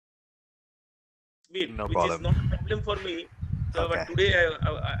meet, No which is problem. not a problem for me. So, Okay. but today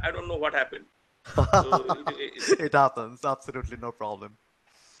I don't know what happened. So It happens. Absolutely no problem.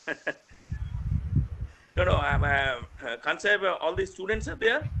 no, I'm can't say all the students are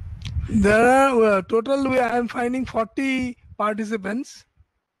there. There are total. I am finding 40 participants.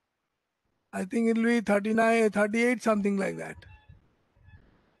 I think it will be 39, 38, something like that.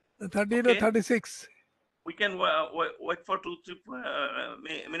 38 or Okay. 36. We can wait for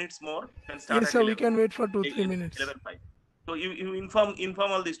 2-3 minutes more and start Yes, at sir. 11, We can wait for 2-3 minutes. 11:05. So you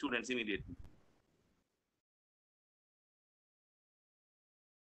inform all the students immediately.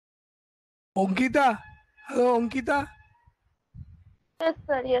 Ankita. Hello, Ankita. Yes,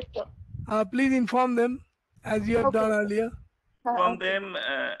 sir. Yes, sir. Please inform them as you have Okay, done sir. earlier. Inform Okay. them,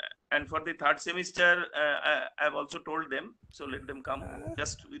 and for the third semester, I've also told them. So let them come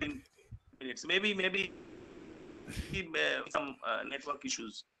just within minutes. Maybe some network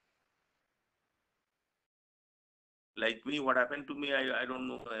issues. Like me, what happened to me, I don't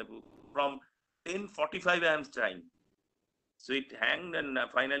know. From 10:45, I am trying. So it hanged, and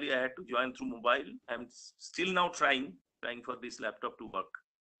finally I had to join through mobile. I'm still now trying for this laptop to work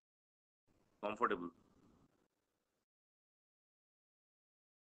comfortable.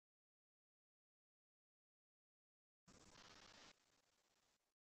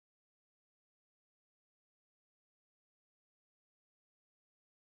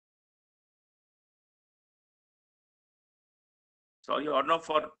 Sorry, Arnab,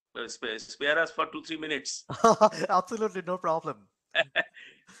 for spare us for 2-3 minutes. Absolutely no problem.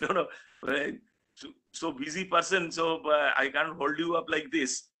 No. So busy person, so I can't hold you up like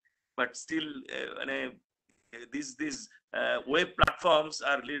this. But still, these web platforms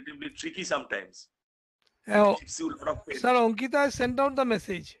are relatively tricky sometimes. Oh, Gives you a lot of pain. sir, Ankita has sent out the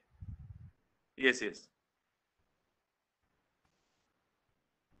message. Yes.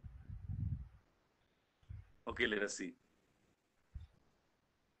 Okay, let us see.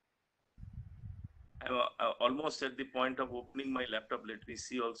 I'm almost at the point of opening my laptop. Let me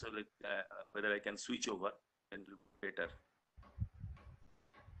see also whether I can switch over and look better.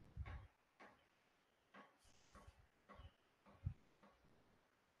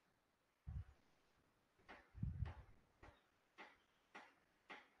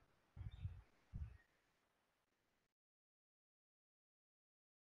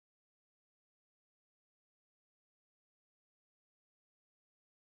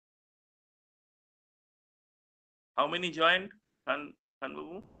 How many joined,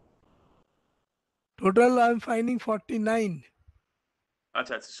 Babu? Total, I am finding 49.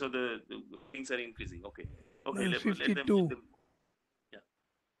 Achha, so the things are increasing. Okay. Let them. 52. Yeah.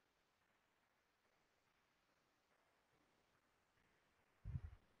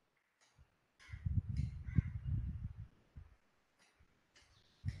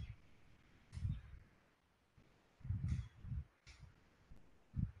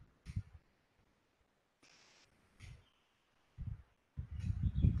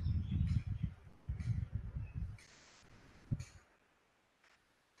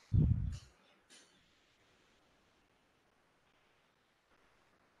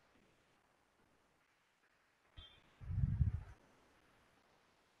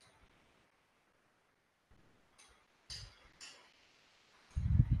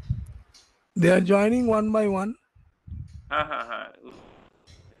 They are joining one by one.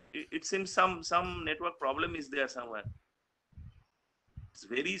 It seems some network problem is there somewhere. It's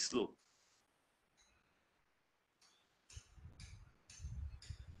very slow.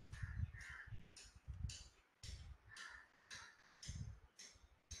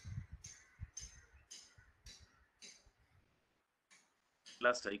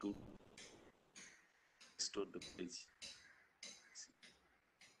 Last I could restore the page.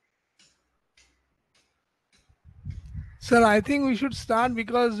 Sir, I think we should start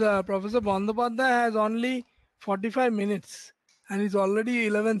because Professor Bandopadyay has only 45 minutes and it's already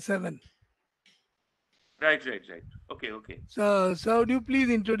 11:07. Right. Okay. So, would you please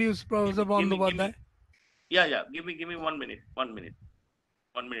introduce Professor Give me. Bandopadyay? Yeah. Give me 1 minute. 1 minute.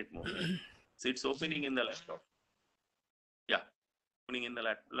 1 minute more. So it's opening in the laptop. Yeah, opening in the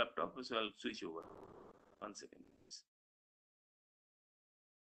laptop. So I'll switch over. 1 second.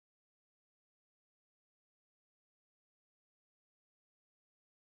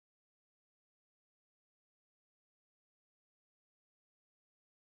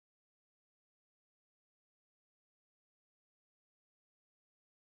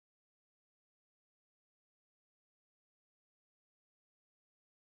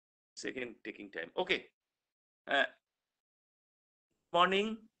 Second taking time. Okay.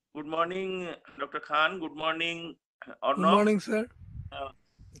 Good morning, Dr. Khan. Good morning, Arnab. Good morning, sir.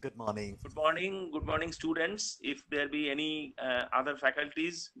 Good morning. Good morning, students. If there be any other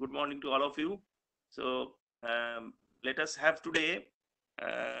faculties, good morning to all of you. So let us have today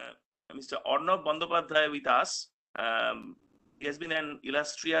Mr. Arnab Bandopadyay with us. He has been an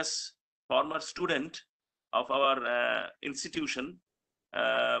illustrious former student of our institution.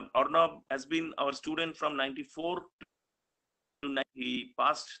 Arnab has been our student from 94 to 90. He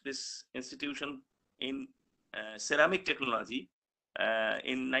passed this institution in ceramic technology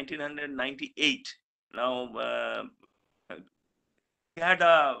in 1998. Now, he had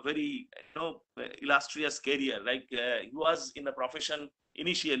a very illustrious career. Like he was in the profession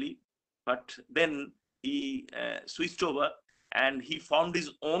initially, but then he switched over and he found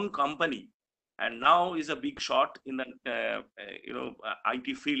his own company, and now is a big shot in the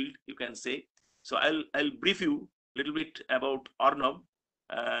IT field, you can say. So I'll brief you a little bit about Arnab.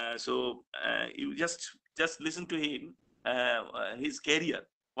 You just listen to him, his career,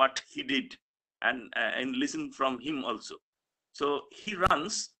 what he did, and listen from him also. So he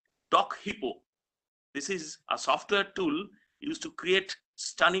runs Doc Hippo. This is a software tool used to create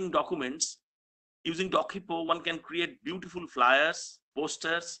stunning documents. Using Doc Hippo, one can create beautiful flyers,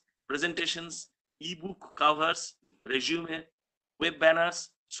 posters, presentations, ebook covers, resume, web banners,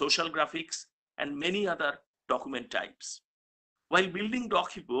 social graphics, and many other document types. While building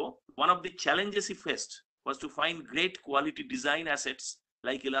Doc Hippo, one of the challenges he faced was to find great quality design assets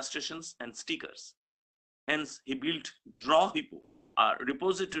like illustrations and stickers. Hence, he built Draw Hippo, a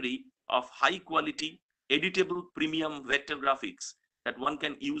repository of high quality, editable premium vector graphics that one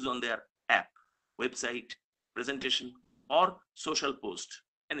can use on their app, website, presentation, or social post,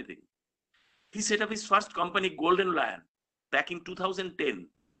 anything. He set up his first company, Golden Lion, back in 2010.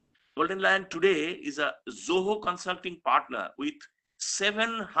 Golden Lion today is a Zoho consulting partner with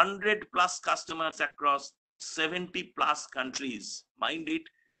 700 plus customers across 70 plus countries. Mind it,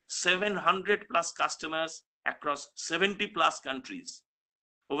 700 plus customers across 70 plus countries.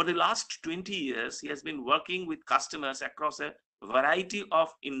 Over the last 20 years, he has been working with customers across a variety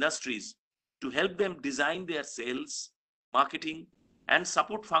of industries to help them design their sales, marketing, and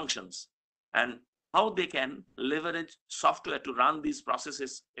support functions, and how they can leverage software to run these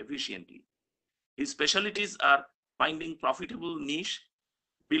processes efficiently. His specialties are finding profitable niche,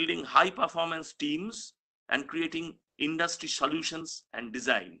 building high performance teams, and creating industry solutions and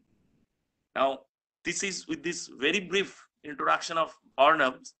design. Now, this is with this very brief introduction of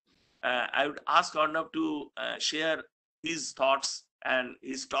Arnab. I would ask Arnab to share his thoughts and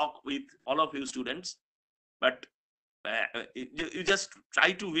his talk with all of you students. But you just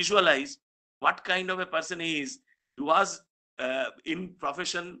try to visualize what kind of a person he is. He was in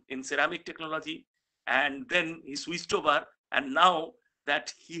profession in ceramic technology, and then he switched over, and now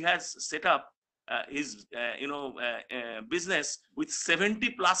that he has set up his business with 70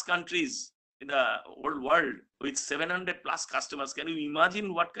 plus countries in the whole world, with 700 plus customers. Can you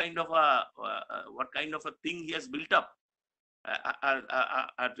imagine what kind of a thing he has built up?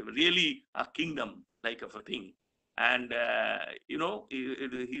 Really a kingdom like of a thing. And he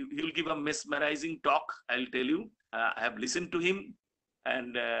will give a mesmerizing talk, I'll tell you. I have listened to him,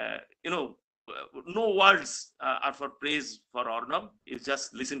 and no words are for praise for Arnab. You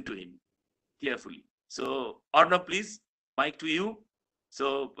just listen to him carefully. So Arnab, please, mic to you.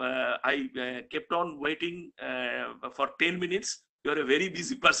 So I kept on waiting for 10 minutes. You're a very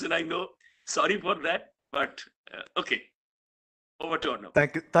busy person, I know. Sorry for that, but okay. Over to Arnab.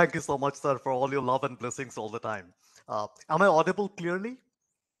 Thank you so much, sir, for all your love and blessings all the time. Am I audible clearly?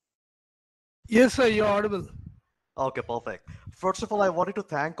 Yes, sir, you're audible. Okay, perfect. First of all, I wanted to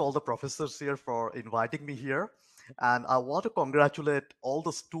thank all the professors here for inviting me here. And I want to congratulate all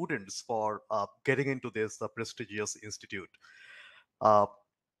the students for getting into this prestigious institute.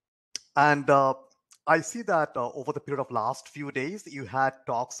 And I see that over the period of last few days, you had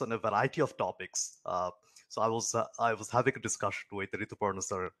talks on a variety of topics. So I was having a discussion with Rituparna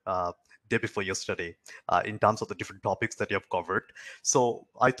sir day before yesterday in terms of the different topics that you have covered. So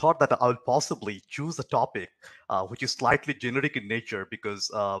I thought that I would possibly choose a topic which is slightly generic in nature, because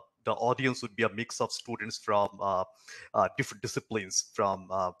the audience would be a mix of students from different disciplines, from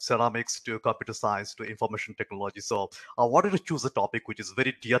ceramics to computer science to information technology. So I wanted to choose a topic which is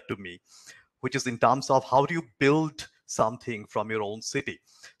very dear to me, which is in terms of how do you build something from your own city.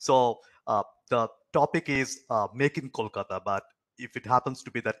 So the topic is Make in Kolkata, but if it happens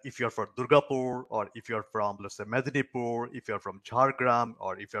to be that if you're from Durgapur, or if you're from, let's say, Medinipur, if you're from Jhargram,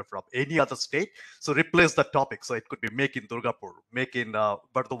 or if you're from any other state, so replace the topic. So it could be Make in Durgapur, Make in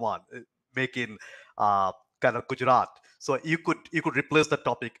Bardhaman, Make in kind of Gujarat. So you could replace the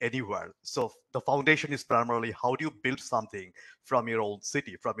topic anywhere. So the foundation is primarily how do you build something from your own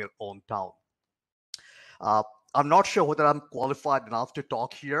city, from your own town. Uh, I'm not sure whether I'm qualified enough to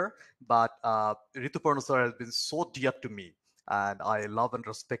talk here, but Rituparna sir has been so dear to me, and I love and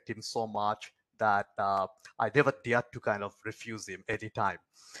respect him so much that I never dared to kind of refuse him anytime.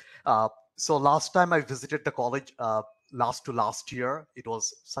 Uh, so last time I visited the college, last year, it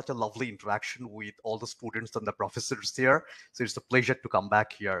was such a lovely interaction with all the students and the professors here. So it's a pleasure to come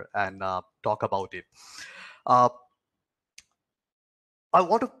back here and talk about it. I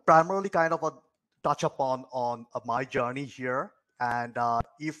want to primarily kind of touch upon my journey here, and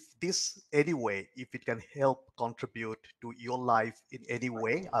if this anyway, if it can help contribute to your life in any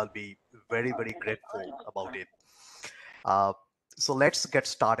way, I'll be very, very grateful about it. So let's get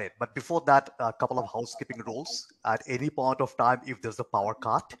started. But before that, a couple of housekeeping rules. At any point of time, if there's a power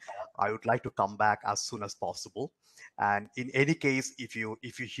cut, I would like to come back as soon as possible. And in any case, if you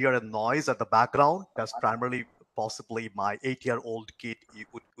hear a noise at the background, that's primarily possibly my 8-year-old kid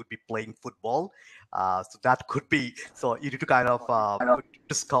would be playing football. So that could be, so you need to kind of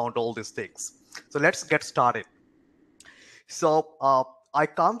discount all these things. So let's get started. So I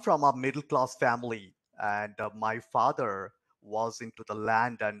come from a middle-class family, and my father was into the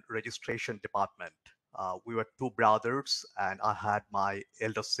land and registration department. We were two brothers, and I had my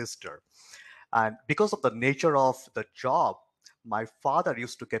elder sister. And because of the nature of the job, my father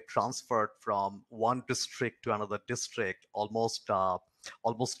used to get transferred from one district to another district almost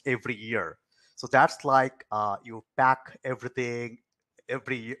every year. So that's like you pack everything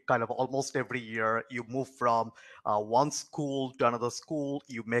every kind of almost every year. You move from one school to another school.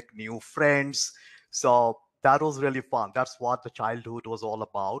 You make new friends. So that was really fun. That's what the childhood was all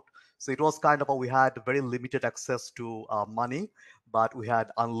about. So it was kind of we had very limited access to money, but we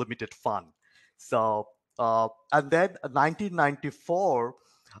had unlimited fun. So, and then 1994,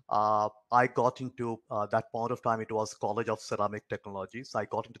 I got into that point of time, it was College of Ceramic Technologies. I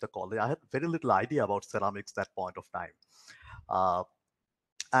got into the college. I had very little idea about ceramics that point of time. Uh,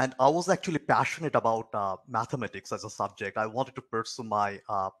 and I was actually passionate about mathematics as a subject. I wanted to pursue my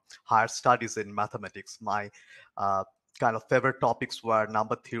higher studies in mathematics. My kind of favorite topics were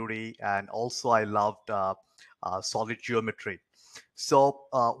number theory, and also I loved solid geometry. So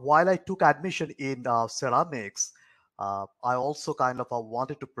while I took admission in ceramics, I also kind of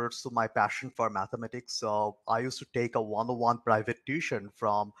wanted to pursue my passion for mathematics. So I used to take a one-on-one private tuition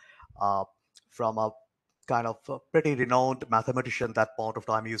from a kind of a pretty renowned mathematician. That point of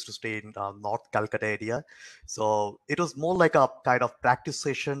time he used to stay in North Calcutta area. So it was more like a kind of practice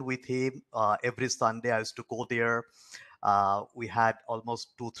session with him. Every Sunday I used to go there. We had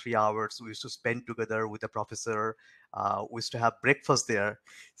almost 2-3 hours we used to spend together with the professor. We used to have breakfast there.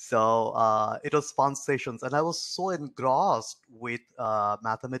 So it was fun sessions. And I was so engrossed with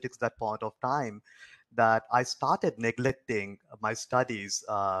mathematics that point of time that I started neglecting my studies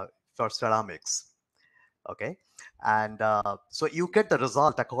for ceramics. Okay. And so you get the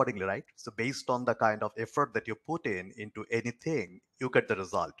result accordingly, right? So based on the kind of effort that you put in into anything, you get the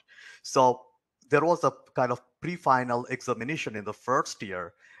result. So there was a kind of pre-final examination in the first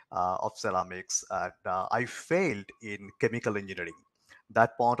year of ceramics, and I failed in chemical engineering.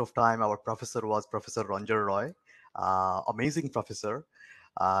 That point of time, our professor was Professor Ranjan Roy, amazing professor.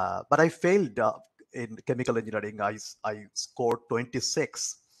 But I failed in chemical engineering. I scored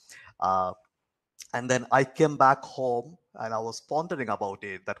 26. And then I came back home and I was pondering about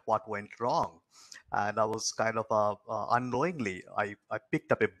it, that what went wrong. And I was kind of unknowingly, I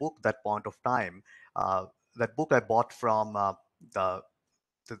picked up a book that point of time. That book I bought from the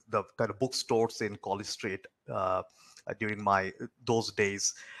kind of bookstores in College Street during those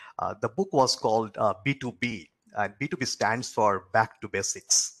days. The book was called B2B, and B2B stands for Back to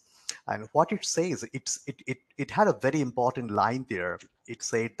Basics. And what it says, it had a very important line there. It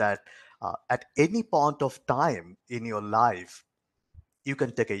said that at any point of time in your life, you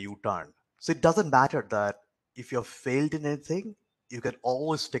can take a U-turn. So it doesn't matter that if you've failed in anything, you can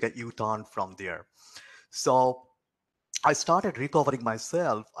always take a U-turn from there. So I started recovering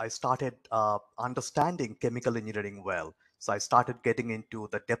myself. I started understanding chemical engineering well. So I started getting into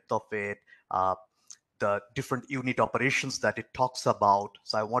the depth of it, the different unit operations that it talks about.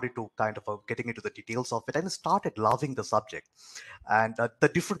 So I wanted to kind of getting into the details of it, and started loving the subject. And the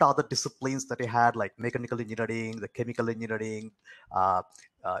different other disciplines that I had, like mechanical engineering, the chemical engineering,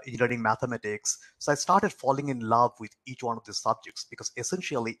 engineering mathematics. So I started falling in love with each one of these subjects, because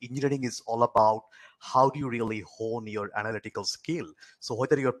essentially engineering is all about how do you really hone your analytical skill. So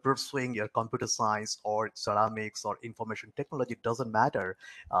whether you're pursuing your computer science or ceramics or information technology, it doesn't matter.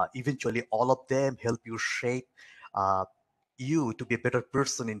 Eventually all of them help you shape you to be a better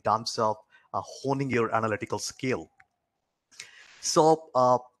person in terms of honing your analytical skill.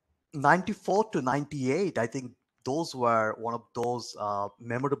 So 94 to 98, I think those were one of those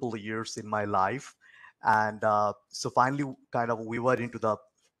memorable years in my life. And so finally, kind of, we were into the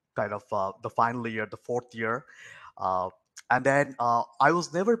kind of the final year, the fourth year. And then I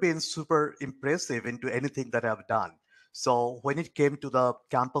was never been super impressive into anything that I've done. So when it came to the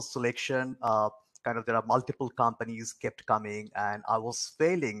campus selection, kind of there are multiple companies kept coming, and I was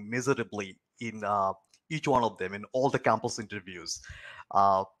failing miserably in each one of them in all the campus interviews.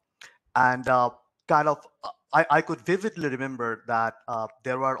 Uh, and kind of I could vividly remember that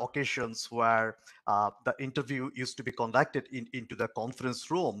there were occasions where the interview used to be conducted into the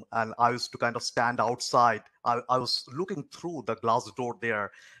conference room, and I used to kind of stand outside. I was looking through the glass door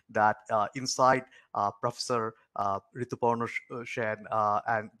there, that inside Professor Rituparna Sen,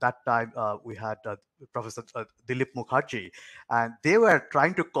 and that time we had Professor Dilip Mukherjee, and they were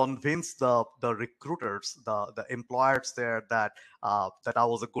trying to convince the recruiters, the employers there, that that I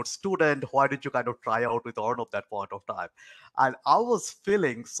was a good student. Why did you kind of try out with Arnab at that point of time? And I was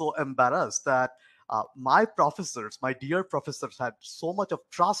feeling so embarrassed that my professors, my dear professors, had so much of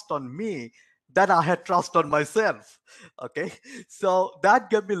trust on me that I had trust on myself. Okay, so that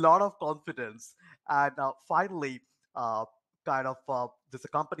gave me a lot of confidence. And finally, there's a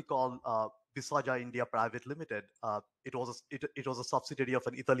company called Bisaja India Private Limited. It was a subsidiary of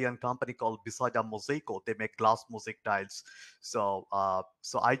an Italian company called Bisaja Mosaico. They make glass mosaic tiles. So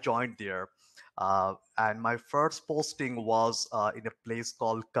I joined there, and my first posting was in a place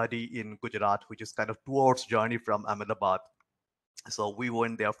called Kadi in Gujarat, which is kind of 2 hours journey from Ahmedabad. So we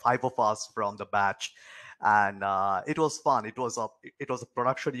went there, 5 of us from the batch, and it was fun. It was a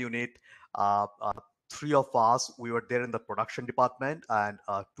production unit. Uh, uh, 3 of us, we were there in the production department, and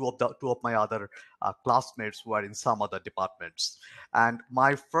two of my other classmates were in some other departments. And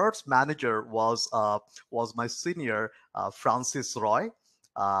my first manager was my senior, Francis Roy.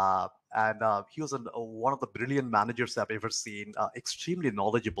 And he was one of the brilliant managers I've ever seen, extremely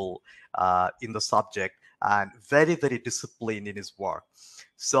knowledgeable in the subject, and very, very disciplined in his work.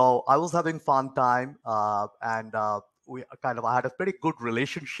 So I was having fun time, and I had a pretty good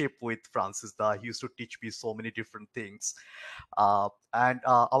relationship with Francis. He used to teach me so many different things. And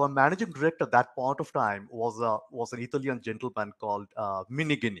our managing director at that point of time was an Italian gentleman called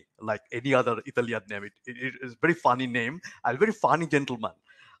Minigini, like any other Italian name. It is a very funny name and very funny gentleman.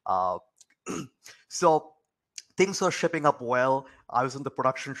 Uh, so things were shaping up well. I was in the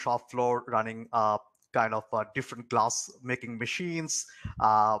production shop floor running different glass making machines,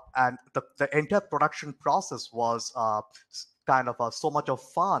 and the entire production process was so much of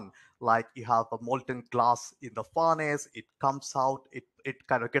fun. Like, you have a molten glass in the furnace, it comes out, it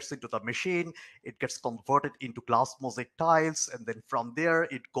kind of gets into the machine, it gets converted into glass mosaic tiles, and then from there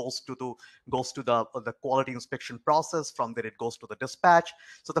it goes to the quality inspection process. From there it goes to the dispatch.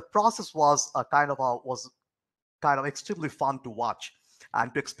 So the process was extremely fun to watch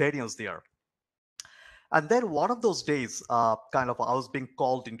and to experience there. And then one of those days, I was being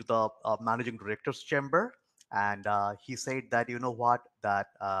called into the managing director's chamber, and he said that, you know what, that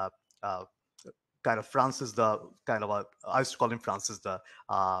Francis, I used to call him Francis,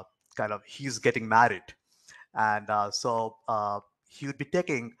 he's getting married. And he would be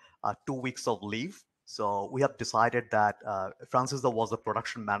taking 2 weeks of leave. So we have decided that Francis was the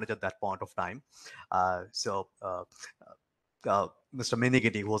production manager at that point of time. Mr.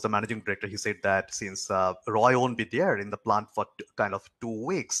 Menigini, who was the managing director, he said that since Roy won't be there in the plant for 2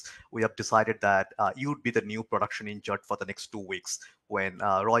 weeks, we have decided that you would be the new production in charge for the next 2 weeks. When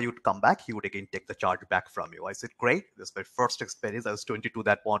Roy would come back, he would again take the charge back from you. I said, great. This is my first experience. I was 22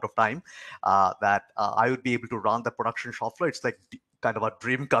 that point of time, that I would be able to run the production shop floor. It's like kind of a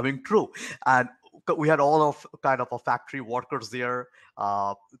dream coming true. And we had all of factory workers there.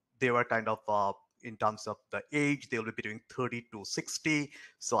 They were in terms of the age, they will be between 30 to 60.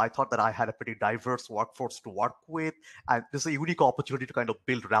 So I thought that I had a pretty diverse workforce to work with. And this is a unique opportunity to kind of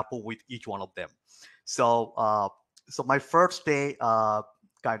build rapport with each one of them. So, so my first day,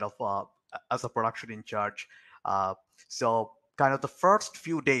 as a production in charge, so kind of the first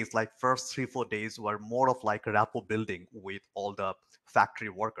few days, like first 3-4 days, were more of like rapport building with all the factory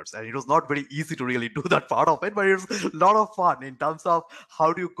workers. And it was not very easy to really do that part of it, but it was a lot of fun in terms of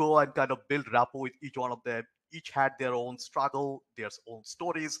how do you go and kind of build rapport with each one of them. Each had their own struggle, their own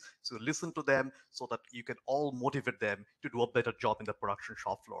stories. So listen to them so that you can all motivate them to do a better job in the production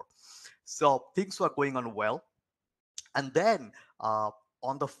shop floor. So things were going on well. And then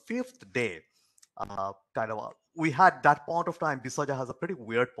on the 5th day, we had that point of time. Bisaja has a pretty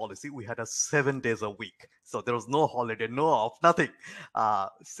weird policy. We had a 7 days a week, so there was no holiday, no off, nothing. It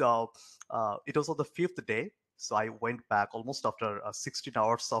was on the 5th day, so I went back almost after 16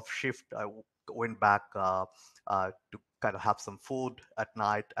 hours of shift. Went back to kind of have some food at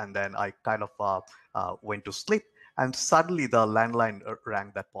night, and then I kind of went to sleep. And suddenly the landline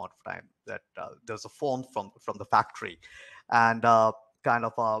rang that point of time. That there's a phone from the factory, and I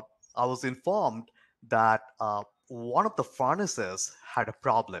was informed that one of the furnaces had a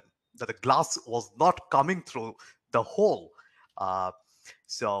problem, that the glass was not coming through the hole. Uh,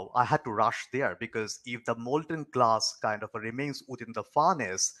 so I had to rush there, because if the molten glass kind of remains within the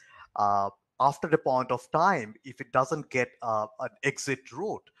furnace, uh, after a point of time, if it doesn't get an exit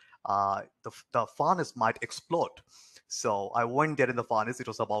route, the furnace might explode. So I went there in the furnace. It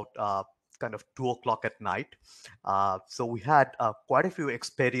was about kind of 2 o'clock at night. So we had quite a few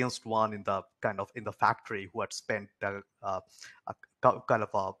experienced one in the factory who had spent kind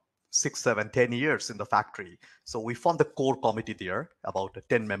of 6, 7, 10 years in the factory. So we formed the core committee there, about a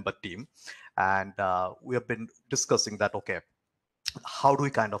 10-member team, and we have been discussing that. Okay, how do we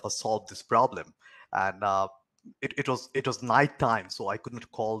kind of solve this problem? And it was night time, so I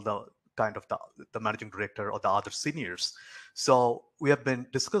couldn't call the managing director or the other seniors. So we have been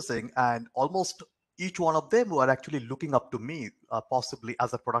discussing, and almost each one of them were actually looking up to me, possibly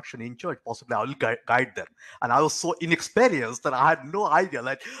as a production in charge. Possibly I will guide them. And I was so inexperienced that I had no idea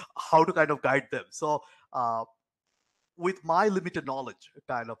like how to kind of guide them. So with my limited knowledge,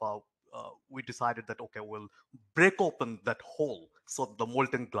 we decided that, okay, we'll break open that hole so the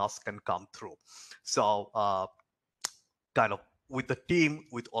molten glass can come through. So kind of with the team,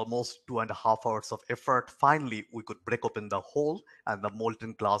 with almost 2.5 hours of effort, finally we could break open the hole and the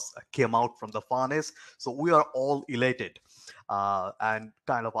molten glass came out from the furnace. So we are all elated. And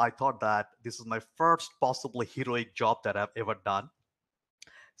kind of I thought that this is my first possibly heroic job that I've ever done.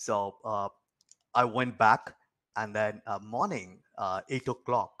 So I went back, and then morning, 8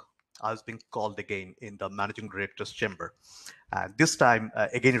 o'clock, I was being called again in the managing director's chamber. And this time,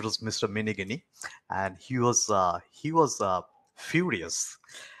 again, it was Mr. Minigini, and he was furious.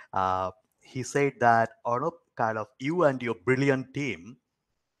 He said that, Arnab, kind of you and your brilliant team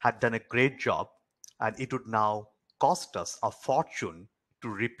had done a great job, and it would now cost us a fortune to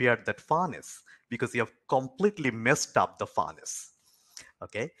repair that furnace, because you have completely messed up the furnace.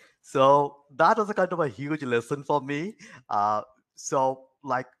 Okay, so that was a kind of a huge lesson for me. So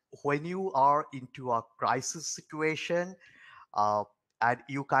like when you are into a crisis situation, uh, and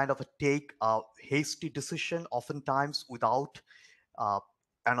you kind of take a hasty decision, oftentimes without uh,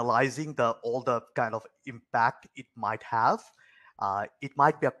 analyzing all the kind of impact it might have, it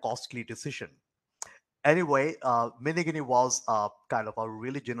might be a costly decision. Anyway, Minigini was kind of a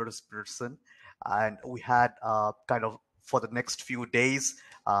really generous person, and we had kind of for the next few days,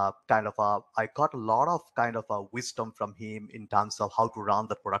 I got a lot of kind of wisdom from him in terms of how to run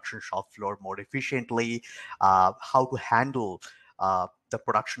the production shop floor more efficiently, how to handle the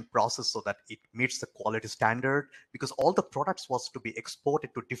production process so that it meets the quality standard, because all the products was to be exported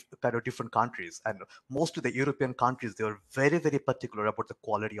to kind of different countries, and most of the European countries, they were very, very particular about the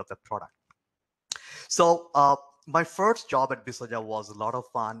quality of the product. So my first job at Bisaja was a lot of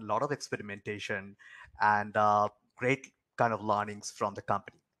fun, a lot of experimentation, and great kind of learnings from the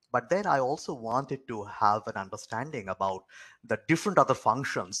company. But then I also wanted to have an understanding about the different other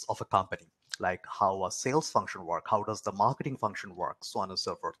functions of a company, like how a sales function work, how does the marketing function work, so on and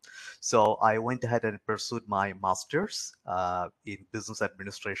so forth. So I went ahead and pursued my master's in business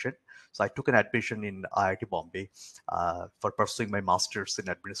administration. So I took an admission in IIT Bombay for pursuing my master's in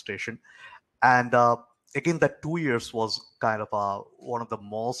administration. And again, that 2 years was kind of one of the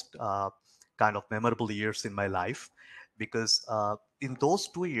most kind of memorable years in my life, because in those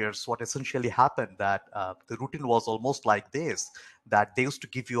 2 years, what essentially happened that the routine was almost like this, that they used to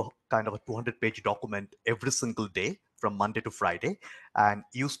give you kind of a 200-page document every single day from Monday to Friday, and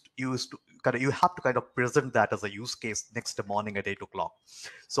you have to kind of present that as a use case next morning at 8 o'clock.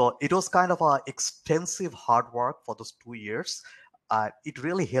 So it was kind of a extensive hard work for those 2 years. It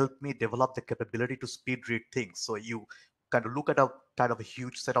really helped me develop the capability to speed read things. So you kind of look at a kind of a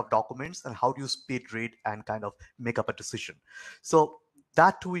huge set of documents, and how do you speed read and kind of make up a decision. So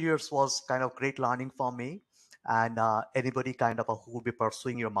that 2 years was kind of great learning for me. And anybody kind of who will be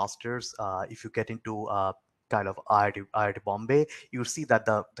pursuing your masters, if you get into kind of IIT Bombay, you see that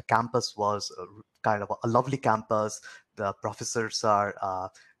the campus was kind of a lovely campus. The professors are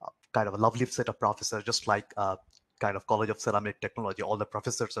kind of a lovely set of professors, just like kind of College of Ceramic Technology. All the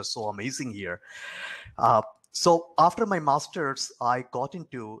professors are so amazing here. So after my master's, I got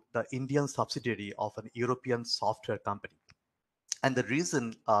into the Indian subsidiary of an European software company. And the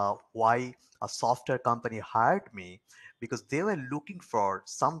reason why a software company hired me, because they were looking for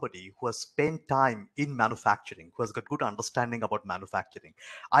somebody who has spent time in manufacturing, who has got good understanding about manufacturing.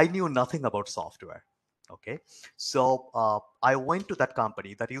 I knew nothing about software. Okay, so I went to that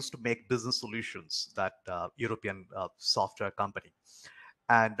company that used to make business solutions, that European software company,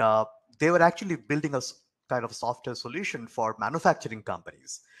 and they were actually building a kind of software solution for manufacturing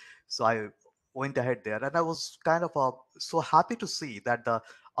companies. So I went ahead there, and I was kind of so happy to see that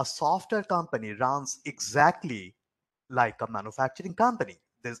a software company runs exactly like a manufacturing company.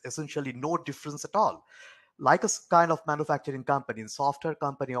 There's essentially no difference at all. Like a kind of manufacturing company, in software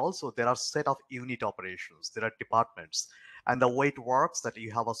company also, there are set of unit operations, there are departments. And the way it works, that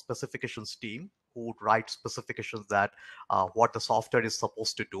you have a specifications team who would write specifications that what the software is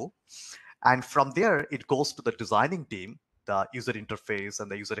supposed to do. And from there, it goes to the designing team. The user interface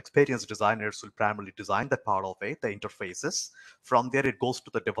and the user experience designers will primarily design that part of it, the interfaces. From there, it goes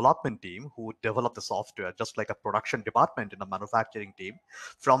to the development team who would develop the software, just like a production department in a manufacturing team.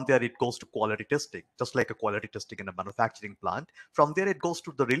 From there, it goes to quality testing, just like a quality testing in a manufacturing plant. From there, it goes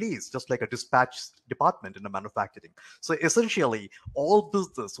to the release, just like a dispatch department in a manufacturing. So essentially, all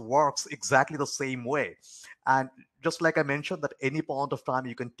business works exactly the same way. And just like I mentioned, that any point of time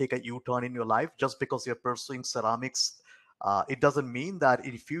you can take a U-turn in your life. Just because you're pursuing ceramics, it doesn't mean that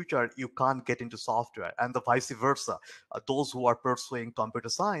in future you can't get into software, and the vice versa. Those who are pursuing computer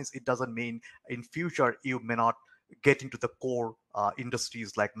science, it doesn't mean in future you may not get into the core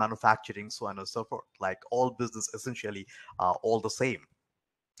industries like manufacturing, so on and so forth. Like all business, essentially, all the same.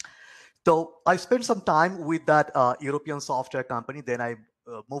 So I spent some time with that European software company. Then I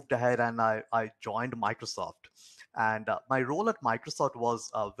moved ahead and I joined Microsoft. And my role at Microsoft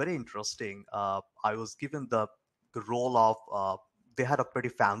was very interesting. I was given the role of, they had a pretty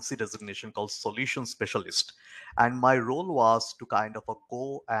fancy designation called solution specialist. And my role was to kind of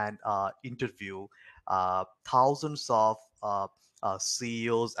go and interview thousands of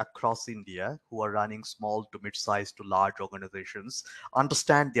CEOs across India who are running small to mid-sized to large organizations,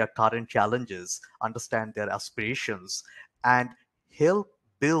 understand their current challenges, understand their aspirations, and help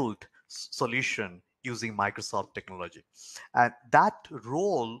build solution using Microsoft technology. And that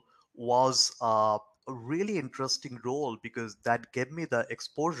role was a really interesting role, because that gave me the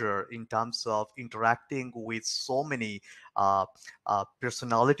exposure in terms of interacting with so many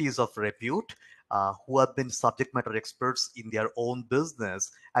personalities of repute, who have been subject matter experts in their own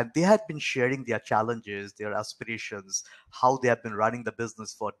business, and they had been sharing their challenges, their aspirations, how they have been running the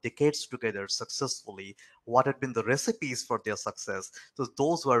business for decades together successfully, what had been the recipes for their success. So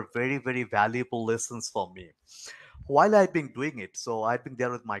those were very, very valuable lessons for me while I'd been doing it. So I'd been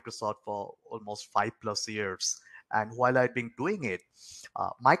there with Microsoft for almost 5+ years. And while I'd been doing it,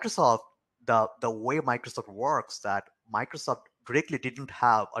 Microsoft, the way Microsoft works, that Microsoft directly didn't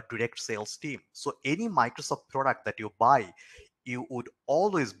have a direct sales team. So any Microsoft product that you buy, you would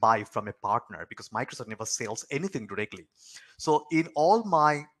always buy from a partner, because Microsoft never sells anything directly. So in all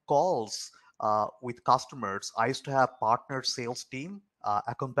my calls with customers, I used to have partner sales team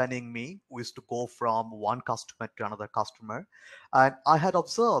accompanying me. We used to go from one customer to another customer. And I had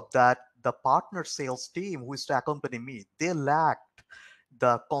observed that the partner sales team who used to accompany me, they lacked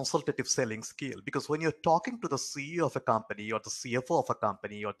the consultative selling skill. Because when you're talking to the CEO of a company, or the CFO of a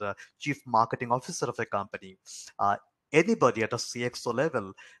company, or the chief marketing officer of a company, uh, anybody at a CXO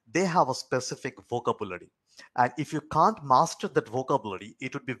level, they have a specific vocabulary. And if you can't master that vocabulary,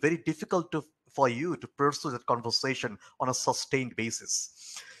 it would be very difficult for you to pursue that conversation on a sustained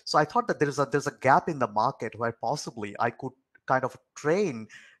basis. So I thought that there's a gap in the market where possibly I could kind of train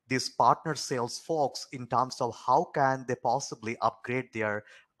these partner sales folks in terms of how can they possibly upgrade their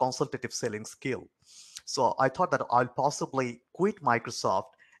consultative selling skill. So I thought that I'll possibly quit Microsoft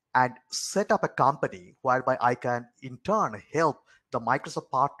and set up a company whereby I can in turn help the Microsoft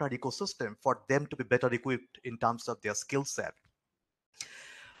partner ecosystem for them to be better equipped in terms of their skill set.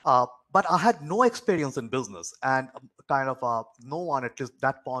 But I had no experience in business, and kind of no one at least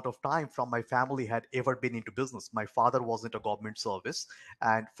that point of time from my family had ever been into business. My father was into government service,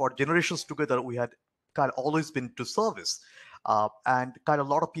 and for generations together, we had kind of always been to service. And kind of a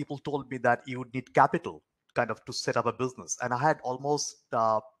lot of people told me that you would need capital kind of to set up a business. And I had almost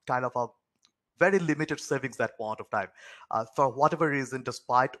kind of a very limited savings that point of time. For whatever reason,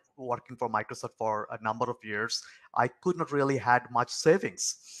 despite working for Microsoft for a number of years, I could not really had much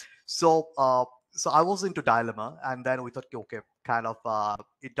savings. So I was into dilemma, and then we thought, okay, kind of,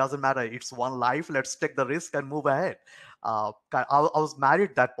 it doesn't matter. It's one life. Let's take the risk and move ahead. I was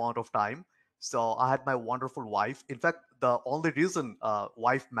married that point of time. So I had my wonderful wife. In fact, the only reason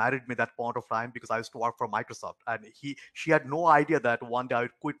wife married me that point of time because I used to work for Microsoft, and she had no idea that one day I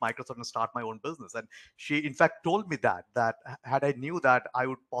would quit Microsoft and start my own business. And she, in fact, told me that had I knew that, I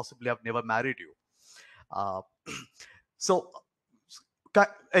would possibly have never married you. Uh, so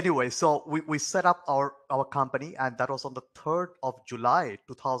anyway, so we set up our company, and that was on the 3rd of July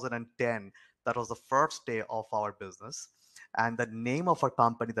 2010. That was the first day of our business, and the name of our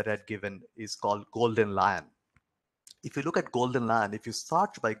company that I had given is called Golden Lion. If you look at Golden Lion, if you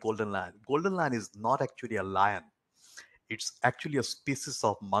search by Golden Lion is not actually a lion. It's actually a species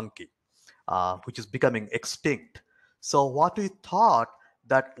of monkey, which is becoming extinct. So what we thought,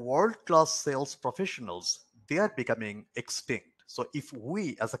 that world-class sales professionals, they are becoming extinct. So if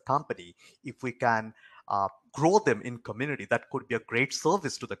we as a company, if we can grow them in community, that could be a great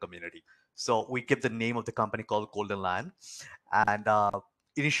service to the community. So we kept the name of the company called Golden Lion. And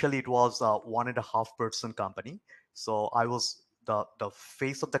initially it was a 1.5-person company. So I was the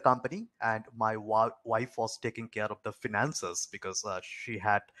face of the company, and my wife was taking care of the finances, because she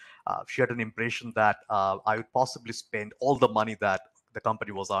had an impression that I would possibly spend all the money that the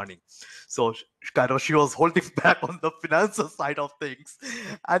company was earning. So she was holding back on the finances side of things,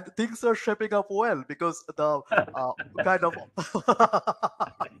 and things are shaping up well because the kind of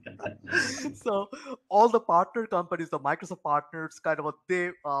so all the partner companies, the Microsoft partners,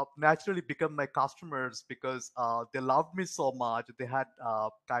 they naturally become my customers because they loved me so much. They had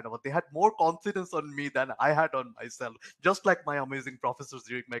they had more confidence on me than I had on myself, just like my amazing professors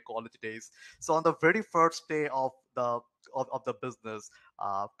during my college days. So on the very first day of the business,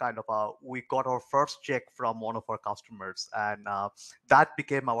 we got our first check from one of our customers, and that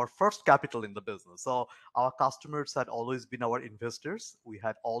became our first capital in the business. So our customers had always been our investors. We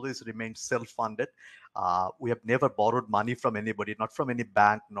had always remained self-funded. We have never borrowed money from anybody, not from any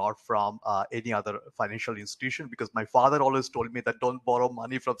bank, nor from any other financial institution, because my father always told me that don't borrow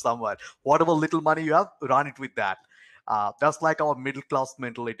money from somewhere. Whatever little money you have, run it with that. That's like our middle class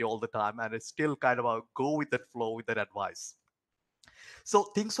mentality all the time, and it's still go with that flow, with that advice. So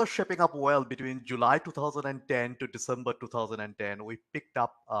things were shaping up well between July 2010 to December 2010. We picked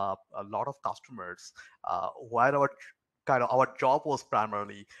up a lot of customers, where our job was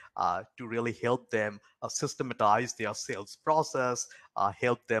primarily to really help them systematize their sales process,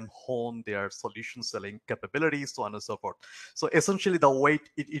 help them hone their solution selling capabilities, so on and so forth. So essentially, the way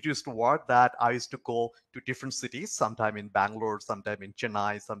it used to work, that I used to go to different cities, sometime in Bangalore, sometime in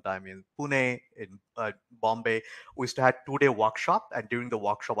Chennai, sometime in Pune, in Bombay. We used to have 2-day workshop, and during the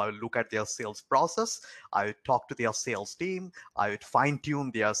workshop, I would look at their sales process. I would talk to their sales team. I would fine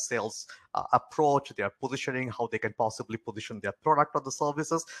tune their sales approach, their positioning, how they can possibly position their product or the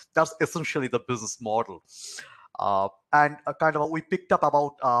services. That's essentially the business model. And we picked up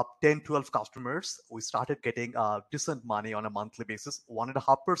about 10, 12 customers. We started getting decent money on a monthly basis,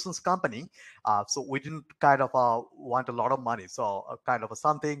 1.5-person's company. So we didn't want a lot of money. So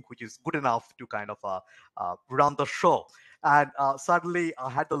something which is good enough to run the show. And suddenly I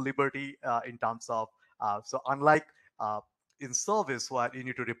had the liberty in terms of, so unlike in service where you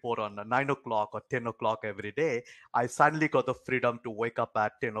need to report on 9 o'clock or 10 o'clock every day, I suddenly got the freedom to wake up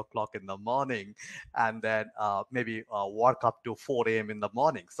at 10 o'clock in the morning, and then maybe work up to 4 a.m. in the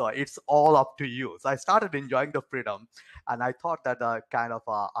morning. So it's all up to you. So I started enjoying the freedom, and I thought that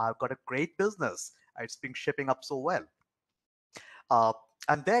I've got a great business. It's been shaping up so well.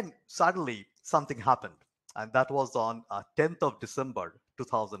 And then suddenly something happened, and that was on 10th of December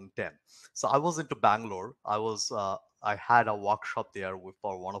 2010. So I was into Bangalore. I had a workshop there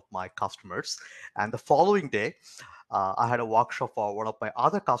for one of my customers, and the following day I had a workshop for one of my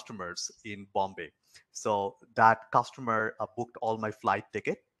other customers in Bombay. So that customer booked all my flight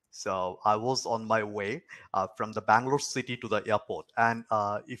ticket. So I was on my way from the Bangalore city to the airport. And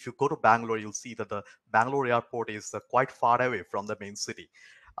if you go to Bangalore, you'll see that the Bangalore airport is quite far away from the main city.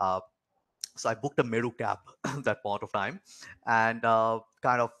 So I booked a Meru cab that point of time, and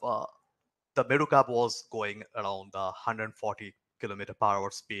the Meru cab was going around 140 kilometer per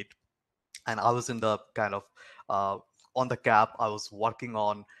hour speed, and I was in the on the cab. I was working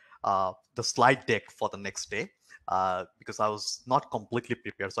on the slide deck for the next day because I was not completely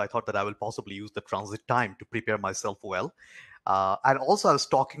prepared. So I thought that I will possibly use the transit time to prepare myself well. And also I was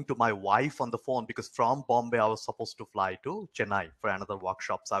talking to my wife on the phone because from Bombay, I was supposed to fly to Chennai for another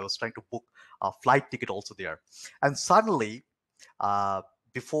workshop. So I was trying to book a flight ticket also there. And suddenly,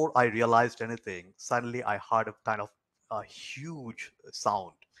 before I realized anything, suddenly I heard a huge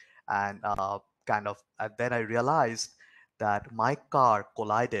sound. And and then I realized that my car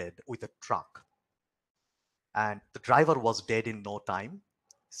collided with a truck, and the driver was dead in no time.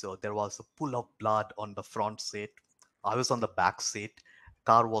 So there was a pool of blood on the front seat. I was on the back seat.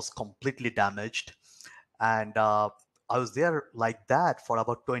 Car was completely damaged. And I was there like that for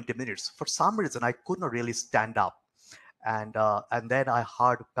about 20 minutes. For some reason, I couldn't really stand up. And then I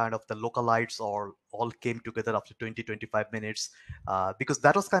heard kind of the local lights all came together after 20-25 minutes, because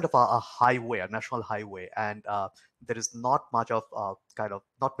that was kind of a highway, a national highway, and there is not much of kind of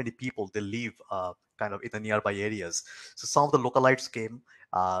not many people they live kind of in the nearby areas. So some of the local lights came,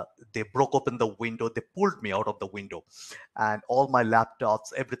 they broke open the window, they pulled me out of the window, and all my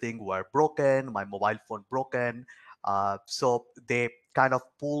laptops, everything were broken, my mobile phone broken. So they kind of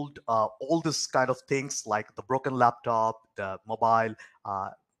pulled all this kind of things like the broken laptop, the mobile,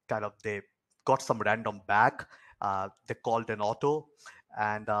 kind of they got some random bag. They called an auto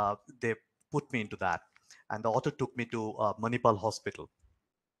and they put me into that. And the auto took me to Manipal Hospital.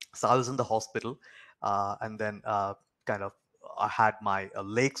 So I was in the hospital, and then kind of I had my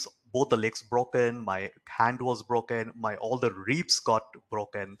legs, both the legs broken, my hand was broken, my all the ribs got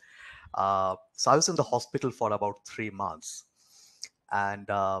broken. So I was in the hospital for about 3 months, and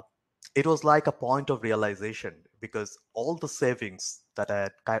it was like a point of realization, because all the savings that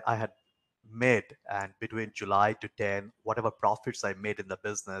I had made, and between July to 10, whatever profits I made in the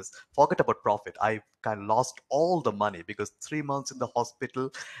business, forget about profit. I kind of lost all the money because 3 months in the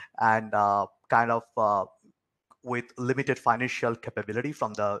hospital, and kind of with limited financial capability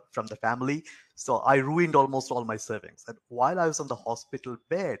from the family. So I ruined almost all my savings. And while I was on the hospital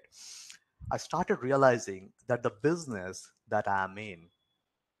bed, I started realizing that the business that I'm in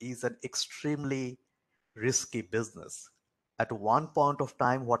is an extremely risky business. At one point of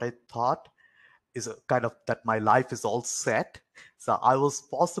time, what I thought is a kind of that my life is all set. So I was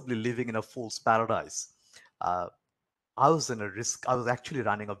possibly living in a fool's paradise. Uh, I was in a risk. I was actually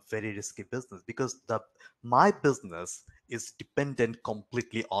running a very risky business, because my business is dependent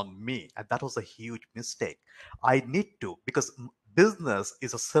completely on me, and that was a huge mistake. I need to, because business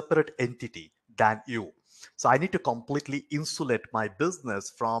is a separate entity than you. So I need to completely insulate my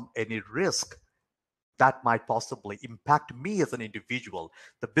business from any risk that might possibly impact me as an individual.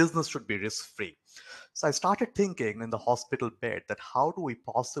 The business should be risk free. So I started thinking in the hospital bed that how do we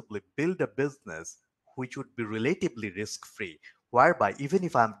possibly build a business which would be relatively risk free, whereby even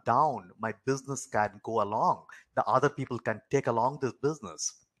if I'm down, my business can go along, the other people can take along this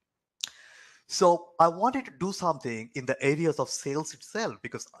business. So I wanted to do something in the areas of sales itself,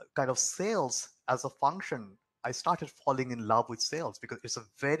 because kind of sales as a function, I started falling in love with sales because it's a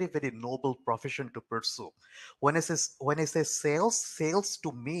very, very noble profession to pursue. When I say sales, sales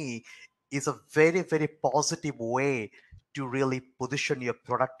to me is a very, very positive way to really position your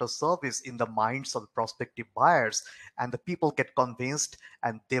product or service in the minds of prospective buyers, and the people get convinced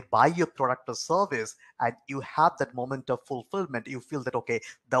and they buy your product or service, and you have that moment of fulfillment. You feel that, okay,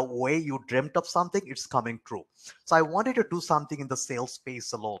 the way you dreamt of something, it's coming true. So I wanted to do something in the sales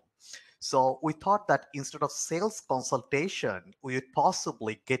space alone. So we thought that instead of sales consultation, we would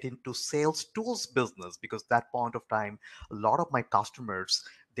possibly get into sales tools business, because that point of time, a lot of my customers,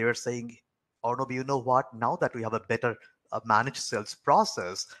 they were saying, Arnab, you know what, now that we have a better managed sales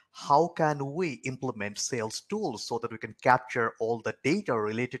process, how can we implement sales tools so that we can capture all the data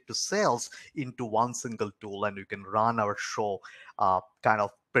related to sales into one single tool, and we can run our show kind of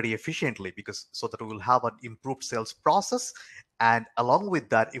pretty efficiently, because so that we will have an improved sales process, and along with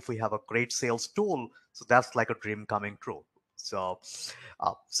that, if we have a great sales tool, so that's like a dream coming true. So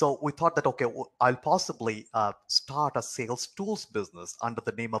we thought that, okay, I'll possibly start a sales tools business under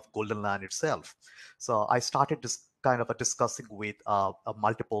the name of Golden Land itself. So I started this kind of a discussing with a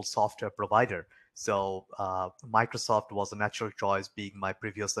multiple software provider. So Microsoft was a natural choice, being my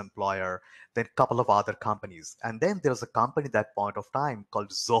previous employer, then a couple of other companies. And then there's a company at that point of time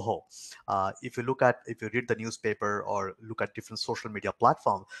called Zoho. If you read the newspaper or look at different social media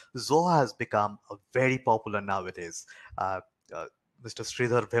platforms, Zoho has become very popular nowadays. Uh, uh, Mr.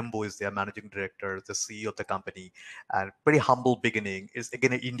 Sridhar Vembu is their managing director, the CEO of the company, and pretty humble beginning. It's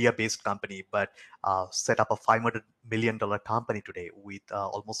again an India-based company, but set up a $500 million company today with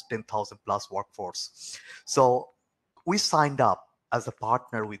almost 10,000 plus workforce. So we signed up as a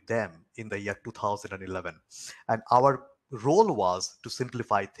partner with them in the year 2011. And our role was to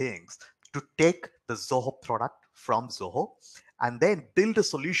simplify things, to take the Zoho product from Zoho and then build a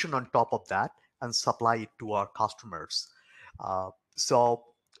solution on top of that and supply it to our customers. So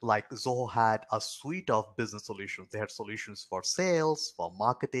like Zoho had a suite of business solutions. They had solutions for sales, for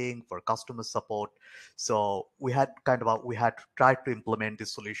marketing, for customer support. So we had tried to implement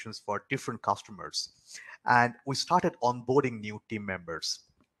these solutions for different customers. And we started onboarding new team members.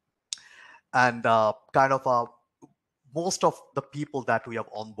 And most of the people that we have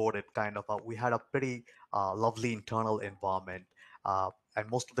onboarded we had a pretty lovely internal environment. And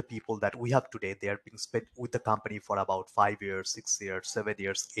most of the people that we have today, they are being spent with the company for about 5 years, 6 years, 7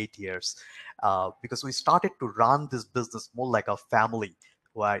 years, 8 years, because we started to run this business more like a family,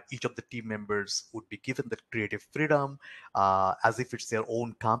 where each of the team members would be given the creative freedom as if it's their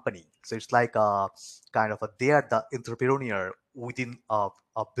own company. So it's like they are the entrepreneur within a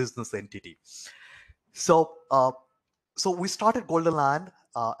business entity. So so we started Golden Land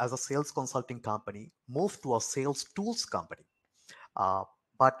as a sales consulting company, moved to a sales tools company, uh,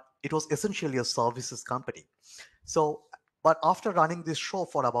 but it was essentially a services company. So, but after running this show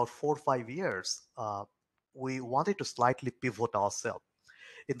for about 4 or 5 years, we wanted to slightly pivot ourselves,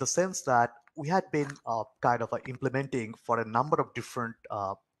 in the sense that we had been implementing for a number of different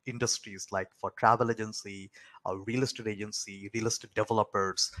industries, like for travel agency, real estate agency, real estate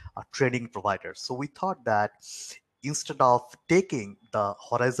developers, training providers. So we thought that instead of taking the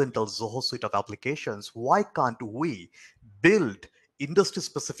horizontal Zoho suite of applications, why can't we build industry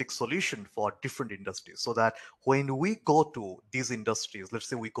specific solution for different industries, so that when we go to these industries, let's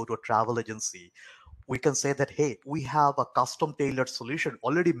say we go to a travel agency, we can say that, hey, we have a custom tailored solution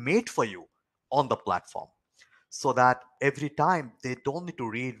already made for you on the platform, so that every time they don't need to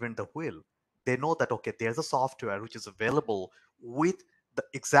reinvent the wheel. They know that, okay, there's a software which is available with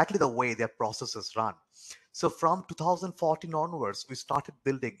exactly the way their processes run. So from 2014 onwards, we started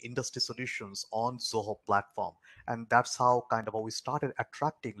building industry solutions on Zoho platform. And that's how we started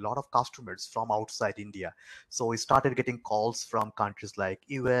attracting a lot of customers from outside India. So we started getting calls from countries like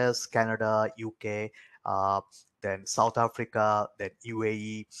US, Canada, UK, then South Africa, then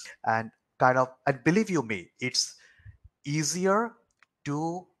UAE, and and believe you me, it's easier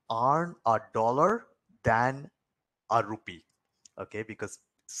to earn a dollar than a rupee. Okay, because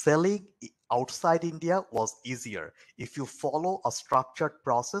selling outside India was easier. If you follow a structured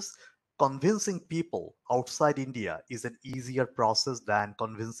process, convincing people outside India is an easier process than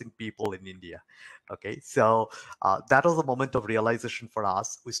convincing people in India. Okay, so that was a moment of realization for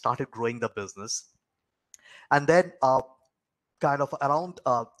us. We started growing the business, and then around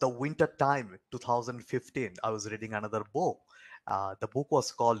the winter time 2015, I was reading another book. The book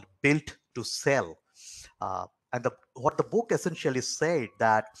was called Built to Sell. And what the book essentially said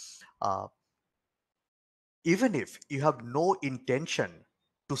that uh, even if you have no intention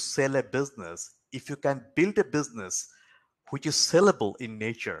to sell a business, if you can build a business which is sellable in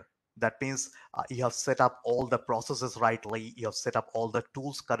nature, that means you have set up all the processes rightly, you have set up all the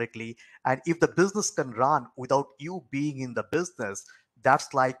tools correctly, and if the business can run without you being in the business,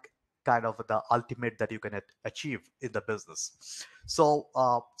 that's like the ultimate that you can achieve in the business. So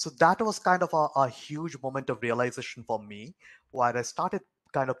so that was a huge moment of realization for me, where I started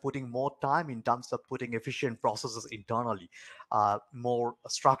putting more time in terms of putting efficient processes internally, more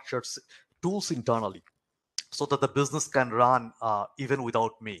structured tools internally, so that the business can run even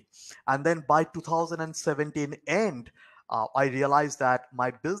without me. And then by 2017 end, I realized that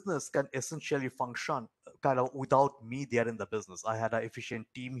my business can essentially function without me there in the business. I had an efficient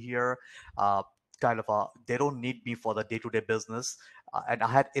team here. They don't need me for the day-to-day business, and I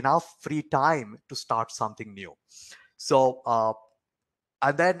had enough free time to start something new. So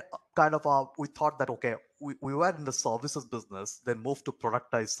and then we thought that, okay, we were in the services business, then moved to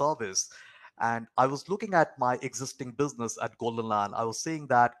productized service. And I was looking at my existing business at Golden Land. I was seeing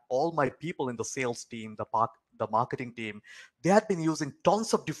that all my people in the sales team, the marketing team, they had been using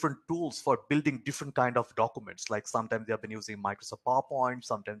tons of different tools for building different kind of documents. Like sometimes they have been using Microsoft PowerPoint,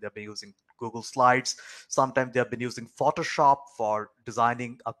 sometimes they've been using Google Slides, sometimes they have been using Photoshop for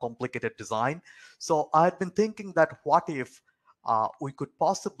designing a complicated design. So I had been thinking that, what if we could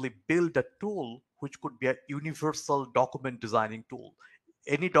possibly build a tool which could be a universal document designing tool.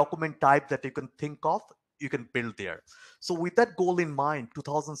 Any document type that you can think of, you can build there. So with that goal in mind,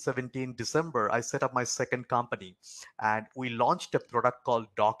 2017 December, I set up my second company, and we launched a product called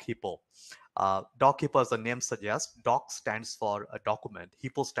DocHippo. DocHippo, as the name suggests, Doc stands for a document,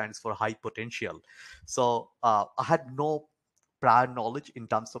 Hippo stands for high potential. So I had no prior knowledge in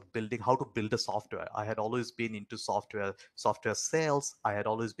terms of building how to build a software. I had always been into software sales. I had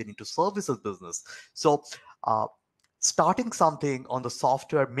always been into services business. So starting something on the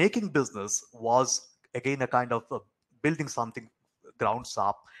software making business was again a building something grounds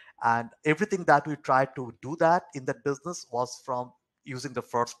up. And everything that we tried to do that in that business was from using the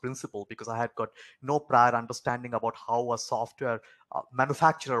first principle, because I had got no prior understanding about how a software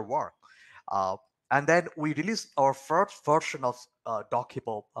manufacturer work. And then we released our first version of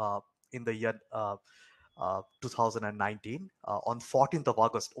DocHippo in the year 2019. On 14th of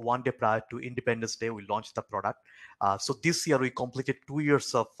August, one day prior to Independence Day, we launched the product. So this year we completed 2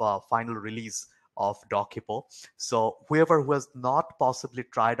 years of final release of DocHippo. So whoever who has not possibly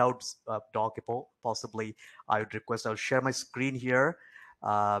tried out DocHippo, possibly I would request I'll share my screen here.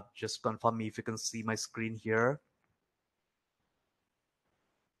 Just confirm me if you can see my screen here.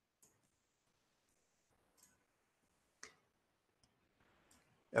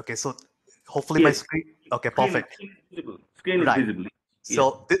 Okay, so hopefully my screen. Okay, perfect. Screen is visible.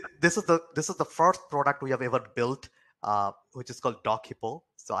 So this is the first product we have ever built, which is called DocHippo.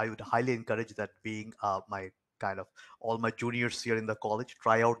 So I would highly encourage that, being my kind of all my juniors here in the college,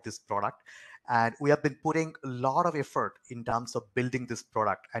 try out this product. And we have been putting a lot of effort in terms of building this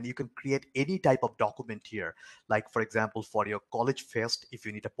product. And you can create any type of document here. Like, for example, for your college fest, if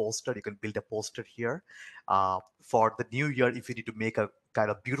you need a poster, you can build a poster here. For the new year, if you need to make a kind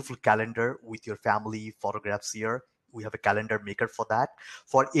of beautiful calendar with your family photographs here, we have a calendar maker for that.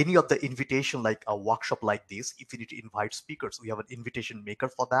 For any of the invitation, like a workshop like this, if you need to invite speakers, we have an invitation maker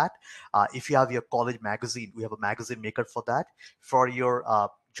for that. If you have your college magazine, we have a magazine maker for that. For your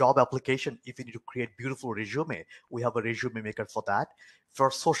job application, if you need to create beautiful resume, we have a resume maker for that.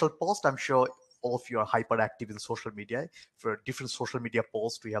 For social post, I'm sure all of you are hyperactive in social media. For different social media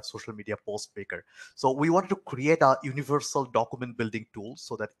posts, we have social media post maker. So we wanted to create a universal document building tool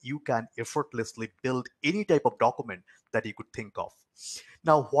so that you can effortlessly build any type of document that you could think of.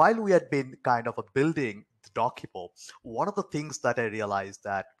 Now, while we had been kind of building the DocHippo, one of the things that I realized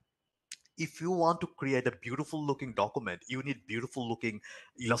that if you want to create a beautiful looking document, you need beautiful looking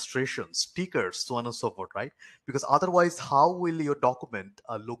illustrations, stickers, so on and so forth, right? Because otherwise, how will your document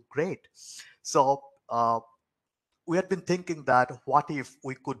look great? So we had been thinking that what if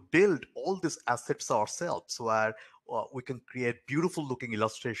we could build all these assets ourselves, where we can create beautiful looking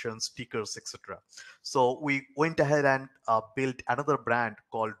illustrations, stickers, etc. So we went ahead and built another brand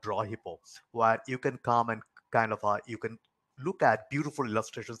called DrawHippo, where you can come and kind of you can look at beautiful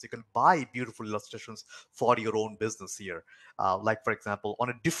illustrations. You can buy beautiful illustrations for your own business here. Like, for example, on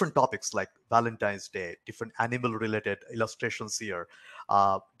a different topics like Valentine's Day, different animal related illustrations here,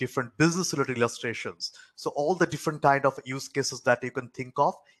 different business related illustrations. So all the different kind of use cases that you can think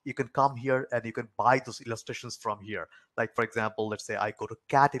of, you can come here and you can buy those illustrations from here. Like, for example, let's say I go to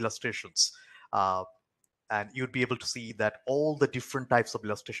cat illustrations. And you'd be able to see that all the different types of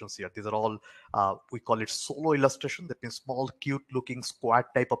illustrations here. These are all, we call it solo illustration. That means small, cute looking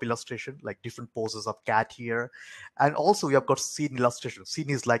squat type of illustration, like different poses of cat here. And also we have got scene illustration. Scene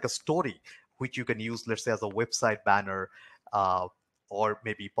is like a story, which you can use, let's say, as a website banner, or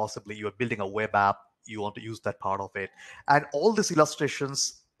maybe possibly you're building a web app, you want to use that part of it. And all these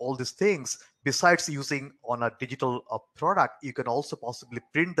illustrations, all these things, besides using on a digital product, you can also possibly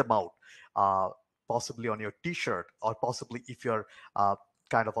print them out, possibly on your t-shirt, or possibly if you're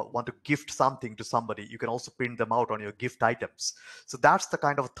kind of want to gift something to somebody, you can also print them out on your gift items. So that's the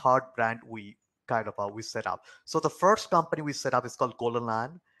kind of third brand we kind of we set up. So the first company we set up is called Golden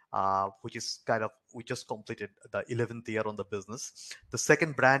Land, which is kind of, we just completed the 11th year on the business. The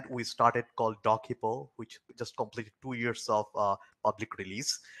second brand we started called DocHippo, which just completed 2 years of public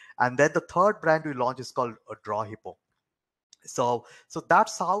release. And then the third brand we launched is called DrawHippo. So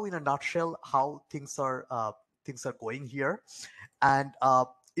that's how, in a nutshell, how things are going here. And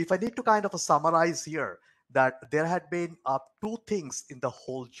if I need to kind of summarize here, that there had been two things in the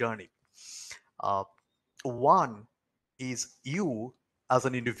whole journey. One is you as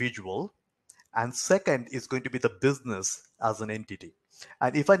an individual, and second is going to be the business as an entity.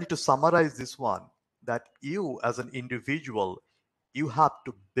 And if I need to summarize this one, that you as an individual, you have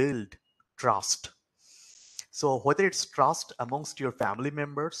to build trust. So whether it's trust amongst your family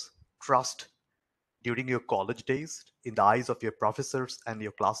members, trust during your college days in the eyes of your professors and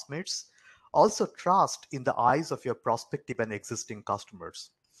your classmates, also trust in the eyes of your prospective and existing customers.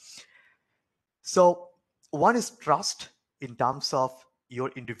 So one is trust in terms of your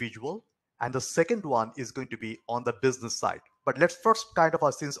individual, and the second one is going to be on the business side. But let's first kind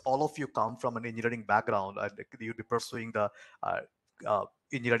of, since all of you come from an engineering background and you'll be pursuing the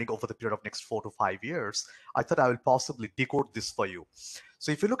engineering over the period of next 4 to 5 years, I thought I will possibly decode this for you.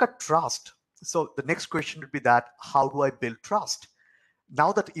 So if you look at trust, so the next question would be that, how do I build trust?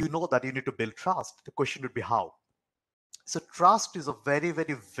 Now that you know that you need to build trust, the question would be how. So trust is a very,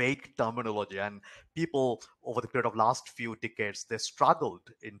 very vague terminology, and people over the period of last few decades, they struggled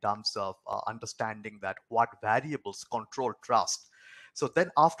in terms of understanding that what variables control trust. So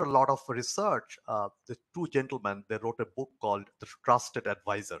then after a lot of research, the two gentlemen, they wrote a book called The Trusted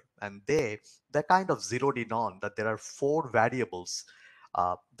Advisor, and they kind of zeroed in on that there are 4 variables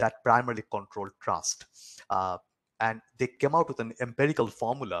that primarily control trust. And they came out with an empirical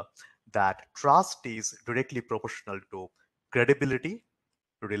formula that trust is directly proportional to credibility,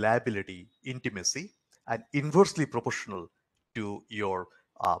 reliability, intimacy, and inversely proportional to your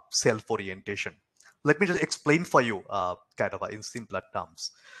self-orientation. Let me just explain for you kind of in simpler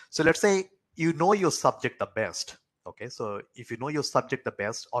terms. So let's say you know your subject the best. Okay, so if you know your subject the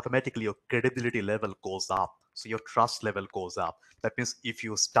best, automatically your credibility level goes up. So your trust level goes up. That means if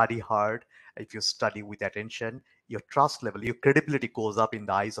you study hard, if you study with attention, your trust level, your credibility goes up in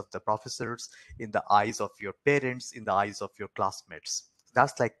the eyes of the professors, in the eyes of your parents, in the eyes of your classmates.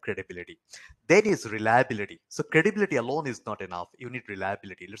 That's like credibility. Then is reliability. So credibility alone is not enough. You need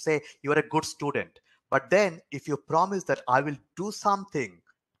reliability. Let's say you are a good student, but then if you promise that I will do something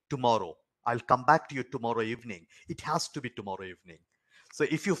tomorrow, I'll come back to you tomorrow evening, it has to be tomorrow evening. So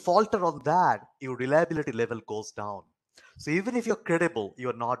if you falter on that, your reliability level goes down. So even if you're credible,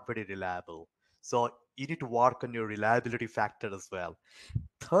 you're not very reliable. So you need to work on your reliability factor as well.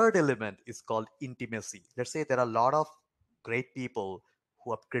 Third element is called intimacy. Let's say there are a lot of great people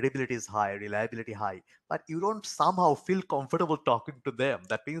who have credibility is high, reliability high, but you don't somehow feel comfortable talking to them.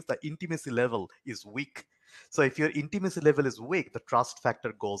 That means the intimacy level is weak. So if your intimacy level is weak, the trust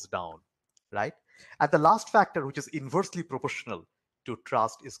factor goes down, right? And the last factor, which is inversely proportional to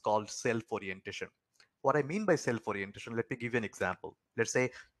trust, is called self-orientation. What I mean by self-orientation, let me give you an example. Let's say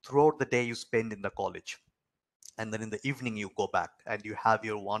throughout the day you spend in the college, and then in the evening you go back and you have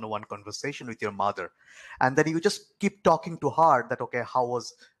your one-on-one conversation with your mother, and then you just keep talking to her that, okay, how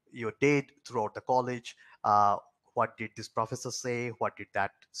was your day throughout the college, what did this professor say, what did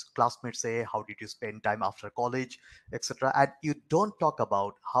that classmate say, how did you spend time after college, etc. And you don't talk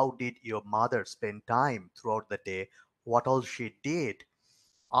about how did your mother spend time throughout the day, what all she did.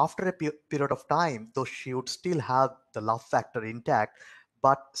 After a period of time, though she would still have the love factor intact,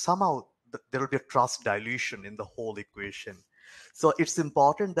 but somehow there will be a trust dilution in the whole equation. So it's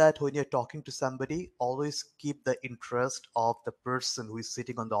important that when you're talking to somebody, always keep the interest of the person who is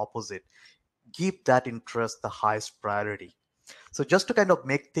sitting on the opposite. Give that interest the highest priority. So just to kind of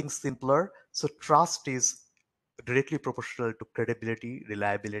make things simpler, so trust is directly proportional to credibility,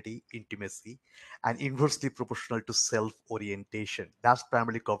 reliability, intimacy, and inversely proportional to self-orientation. That's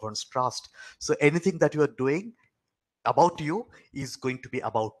primarily governs trust. So anything that you are doing about you is going to be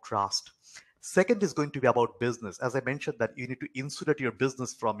about trust. Second is going to be about business. As I mentioned, that you need to insulate your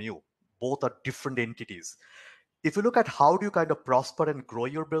business from you. Both are different entities. If you look at how do you kind of prosper and grow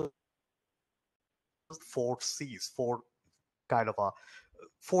your business, four C's, kind of a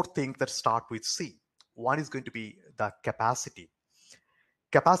four things that start with C. One is going to be the capacity.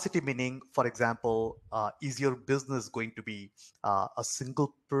 Capacity meaning, for example, is your business going to be a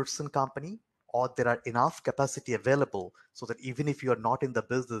single person company, or there are enough capacity available so that even if you are not in the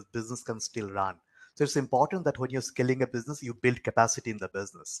business, business can still run. So it's important that when you're scaling a business, you build capacity in the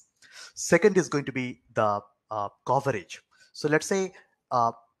business. Second is going to be the coverage. So let's say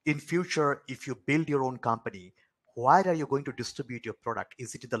in future, if you build your own company, where are you going to distribute your product?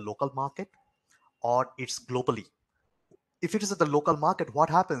 Is it in the local market or it's globally? If it is at the local market, what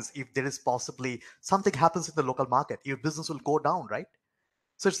happens if there is possibly something happens in the local market? Your business will go down, right?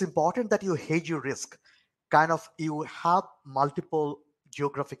 So it's important that you hedge your risk. Kind of you have multiple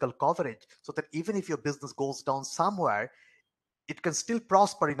geographical coverage so that even if your business goes down somewhere, it can still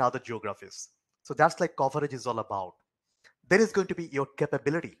prosper in other geographies. So that's like coverage is all about. Then is going to be your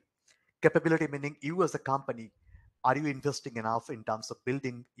capability. Capability meaning you as a company, are you investing enough in terms of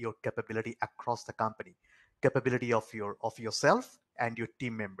building your capability across the company, capability of yourself and your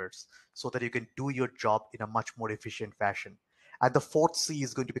team members, so that you can do your job in a much more efficient fashion. And the fourth C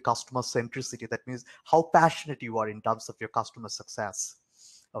is going to be customer centricity. That means how passionate you are in terms of your customer success.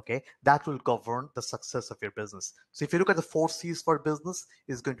 Okay, that will govern the success of your business. So if you look at the four C's for business,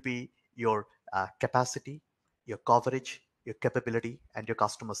 is going to be your capacity, your coverage, your capability, and your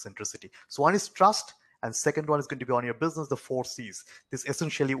customer centricity. So one is trust, and second one is going to be on your business, the four C's. This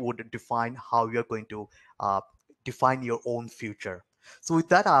essentially would define how you're going to define your own future. So with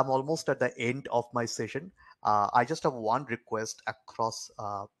that, I'm almost at the end of my session. I just have one request across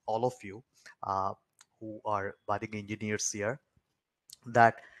all of you who are budding engineers here,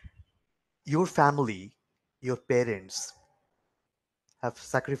 that your family, your parents have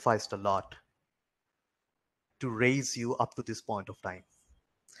sacrificed a lot to raise you up to this point of time.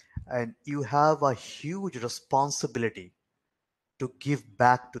 And you have a huge responsibility to give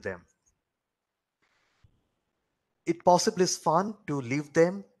back to them. It possibly is fun to leave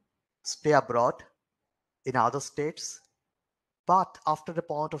them, stay abroad in other states, but after a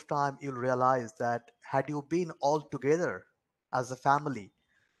point of time, you'll realize that had you been all together as a family,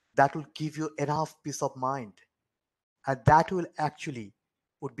 that will give you enough peace of mind. And that will actually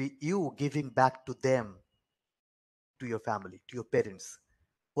would be you giving back to them, to your family, to your parents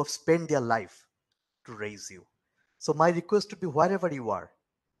who have spent their life to raise you. So my request would be wherever you are,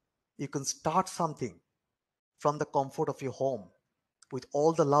 you can start something from the comfort of your home with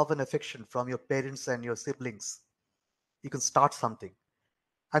all the love and affection from your parents and your siblings. You can start something.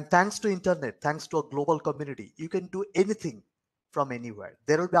 And thanks to internet, thanks to a global community, you can do anything from anywhere.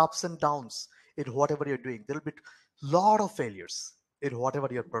 There will be ups and downs in whatever you're doing. There will be a lot of failures in whatever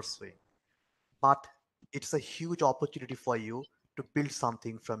you're pursuing. But it's a huge opportunity for you to build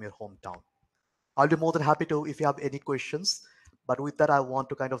something from your hometown. I'll be more than happy to if you have any questions. But with that, I want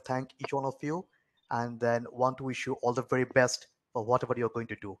to kind of thank each one of you and then want to wish you all the very best for whatever you're going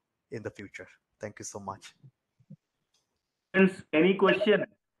to do in the future. Thank you so much. Friends, any question?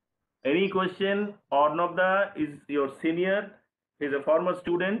 Any question? Arnab is your senior. He's a former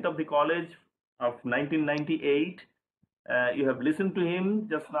student of the college of 1998. You have listened to him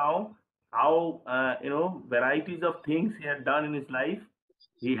just now, how varieties of things he had done in his life.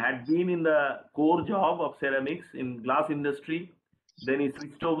 He had been in the core job of ceramics in glass industry. Then he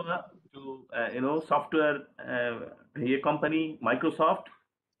switched over to software a company, Microsoft.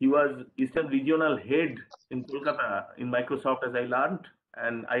 He was Eastern Regional Head in Kolkata in Microsoft, as I learned.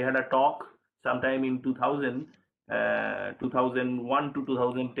 And I had a talk sometime in 2001 to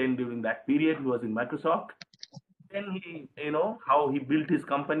 2010. During that period, he was in Microsoft. Then he, how he built his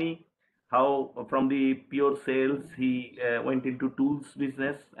company, how from the pure sales he went into tools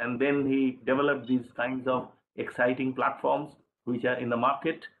business, and then he developed these kinds of exciting platforms which are in the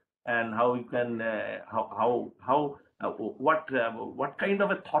market, and how you can what kind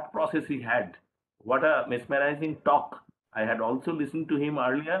of a thought process he had. What a mesmerizing talk. I had also listened to him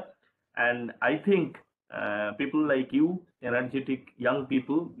earlier, and I think people like you, energetic young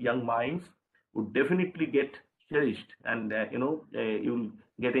people, young minds, would definitely get cherished, and you'll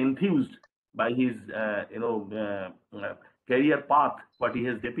get enthused by his career path, what he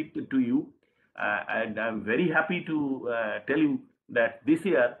has depicted to you. And I'm very happy to tell you that this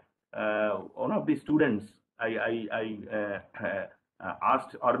year one of the students, I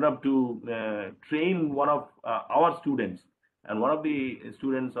asked Arnab to train one of our students, and one of the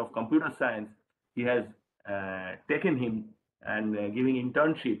students of computer science, he has taken him and giving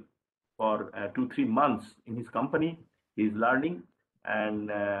internship for 2-3 months in his company. He's learning, and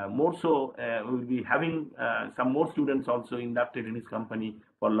more so, we'll be having some more students also inducted in his company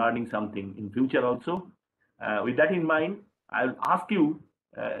for learning something in future also. With that in mind, I'll ask you,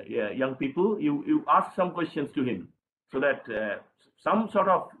 young people, you ask some questions to him, so that some sort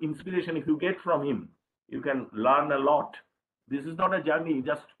of inspiration, if you get from him, you can learn a lot. This is not a journey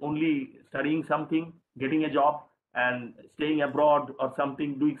just only studying something, getting a job, and staying abroad or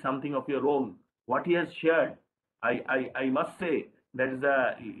something, doing something of your own. What he has shared, I must say, that is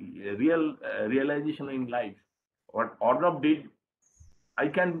a real realization in life. What Arnab did, I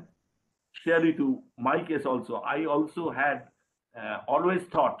can share with you my case also. I also had always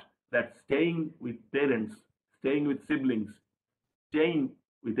thought that staying with parents, staying with siblings, staying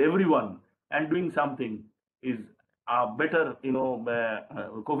with everyone and doing something is a better,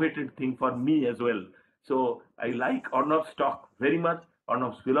 coveted thing for me as well. So I like Arnab's talk very much,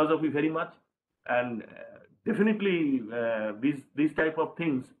 Arnab's philosophy very much, and definitely these type of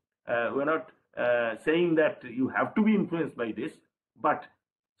things. We're not saying that you have to be influenced by this, but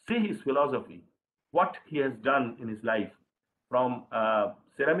see his philosophy, what he has done in his life, from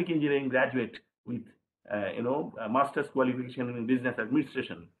ceramic engineering graduate with a master's qualification in business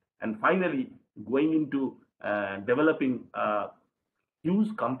administration, and finally going into developing a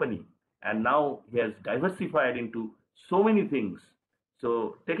huge company, and now he has diversified into so many things.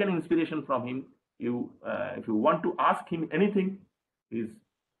 So take an inspiration from him. If you want to ask him anything, is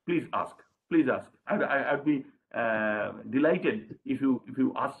please ask. Please ask. I'd be delighted if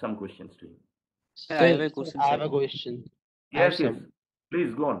you ask some questions to him. Sir, I have a question, I have sir. a question. Yes, yes.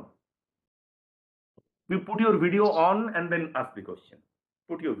 Please go on. You put your video on and then ask the question.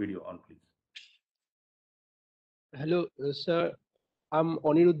 Put your video on, please. Hello, sir. I'm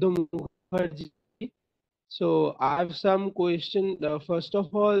Aniruddha Mukherjee. So I have some question. First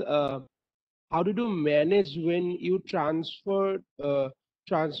of all, how did you manage when you transfer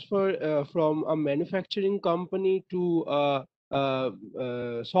from a manufacturing company to a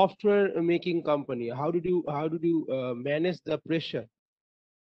software making company? How did you manage the pressure?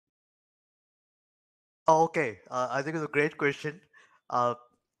 Okay, I think it's a great question. Uh,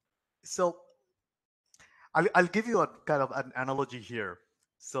 so I'll give you a kind of an analogy here.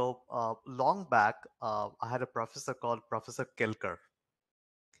 So long back, I had a professor called Professor Kelker.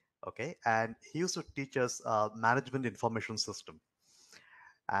 Okay, and he used to teach us management information system.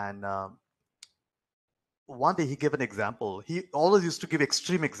 And one day he gave an example. He always used to give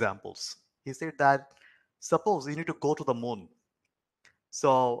extreme examples. He said that suppose you need to go to the moon.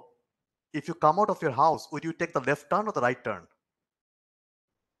 So if you come out of your house, would you take the left turn or the right turn?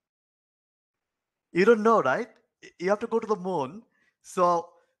 You don't know, right? You have to go to the moon. So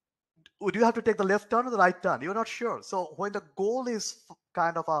would you have to take the left turn or the right turn? You're not sure. So when the goal is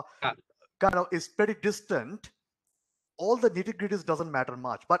kind of is pretty distant, all the nitty-gritties doesn't matter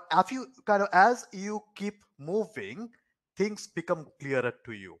much. But if you as you keep moving, things become clearer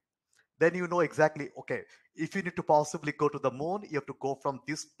to you. Then you know exactly, okay, if you need to possibly go to the moon, you have to go from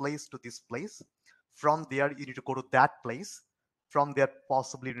this place to this place. From there, you need to go to that place. From there,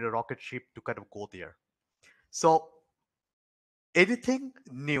 possibly you need a rocket ship to kind of go there. So anything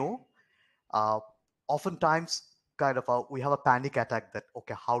new, oftentimes we have a panic attack that,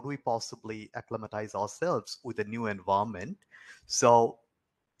 okay, how do we possibly acclimatize ourselves with a new environment? So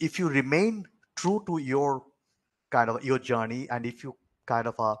if you remain true to your your journey, and if you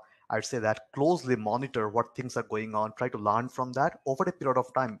I'd say that closely monitor what things are going on, try to learn from that over a period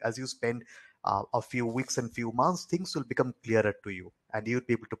of time, as you spend a few weeks and few months, things will become clearer to you, and you'll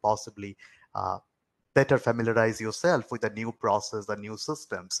be able to possibly better familiarize yourself with the new process, the new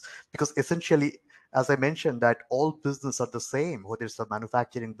systems. Because essentially, as I mentioned, that all business are the same, whether it's a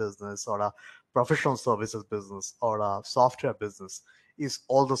manufacturing business or a professional services business or a software business, is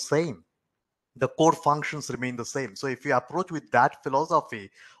all the same. The core functions remain the same. So if you approach with that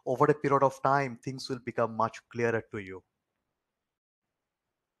philosophy, over a period of time, things will become much clearer to you.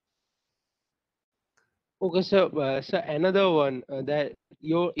 Okay, so another one, that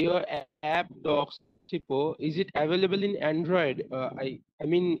your app Doxipo, is it available in Android? I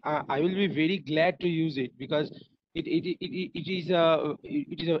will be very glad to use it, because it is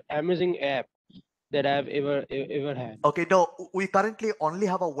an amazing app that I've ever had. Okay, no, we currently only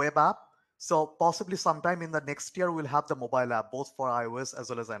have a web app. So possibly sometime in the next year, we'll have the mobile app, both for iOS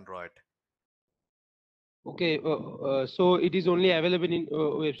as well as Android. Okay, so it is only available in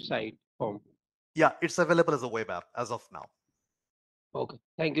website form. Yeah, it's available as a web app as of now. Okay,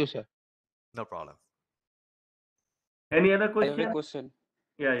 thank you, sir. No problem. Any other I question? have a question.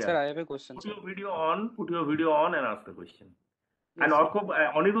 Yeah. Sir, I have a question. Put your video on and ask the question. Yes, And sir.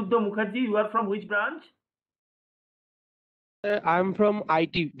 Aniruddha Mukherjee, you are from which branch? I'm from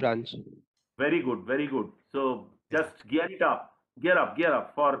IT branch. Very good, very good. So just gear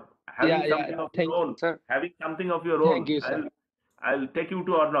up for having something of your own. Sir. Having something of your Thank own. you, sir. I'll take you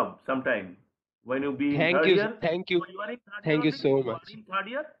to Arnab sometime when you be in Thank third you, year. thank you. So you are in third Thank year you already? so You much. are in third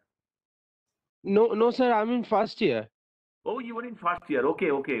year? No, sir, I'm in first year. Oh, you were in first year.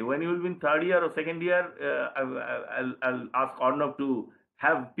 Okay. When you will be in third year or second year, I'll ask Arnab to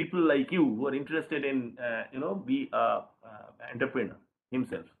have people like you who are interested in be a entrepreneur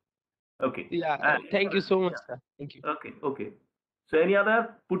himself. Okay. Yeah, thank you so much, sir. Thank you. Okay. So any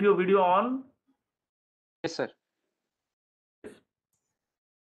other? Put your video on. Yes, sir.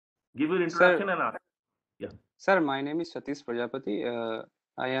 Give your introduction and ask. Yeah. Sir, my name is Satish Prajapati.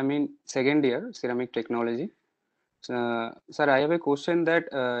 I am in second year ceramic technology. Sir, I have a question that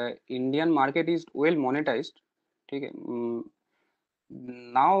Indian market is well monetized. Okay.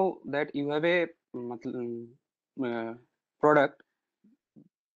 Now that you have a product,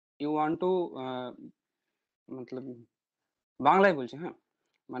 you want to বাংলায় বলছি, হ্যাঁ,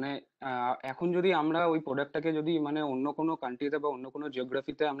 মানে এখন যদি আমরা ওই প্রোডাক্টটাকে যদি মানে অন্য কোনো কান্ট্রিতে বা অন্য কোনো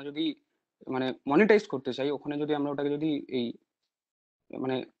জিওগ্রাফিতে আমরা যদি মানে মনিটাইজ করতে চাই, ওখানে যদি আমরা ওটাকে যদি এই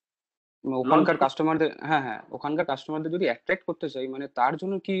মানে ওখানকার কাস্টমারদের ওখানকার কাস্টমারদের যদি অ্যাট্রাক্ট করতে চাই, মানে তার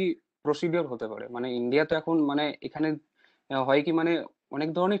জন্য কি প্রসিডিওর হতে পারে? মানে ইন্ডিয়াতে এখন মানে এখানে হয় কি, মানে অনেক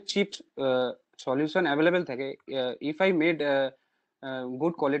ধরনের চিপ সলিউশন অ্যাভেলেবেল থাকে। If I made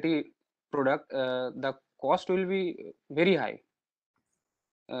good quality product, the cost will be very high.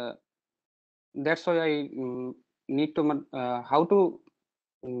 That's why I need to how to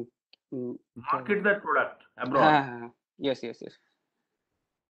market that product abroad. Yes.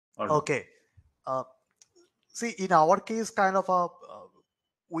 Okay. See, in our case,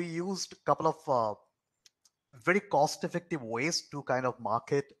 we used a couple of very cost-effective ways to kind of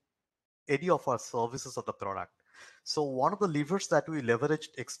market any of our services or the product. So one of the levers that we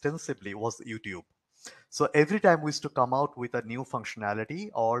leveraged extensively was YouTube. So every time we used to come out with a new functionality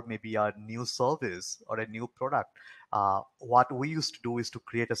or maybe a new service or a new product, what we used to do is to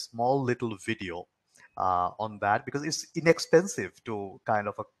create a small little video on that, because it's inexpensive to kind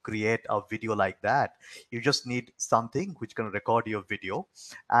of create a video like that. You just need something which can record your video,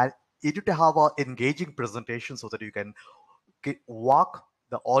 and you need to have an engaging presentation so that you can walk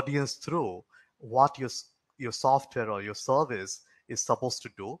the audience through what your software or your service is supposed to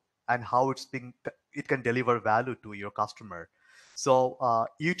do, and how it can deliver value to your customer. So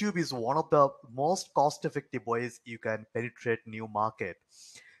YouTube is one of the most cost-effective ways you can penetrate new market.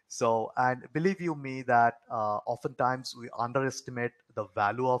 So, and believe you me that oftentimes we underestimate the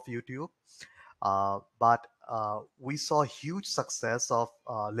value of YouTube. But we saw huge success of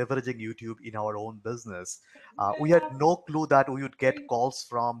leveraging YouTube in our own business. We had no clue that we would get calls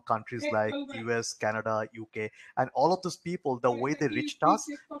from countries like US, Canada, UK, and all of those people, the way they reached us,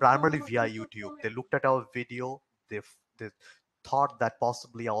 primarily via YouTube. They looked at our video, they thought that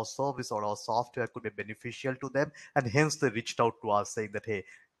possibly our service or our software could be beneficial to them, and hence they reached out to us saying that, hey,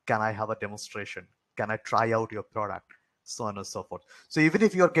 can I have a demonstration? Can I try out your product? So on and so forth. So even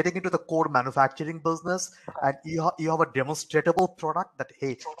if you're getting into the core manufacturing business and you have a demonstratable product that,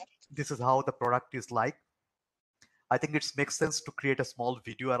 hey, this is how the product is like, I think it makes sense to create a small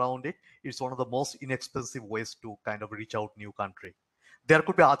video around it. It's one of the most inexpensive ways to kind of reach out new country. There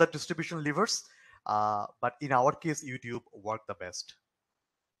could be other distribution levers, but in our case, YouTube worked the best.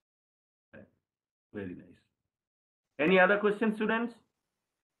 Very nice. Any other questions, students?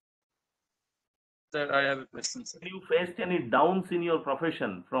 Sir, I have a question, sir. When you faced any downs in your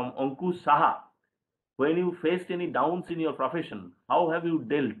profession, from Ankush Saha, when you faced any downs in your profession, how have you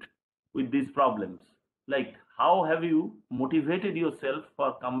dealt with these problems? Like, how have you motivated yourself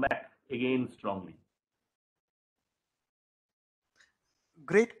for comeback again strongly?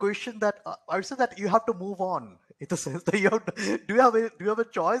 Great question. That I would say that you have to move on, in the sense that you have to, do you have a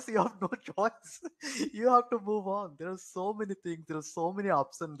choice? You have no choice. You have to move on. There are so many things. There are so many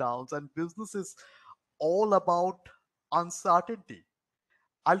ups and downs, and business is all about uncertainty.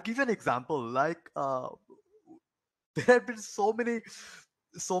 I'll give you an example. Like there have been so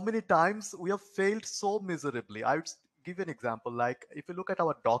many times we have failed so miserably. I would give you an example. Like if you look at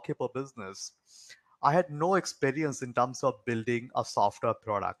our doorkeeper business, I had no experience in terms of building a software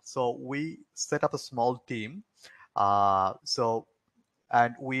product. So we set up a small team.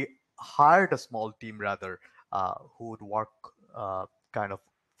 And we hired a small team rather, who would work kind of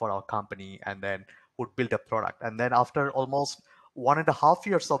for our company, and then would build a product. And then after almost 1.5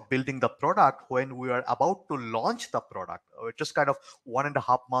 years of building the product, when we were about to launch the product, just kind of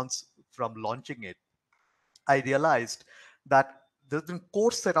 1.5 months from launching it, I realized that there's been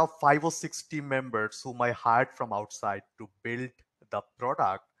core set of 5 or 6 team members whom I hired from outside to build the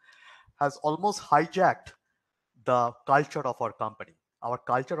product has almost hijacked the culture of our company. Our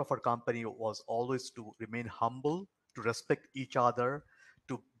culture of our company was always to remain humble, to respect each other,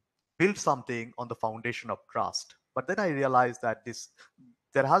 to build something on the foundation of trust. But then I realized that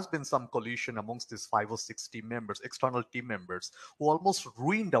there has been some collision amongst these 5 or 6 team members, external team members, who almost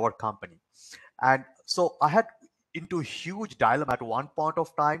ruined our company. And so I had into huge dilemma at one point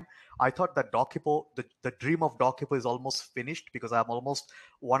of time. I thought that the dream of Dokipo is almost finished, because I'm almost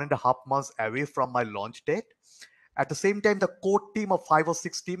 1.5 months away from my launch date. At the same time, the core team of 5 or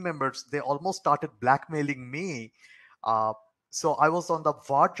 6 team members, they almost started blackmailing me. So I was on the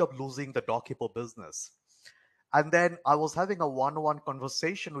verge of losing the Dokipo business. And then I was having a one-on-one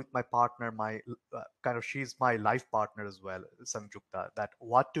conversation with my partner, she's my life partner as well, Sanjukta, that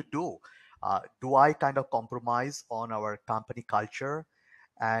what to do. Do I kind of compromise on our company culture?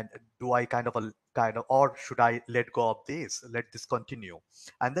 And do I or should I let go of this, let this continue?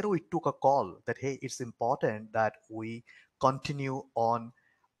 And then we took a call that, hey, it's important that we continue on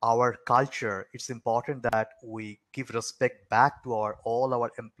our culture. It's important that we give respect back to all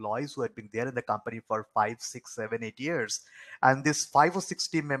our employees who had been there in the company for 5, 6, 7, 8 years. And these 5 or 6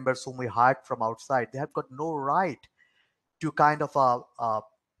 team members whom we hired from outside, they have got no right to kind of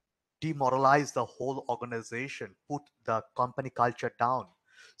demoralize the whole organization, put the company culture down.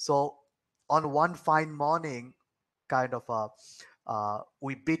 So on one fine morning,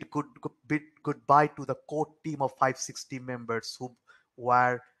 we bid goodbye to the core team of 5, 6 team members who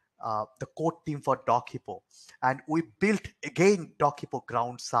were the core team for Dokipo, and we built again Dokipo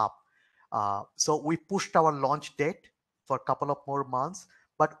grounds up. So we pushed our launch date for a couple of more months,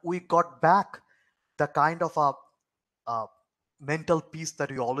 but we got back the kind of a mental peace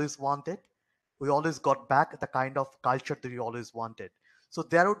that we always wanted. We always got back the kind of culture that we always wanted. So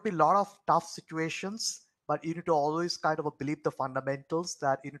there would be a lot of tough situations, but you need to always kind of believe the fundamentals,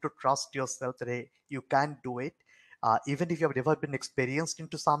 that you need to trust yourself that, hey, you can do it. Even if you have never been experienced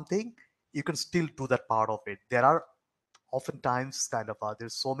into something, you can still do that part of it. There are oftentimes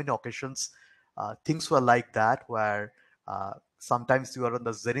there's so many occasions things were like that, where sometimes you are on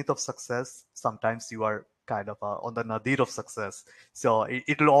the zenith of success, sometimes you are kind of on the nadir of success. So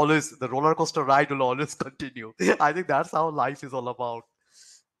it will always, the roller coaster ride will always continue. I think that's how life is all about.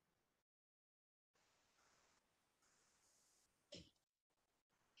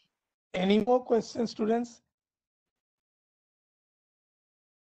 Any more questions, students?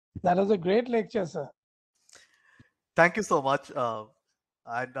 That was a great lecture, sir. Thank you so much.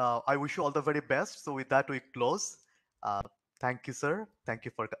 And I wish you all the very best. So with that, we close. Thank you, sir. Thank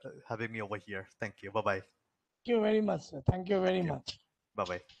you for having me over here. Thank you. Bye-bye. Thank you very much, sir. Thank you very much.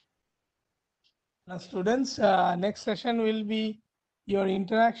 Bye-bye. Now, students, next session will be your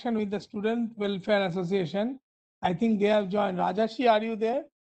interaction with the Student Welfare Association. I think they have joined. Rajashi, are you there?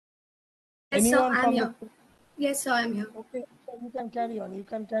 Yes, Anyone sir, from I'm here. Yes, sir, I'm here. Okay, so you can carry on. You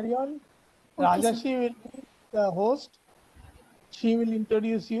can carry on. Okay, Rajashi will be the host. She will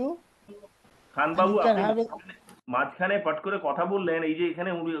introduce you. খানবাবু, You can আপনি have a মাঝখানে পট করে কথা বললেন, এই যে এখানে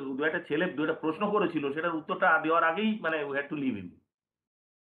দু একটা ছেলে দুটা প্রশ্ন করেছিল, সেটার উত্তরটা দেওয়ার আগেই মানে উই হ্যাড টু লিভ হিম।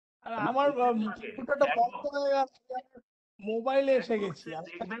 আমার কম্পিউটারটা বন্ধ হয়ে গেছে, মোবাইলে এসে গেছি।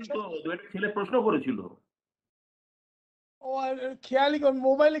 দেখবেন তো দু একটা ছেলে প্রশ্ন করেছিল, ও খেয়ালই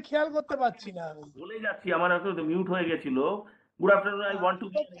মোবাইলে খেয়াল করতে পারছি না আমি। বলে যাচ্ছি, আমার হয়তো মিউট হয়ে গেছিল। Good afternoon, I want to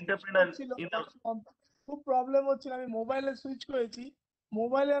be an entrepreneur in the. খুব প্রবলেম হচ্ছিল, আমি মোবাইলে সুইচ করেছি,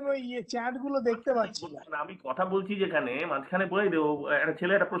 মোবাইলে আমি ওই চ্যাট গুলো দেখতে পাচ্ছি না। আমি কথা বলছি যেখানে, মাঝখানে বলে দেবো একটা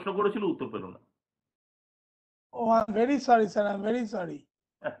ছেলে একটা প্রশ্ন করেছিল, উত্তর পেল না। ও I am very sorry sir, I am very sorry.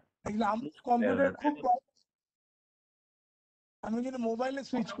 আমার কম্পিউটার খুব আমি কিন্তু মোবাইলে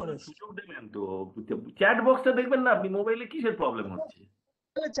সুইচ করেছি। সুযোগ দেবেন তো, চ্যাট বক্সটা দেখবেন না আপনি, মোবাইলে কিসের প্রবলেম হচ্ছে?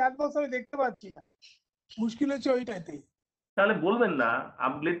 চ্যাট বক্স আমি দেখতে পাচ্ছি না, মুশকিল হচ্ছে ওইটাতে। তাহলে বলবেন না,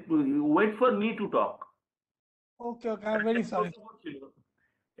 wait for me to talk. Okay okay, I am very sorry.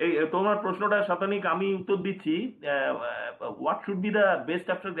 এই তোমার প্রশ্নটা শতানিক আমি উত্তর দিচ্ছি। What should be the best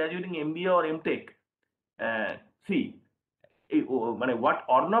after গ্র্যাজুয়েটিং MBA or MTech? C, মানে what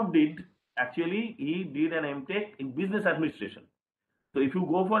Arnab did, actually he did an MTech in business administration. So if you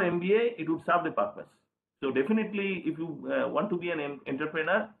go for MBA, it would serve the purpose. So definitely, if you want to be an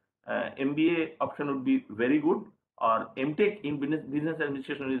entrepreneur, MBA option would be very good, or MTech in business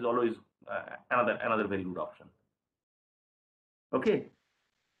administration is always another very good option. Okay.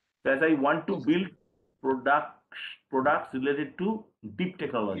 So as I want to build products related to deep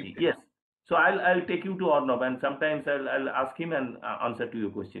technology, yes. So I'll take you to Arnab, and sometimes I'll ask him and answer to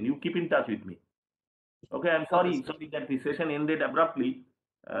your question. You keep in touch with me. Okay, I'm sorry that the session ended abruptly.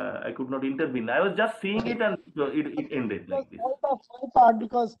 I could not intervene. I was just seeing it, and it ended like this.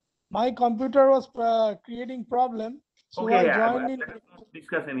 Because my computer was creating problem, so okay, I joined in. Let us not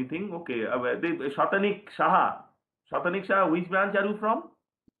discuss anything. Okay, Shatanik Shaha, which branch are you from?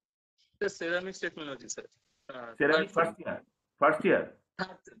 The ceramics technology, sir. Ceramics first year.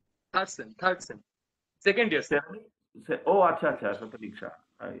 Third sem. Second year, sir. Oh, acha, Shatanik Shah.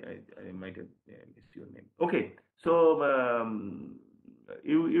 I might have missed your name. Okay, so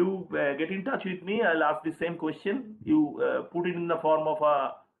you get in touch with me. I'll ask the same question. You put it in the form of a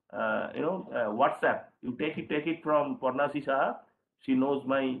WhatsApp. You take it from Parnasi Shah. She knows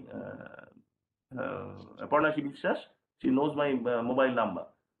my Parnasi Bishas. She knows my mobile number.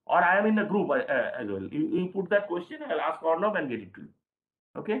 Or I am in the group as well. You put that question. I'll ask Arnab and get it to you.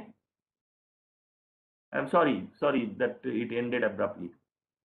 Okay. I'm sorry that it ended abruptly.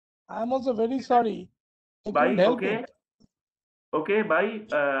 I'm also very sorry. Bye. Okay, bye.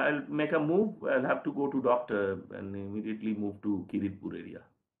 I'll make a move. I'll have to go to doctor and immediately move to Kiritpur area.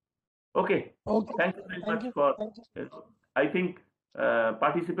 Okay. Thank you very much for. I think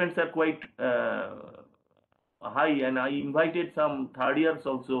participants are quite high, and I invited some third years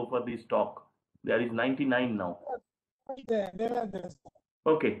also for this talk. There is 99 now.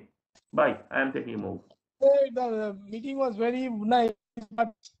 Okay. Bye. I am taking a move. The meeting was very nice,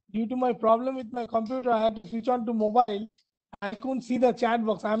 but due to my problem with my computer, I had to switch on to mobile. I couldn't see the chat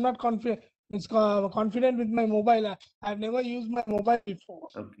box. I'm not confident with my mobile. I've never used my mobile before.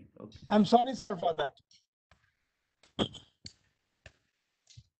 Okay. I'm sorry, sir, for that.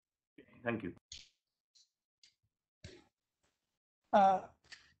 Thank you.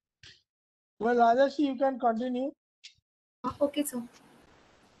 Well, Rajashi, you can continue. Okay, sir.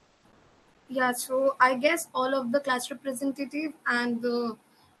 Yeah, so I guess all of the class representative and the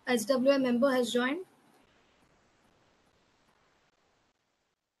SWA member has joined.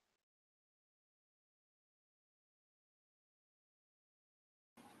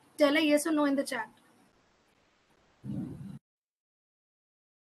 Tell a yes or no in the chat.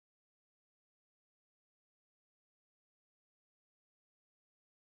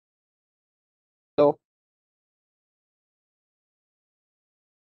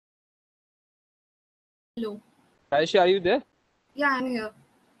 Hello. Rajesh, are you there? Yeah, I'm here.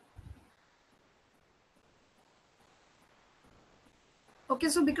 Okay,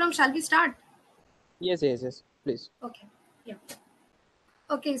 so Bikram, shall we start? Yes, please. Okay. Yeah.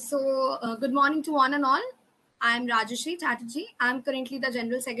 Okay, so good morning to one and all. I'm Rajashri Chatterjee. I'm currently the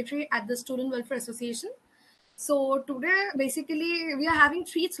General Secretary at the Student Welfare Association. So today, basically, we are having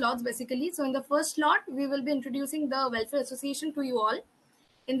 3 slots, basically. So in the first slot, we will be introducing the Welfare Association to you all.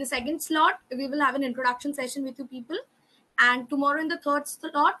 In the second slot, we will have an introduction session with you people. And tomorrow in the third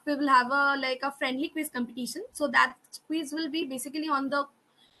slot, we will have a friendly quiz competition. So that quiz will be basically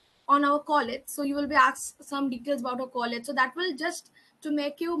on our college. So you will be asked some details about our college. So that will just to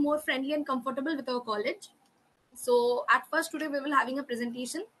make you more friendly and comfortable with our college. So at first today we will having a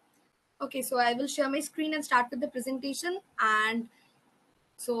presentation. Okay, so I will share my screen and start with the presentation. And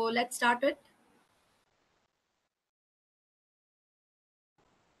so let's start it.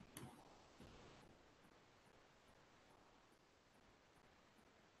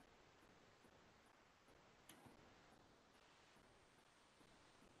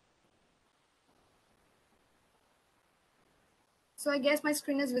 So I guess my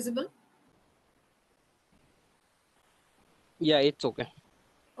screen is visible. Yeah, it's okay.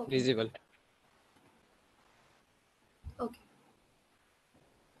 Okay. Visible. Okay.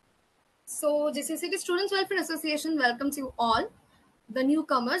 So GCECT Students Welfare Association welcomes you all, the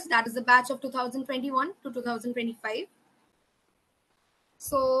newcomers, that is the batch of 2021 to 2025.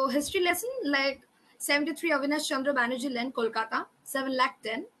 So history lesson like 73 Avinash Chandra Banerjee Lane, Kolkata,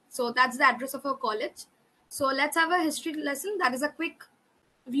 7,10,000. So that's the address of our college. So let's have a history lesson. That is a quick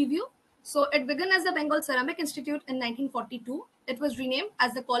review. So it began as the Bengal Ceramic Institute in 1942. It was renamed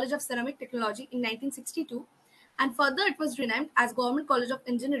as the College of Ceramic Technology in 1962. And further, it was renamed as Government College of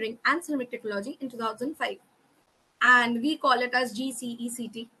Engineering and Ceramic Technology in 2005. And we call it as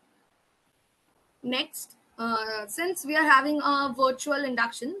GCECT. Next, since we are having a virtual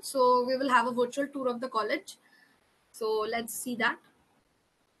induction, so we will have a virtual tour of the college. So let's see that.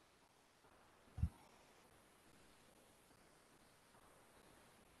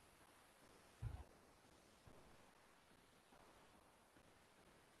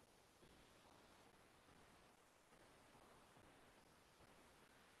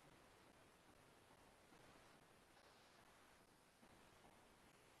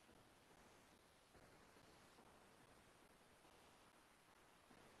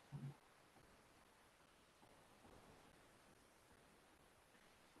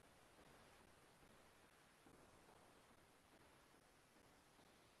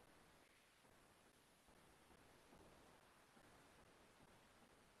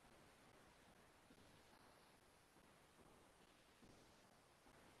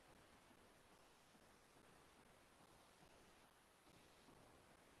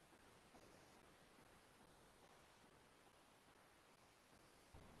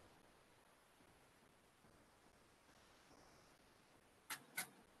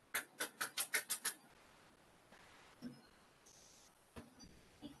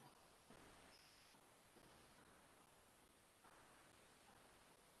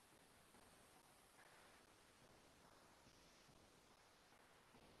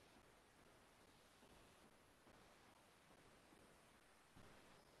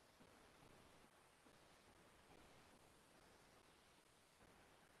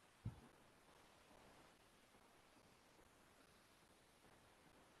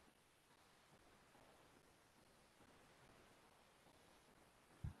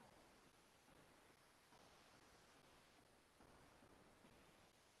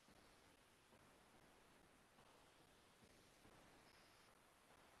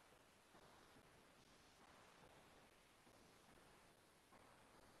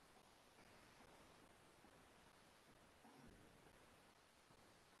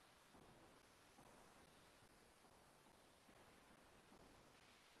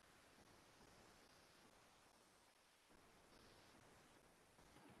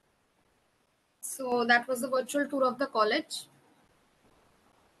 So that was the virtual tour of the college.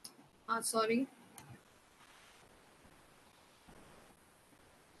 Sorry.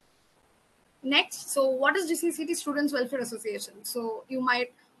 Next, so what is GCECT Students Welfare Association? So you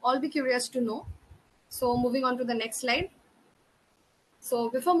might all be curious to know. So moving on to the next slide. So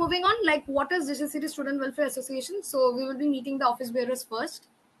before moving on, like what is GCECT Student Welfare Association? So we will be meeting the office bearers first.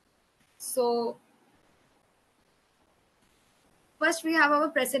 So first we have our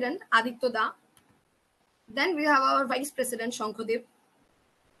president Aditya Da. Then we have our vice president Shankhadev.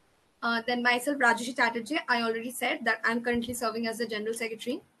 Then myself Rajesh Chatterjee. I already said that I'm currently serving as the general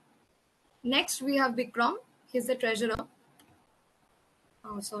secretary. Next we have Bikram. He's the treasurer.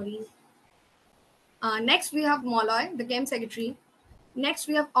 Oh, sorry. Next, we have Molloy, the game secretary. Next,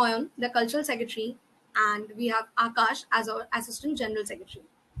 we have Oyon, the cultural secretary. And we have Akash as our assistant general secretary.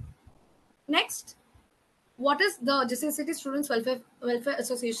 Next, what is the GCECT Students Welfare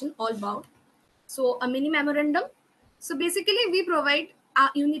Association all about? So, a mini memorandum. So, basically, we provide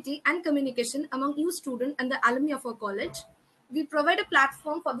unity and communication among you students and the alumni of our college. We provide a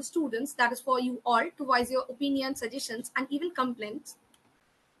platform for the students, that is for you all, to voice your opinions, suggestions, and even complaints.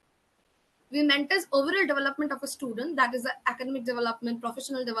 We mentors overall development of a student, that is the academic development,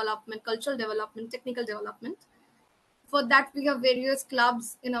 professional development, cultural development, technical development. For that, we have various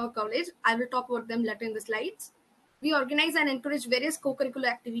clubs in our college. I will talk about them later in the slides. We organize and encourage various co-curricular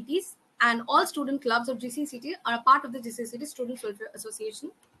activities, and all student clubs of GCCT are a part of the GCCT Students Welfare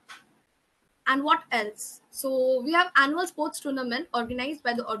Association. And what else? So we have annual sports tournament organized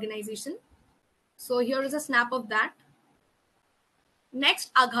by the organization. So here is a snap of that.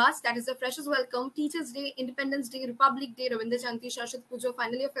 Next, Aghas, that is the Freshers Welcome, Teachers Day, Independence Day, Republic Day, Ravindra Jayanti, Saraswati Puja,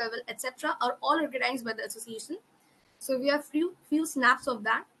 Final Year Farewell, etc. are all organized by the association. So we have few snaps of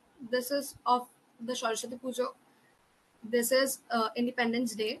that. This is of the Saraswati Puja. This is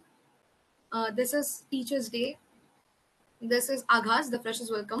Independence Day. This is Teachers Day. This is Aghas, the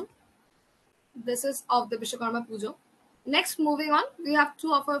Freshers Welcome. This is of the Vishwakarma Puja. Next, moving on, we have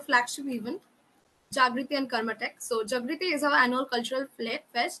two of our flagship events, Jagriti and Karmatech. So Jagriti is our annual cultural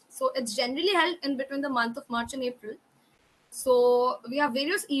fest. So it's generally held in between the month of March and April. So we have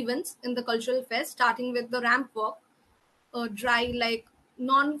various events in the cultural fest, starting with the ramp walk, dry like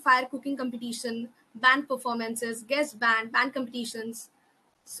non-fire cooking competition, band performances, guest band competitions.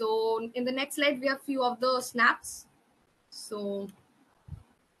 So in the next slide, we have few of the snaps. So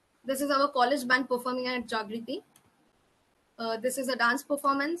this is our college band performing at Jagriti. This is a dance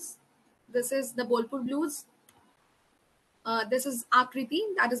performance. This is the Bolpur Blues. This is Akriti,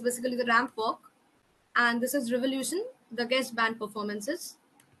 that is basically the ramp walk. And this is Revolution, the guest band performances.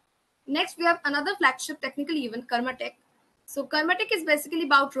 Next, we have another flagship technical event, Karmatech. So Karmatech is basically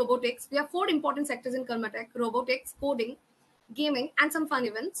about robotics. We have 4 important sectors in Karmatech: robotics, coding, gaming, and some fun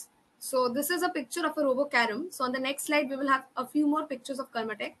events. So this is a picture of a RoboCarom. So on the next slide, we will have a few more pictures of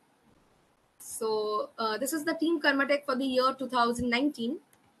Karmatech. So this is the team Karmatech for the year 2019.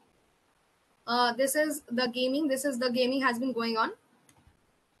 This is the gaming. This is the gaming has been going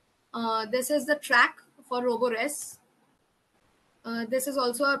on. This is the track for RoboRes. This is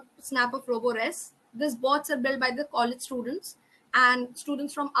also a snap of RoboRes. These bots are built by the college students, and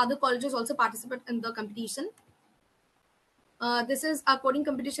students from other colleges also participate in the competition. This is a coding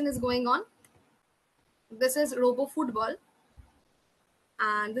competition is going on. This is Robo Football,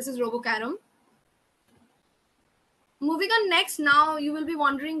 and this is RoboCarom. Moving on next, now you will be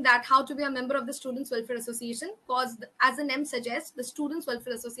wondering that how to be a member of the Students Welfare Association, because as the name suggests, the Students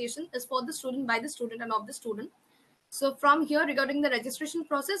Welfare Association is for the student, by the student, and of the student. So from here, regarding the registration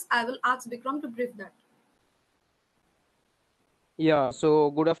process, I will ask Bikram to brief that. Yeah,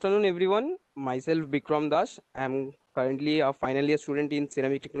 so good afternoon, everyone. Myself, Bikram Das. I'm currently a final year student in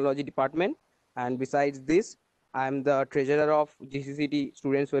Ceramic Technology Department. And besides this, I'm the treasurer of GCCT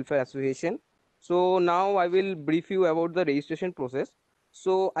Students Welfare Association. So now I will brief you about the registration process.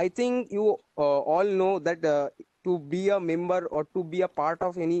 So I think you all know that to be a member or to be a part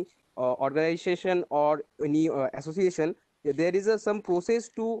of any organization or any association, there is some process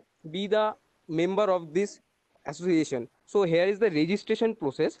to be the member of this association. So here is the registration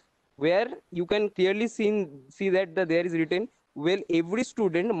process, where you can clearly see that there is written, well, every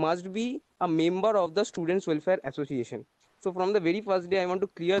student must be a member of the Students Welfare Association. So from the very first day, I want to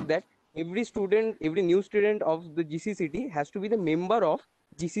clear that every student, every new student of the GCCT has to be the member of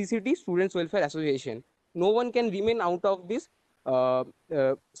GCCT Students Welfare Association. No one can remain out of this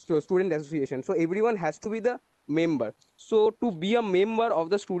student association. So everyone has to be the member. So to be a member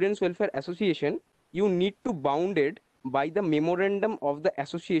of the Students Welfare Association, you need to bound it by the memorandum of the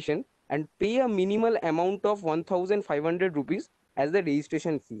association and pay a minimal amount of 1,500 rupees as the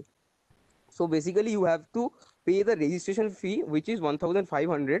registration fee. So basically you have to pay the registration fee, which is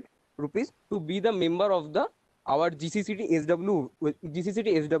 1,500 rupees, to be the member of the our GCCT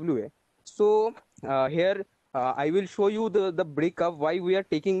SWA. So here I will show you the breakup, why we are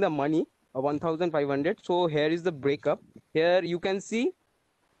taking the money 1,500. So here is the breakup. Here you can see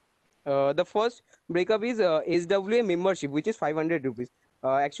the first breakup is SWA membership, which is 500 rupees.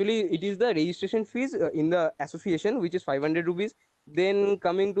 Actually, it is the registration fees in the association, which is 500 rupees. Then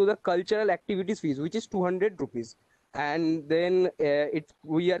coming to the cultural activities fees, which is 200 rupees. And then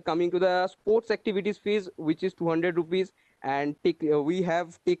we are coming to the sports activities fees, which is 200 rupees. And we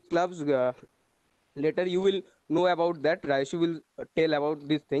have tech clubs. Later you will know about that. Raishi will tell about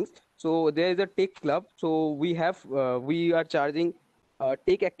these things. So there is a tech club. So we are charging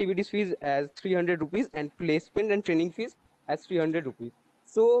tech activities fees as 300 rupees and placement and training fees as 300 rupees.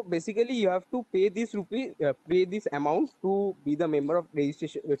 So basically, you have to pay pay this amount to be the member of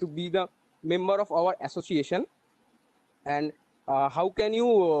registration, to be the member of our association. And how can you?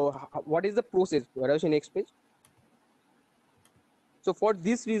 What is the process? What is the next page? So for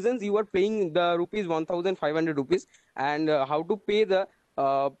these reasons, you are paying the rupees 1,500 rupees, and how to pay the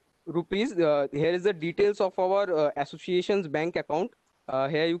rupees. Here is the details of our association's bank account.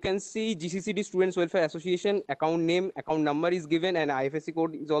 Here you can see GCCD Students Welfare Association account name, account number is given, and IFSC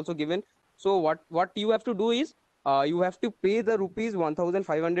code is also given. So what you have to do is you have to pay the rupees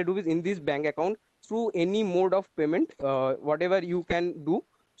 1,500 rupees in this bank account through any mode of payment, whatever you can do.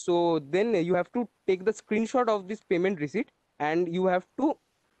 So then you have to take the screenshot of this payment receipt and you have to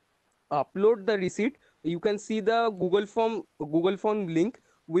upload the receipt. You can see the Google form link.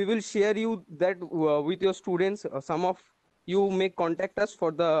 We will share you that with your students. Some of you may contact us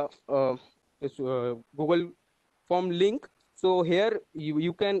for the Google form link. So here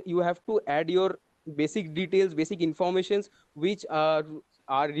you have to add your basic details, basic informations which are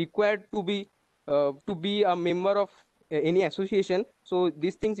required to be a member of any association. So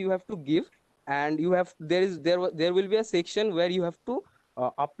these things you have to give, and there will be a section where you have to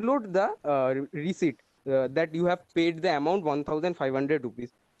upload the receipt that you have paid the amount 1,500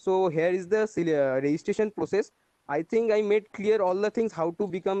 rupees. So here is the registration process. I think I made clear all the things, how to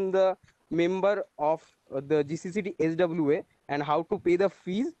become the member of the GCCT SWA and how to pay the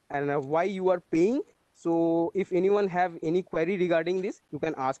fees and why you are paying. So if anyone have any query regarding this, you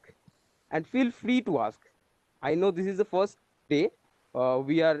can ask, and feel free to ask. I know this is the first day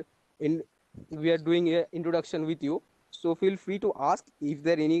we are doing an introduction with you, so feel free to ask if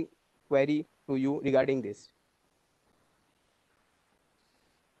there any query to you regarding this.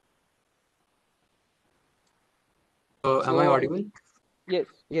 Am I audible?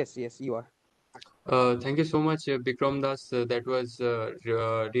 Yes, you are. Thank you so much, Bikram Das. That was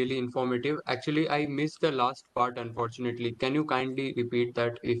really informative. Actually, I missed the last part, unfortunately. Can you kindly repeat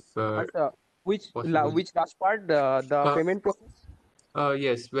that if possible? Which last part, the Uh, payment process?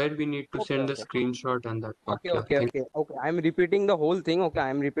 yes, where we need to send the Okay. screenshot and that part. Yeah, Okay. I'm repeating the whole thing. Okay,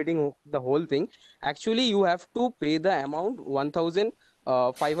 I'm repeating the whole thing. Actually, you have to pay the amount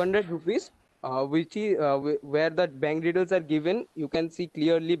 1,500 rupees, which is where the bank details are given. You can see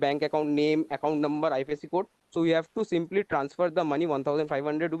clearly bank account name, account number, IFSC code. So you have to simply transfer the money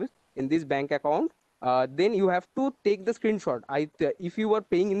 1,500 rupees in this bank account. Then you have to take the screenshot. If you are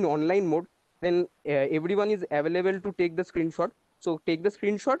paying in online mode, then everyone is available to take the screenshot. So take the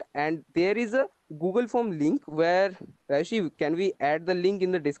screenshot, and there is a Google form link where Rashi, can we add the link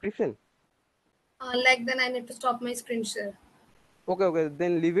in the description? Like then I need to stop my screen share. Okay,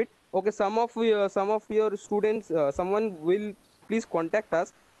 then leave it. Okay, some of your students, someone will please contact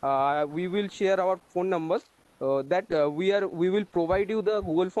us. We will share our phone numbers. We will provide you the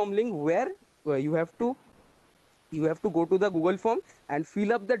Google form link where you have to go to the Google form and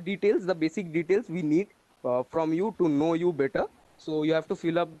fill up the details, the basic details we need from you to know you better. So you have to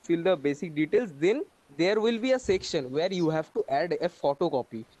fill the basic details. Then there will be a section where you have to add a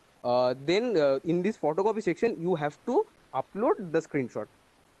photocopy. Then in this photocopy section, you have to upload the screenshot.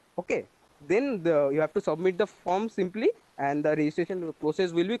 Okay. Then you have to submit the form simply, and the registration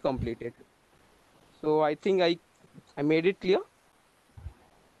process will be completed. So I think I made it clear.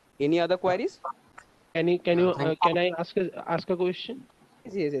 Any other queries? Can I ask a question?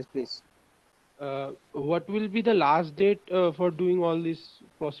 Yes, please. What will be the last date for doing all these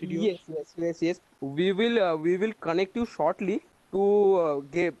procedures? Yes. We will connect you shortly to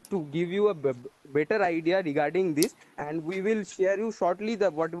give you a better idea regarding this, and we will share you shortly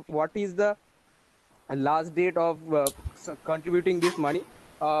the what is the last date of contributing this money.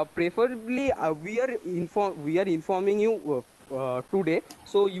 Preferably, we are informing you today,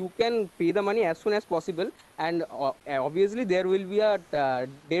 so you can pay the money as soon as possible. And obviously, there will be a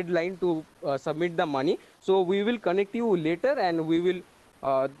deadline to submit the money. So we will connect you later, and we will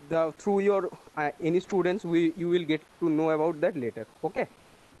through your any students, you will get to know about that later. Okay.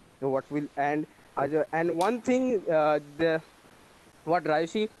 So one thing, what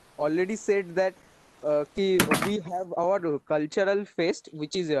Raishi already said, that we have our cultural fest,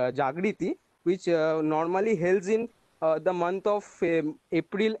 which is Jagriti, which normally held in the month of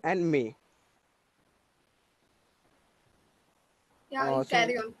April and May. Yeah, you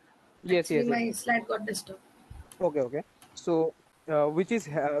carry on. Yes. My slide got disturbed. Okay. So which is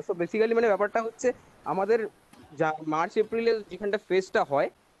so basically মানে ব্যাপারটা হচ্ছে আমাদের March এপ্রিলে যেখানটা ফেস্টটা হয়,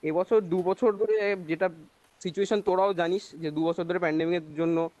 এবছর 2 বছর ধরে যেটা সিচুয়েশন তোরাও জানিস যে 2 বছর ধরে প্যান্ডেমিকের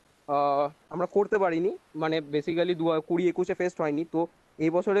জন্য আমরা করতে পারিনি, মানে বেসিক্যালি 2020-21 ফেস্ট হয়নি, তো এই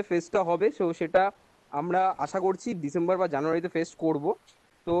বছরে ফেস্টটা হবে। সো সেটা আমরা আশা করছি ডিসেম্বর বা জানুয়ারিতে ফেস্ট করব।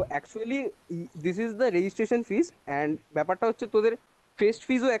 তো actually this is the registration fees, and ব্যাপারটা হচ্ছে তোদের ফেস্ট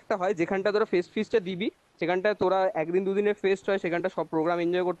ফিজও একটা হয়, যেখানটা তোরা ফেস্ট ফিসটা দিবি, সেখানটা তোরা একদিন দুদিনের ফেস্ট হয়, সেখানটা সব প্রোগ্রাম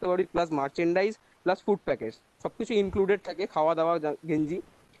এনজয় করতে পারবি, plus merchandise plus food package সবকিছু ইনক্লুডেড থাকে, খাওয়া দাওয়া গেঞ্জি।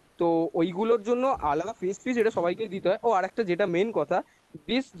 তো ওইগুলোর জন্য আলাদা ফিস এটা সবাইকে দিতে হয়। ও আর একটা যেটা মেন কথা,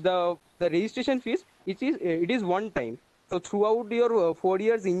 the registration fees, it is one time. So throughout your 4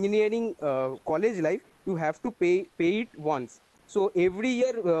 years engineering college life, you have to pay it once. So every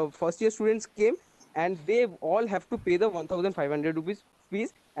year first year students came and they all have to pay the 1,500 rupees fees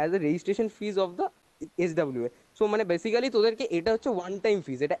as the registration fees of the SWA. So মানে basically তোদেরকে এটা হচ্ছে one time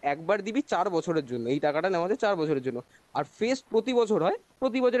fees, এটা একবার দিবি 4 বছরের জন্য, এই টাকাটা নেওয়া হচ্ছে 4 বছরের জন্য। আর ফেস্ট প্রতি বছর হয়,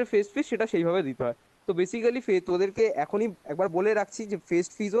 প্রতি বছরের ফেস্ট ফিস সেটা সেইভাবে দিতে হয়। তো বেসিক্যালি তোদেরকে এখনই একবার বলে রাখছি যে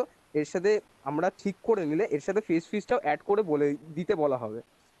ফেস্ট ফিসও এর সাথে আমরা ঠিক করে নিলে এর সাথে ফেস্ট ফিসটাও অ্যাড করে দিতে বলা হবে।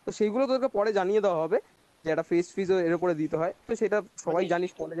 তো সেইগুলো তোদেরকে পরে জানিয়ে দেওয়া হবে যে একটা ফেস্ট ফিসও এর উপরে দিতে হয়। তো সেটা সবাই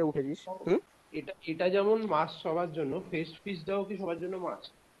জানিস, কলেজে উঠেছিস। এটা যেমন মাস সবার জন্য, ফেস্ট ফিসটাও কি সবার জন্য মাস?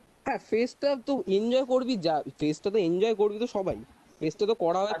 হ্যাঁ, ফেস্টটা তো এনজয় করবি, ফেস্টটা তো এনজয় করবি তো সবাই। ফেস্টটা তো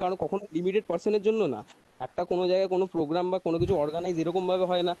করা হয়, কারণ কখনো লিমিটেড পার্সনের জন্য না। একটা কোনো জায়গায় কোনো প্রোগ্রাম বা কোনো কিছু অর্গানাইজ এরকম ভাবে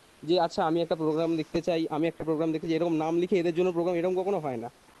হয় না যে আচ্ছা আমি একটা প্রোগ্রাম দেখতে চাই, এরকম নাম লিখে এদের জন্য প্রোগ্রাম, এরকম কখনো হয় না।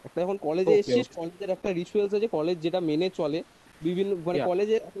 একটা যখন কলেজে এসেছিস, কলেজের একটা রিচুয়ালস আছে, কলেজ যেটা মেনে চলে, বিভিন্ন মানে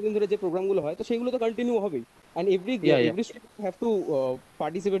কলেজে এতদিন ধরে যে প্রোগ্রামগুলো হয়, তো সেগুলো তো কন্টিনিউ হবেই। And every student have to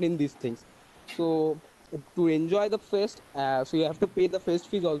participate in this things. So to enjoy the fest, so you have to pay the fest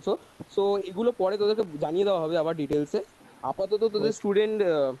fees also. So এগুলো পরে তোদেরকে জানিয়ে দেওয়া হবে আবার ডিটেলসে। আপাতত তোদের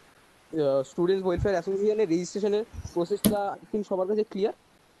স্টুডেন্টস ওয়েলফেয়ার অ্যাসোসিয়েশনের রেজিস্ট্রেশনের প্রসেসটা আই থিঙ্ক সবার কাছে ক্লিয়ার,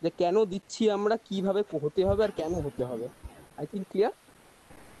 যে কেন দিচ্ছি আমরা, কিভাবে হতে হবে আর কেন হতে হবে, আই থিঙ্ক ক্লিয়ার।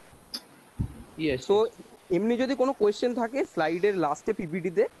 সো এমনি যদি কোনো কোয়েশ্চেন থাকে, স্লাইডের লাস্টে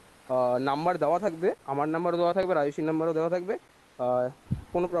পিপিটিতে নাম্বার দেওয়া থাকবে, আমার নাম্বারও দেওয়া থাকবে, রাজেশের নাম্বারও দেওয়া থাকবে,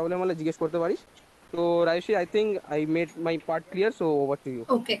 কোনো প্রবলেম হলে জিজ্ঞেস করতে পারিস। So Raishi, I think I made my part clear, so over to you.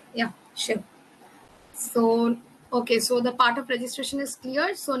 Okay, yeah, sure. So the part of registration is clear.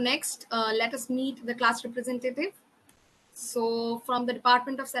 So next, let us meet the class representative. So from the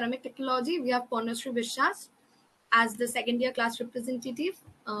Department of Ceramic Technology, we have Purnashree Vishwas as the second year class representative.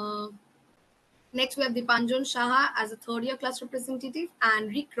 Next, we have Dipanjan Shaha as a third year class representative, and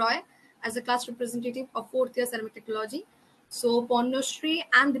Rick Roy as a class representative of fourth year ceramic technology. So Purnashree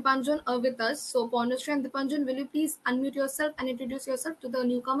and Dipanjan are with us. So Purnashree and Dipanjan, will you please unmute yourself and introduce yourself to the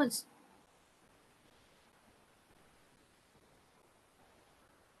newcomers?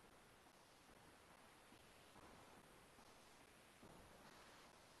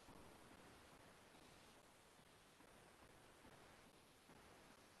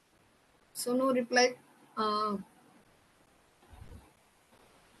 So no reply.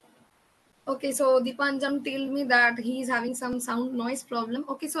 Okay, so Dipanjan told me that he is having some sound noise problem.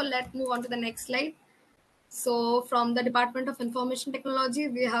 Okay, so let's move on to the next slide. So from the Department of Information Technology,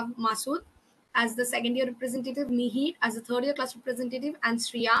 we have Masood as the second year representative, Mihir as the third year class representative, and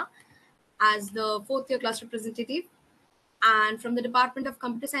Shriya as the fourth year class representative. And from the Department of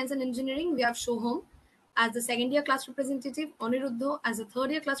Computer Science and Engineering, we have Shoham as the second year class representative, Aniruddha as the third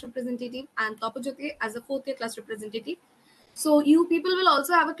year class representative, and Tapajoti as the fourth year class representative. So you people will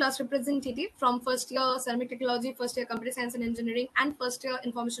also have a class representative from first year ceramic technology, first year computer science and engineering, and first year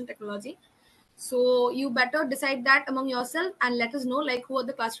information technology. So you better decide that among yourself and let us know like who are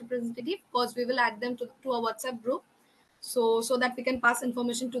the class representative, because we will add them to our WhatsApp group, so that we can pass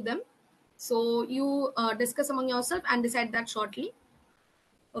information to them. So you discuss among yourself and decide that shortly.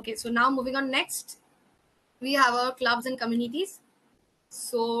 Okay, so now moving on, next we have our clubs and communities.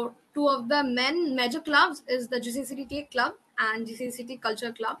 So two of the major clubs is the GCCT Tech Club and GCCT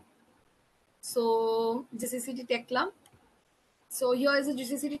Culture Club. So GCCT Tech Club. So here is the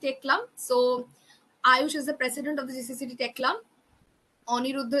GCCT Tech Club. So Ayush is the president of the GCCT Tech Club.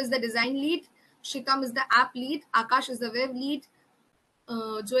 Aniruddha is the design lead. Shikam is the app lead. Akash is the web lead.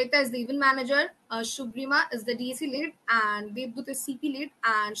 Joita is the event manager. Shubrima is the DEC lead, and Devdut is CP lead,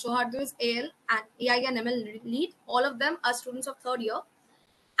 and Shohardu is AL and AI and ML lead. All of them are students of third year.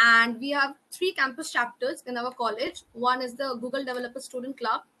 And we have 3 campus chapters in our college. One is the Google Developer Student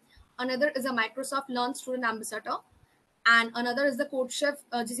Club. Another is a Microsoft Learn Student Ambassador. And another is the Code Chef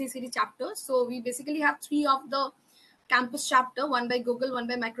GCCD chapter. So we basically have 3 of the campus chapter, one by Google, one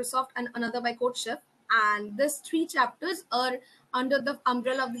by Microsoft, and another by Code Chef. And these 3 chapters are under the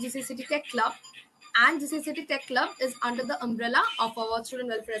umbrella of the GCCT Tech Club. And GCCT Tech Club is under the umbrella of our Student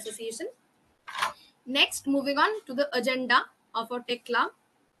Welfare Association. Next, moving on to the agenda of our Tech Club.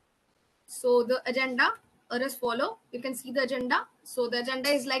 So the agenda are as follow. You can see the agenda. So the agenda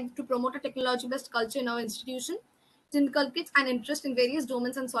is like to promote a technology-based culture in our institution, to inculcate an interest in various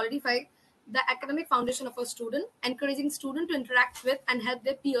domains and solidify the academic foundation of a student, encouraging students to interact with and help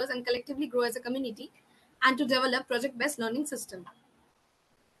their peers and collectively grow as a community, and to develop project-based learning system.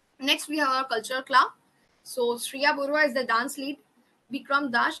 Next, we have our cultural club. So Shriya Burwa is the dance lead,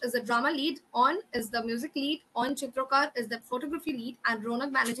 Bikram Dash is the drama lead, On is the music lead, On Chitrokar is the photography lead, and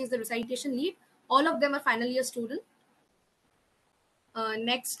Ronak Banerjee is the recitation lead. All of them are final year student.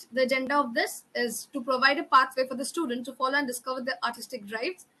 Next, the agenda of this is to provide a pathway for the student to follow and discover their artistic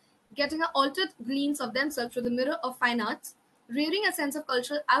drives, getting an altered glimpse of themselves through the mirror of fine arts, rearing a sense of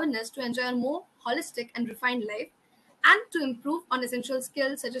cultural awareness to enjoy a more holistic and refined life, and to improve on essential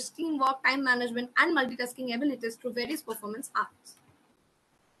skills such as teamwork, time management, and multitasking abilities through various performance arts.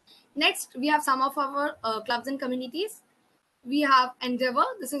 Next, we have some of our clubs and communities. We have Endeavor.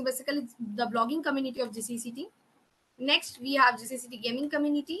 This is basically the blogging community of GCCT. Next, we have GCCT Gaming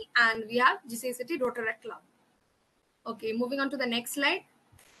Community, and we have GCCT Rotaract Club. Okay, moving on to the next slide.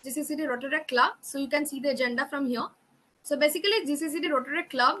 GCCT Rotaract Club. So you can see the agenda from here. So basically, GCCT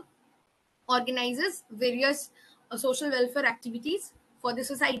Rotaract Club organizes various social welfare activities for the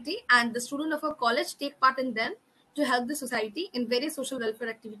society, and the student of a college take part in them to help the society in various social welfare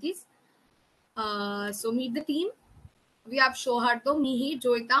activities. So meet the team. We have Shohardo, Mihi,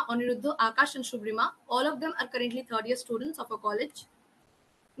 Joita, Aniruddha, Akash, and Shubrima. All of them are currently third year students of a college.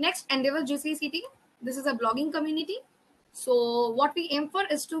 Next, Endeavor GCCT. This is a blogging community. So what we aim for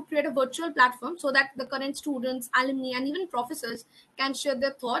is to create a virtual platform so that the current students, alumni, and even professors can share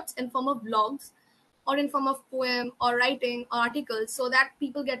their thoughts in form of blogs or in form of poem or writing or articles, so that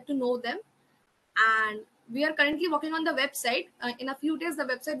people get to know them. And we are currently working on the website. In a few days, the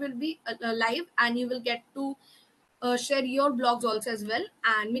website will be live, and you will get to share your blogs also as well.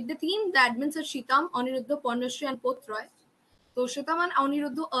 And with the team, the admins are Shitam, Aniruddha, Purnashri, and Potroy. So Shitam and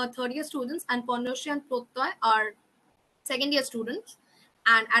Aniruddha are third year students, and Purnashri and Potroy are second year students.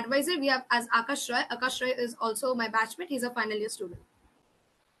 And advisor we have as Akash Roy. Akash Roy is also my batchmate. He's a final year student.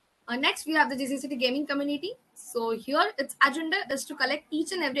 Next, we have the GCCT gaming community. So here its agenda is to collect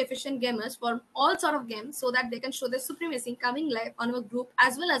each and every efficient gamers for all sort of games, so that they can show their supremacy coming live on our group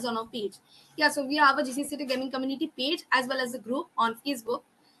as well as on our page. Yeah, so we have a GCCT gaming community page as well as a group on Facebook.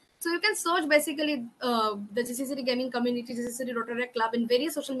 So you can search basically the GCCT gaming community, GCCT Rotaract Club in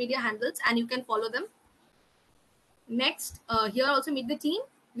various social media handles, and you can follow them. Next, here also meet the team.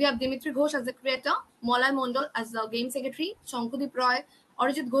 We have Dimitri Ghosh as the creator, Molay Mondal as the game secretary, Shankudip Roy,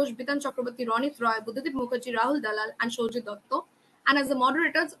 Arijit Ghosh, Bitan Chakraborty, Ronit Roy, Buddhadip Mukherjee, Rahul Dalal, and Shojit Dotto. And as the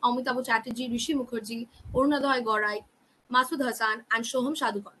moderators, Amitabu Chatterjee, Rishi Mukherjee, Arunadhay Gorai, Masood Hassan, and Shoham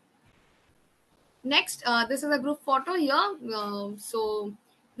Shadukar. Next, this is a group photo here. So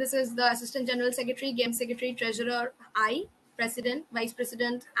this is the Assistant General Secretary, Game Secretary, Treasurer, I, President, Vice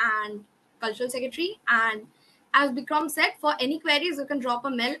President, and Cultural Secretary. And as Bikram said, for any queries, you can drop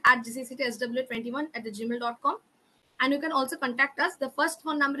a mail at gccsw21@gmail.com. And you can also contact us. The first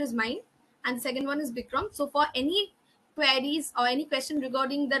phone number is mine, and the second one is Bikram. So for any queries or any question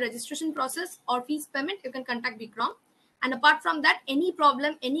regarding the registration process or fees payment, you can contact Bikram. And apart from that, any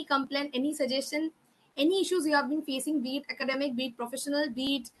problem, any complaint, any suggestion, any issues you have been facing, be it academic, be it professional,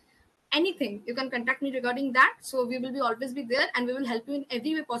 be it anything, you can contact me regarding that. So we will be always be there, and we will help you in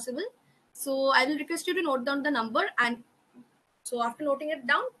every way possible. So I will request you to note down the number, and so after noting it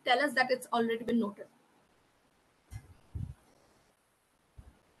down, tell us that it's already been noted.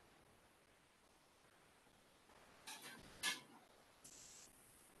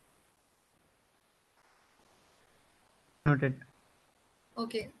 Noted.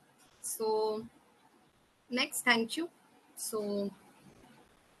 Okay, so next, thank you. So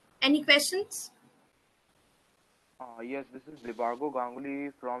any questions? Yes, this is Dibargo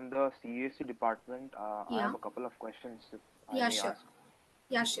Ganguly from the CAC department. I Yeah. have a couple of questions if I Yeah, may sure. ask.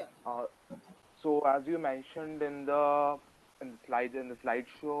 Yeah, sure. So as you mentioned in the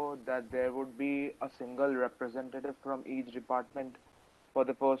slideshow that there would be a single representative from each department for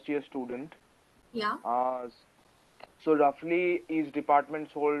the first year student. Yeah. So roughly each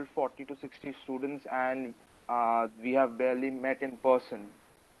department hold 40 to 60 students, and we have barely met in person.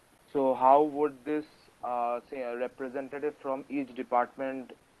 So how would this say a representative from each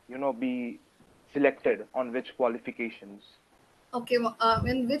department, be selected on which qualifications? Okay,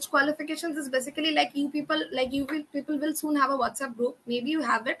 in which qualifications is basically like people will soon have a WhatsApp group. Maybe you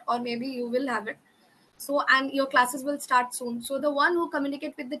have it, or maybe you will have it. So, and your classes will start soon. So the one who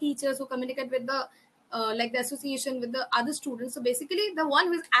communicate with the teachers, who communicate with the like the association with the other students. So basically, the one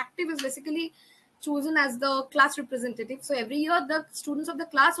who is active is basically chosen as the class representative. So every year the students of the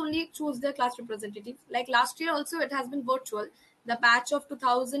class only choose their class representative. Like last year also it has been virtual. The batch of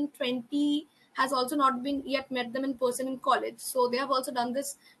 2020 has also not been yet met them in person in college. So they have also done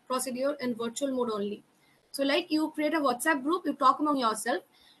this procedure in virtual mode only. So like you create a WhatsApp group, you talk among yourself,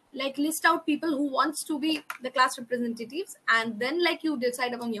 like list out people who wants to be the class representatives, and then like you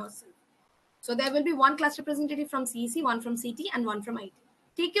decide among yourself. So there will be one class representative from CEC, one from CT, and one from IT.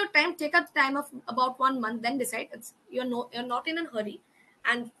 Take your time, take a time of about 1 month, then decide. You're not in a hurry.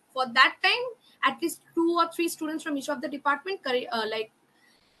 And for that time, at least 2 or 3 students from each of the department, like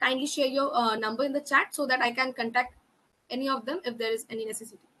kindly share your number in the chat so that I can contact any of them if there is any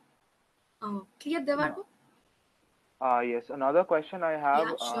necessity. Clear, Devarko? Yes, another question I have,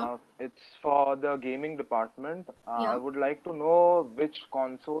 Yeah, sure. it's for the gaming department. I Yeah. would like to know which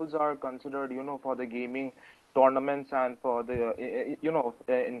consoles are considered, for the gaming tournaments and for the,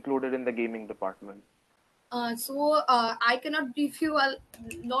 included in the gaming department. I cannot brief you a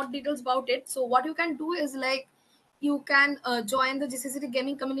lot details about it. So what you can do is like you can join the GCECT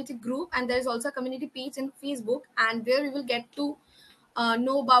gaming community group, and there is also a community page in Facebook, and there you will get to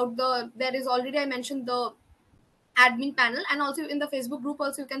know about there is already, I mentioned, the admin panel, and also in the Facebook group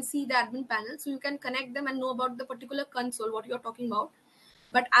also you can see the admin panel, so you can connect them and know about the particular console what you're talking about.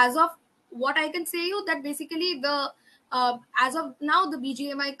 But as of what I can say you, that basically the as of now the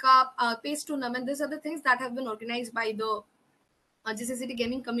BGMI Cup, PACE tournament, these are the things that have been organized by the GCCT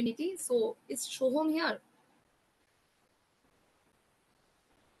gaming community. So it's show home here.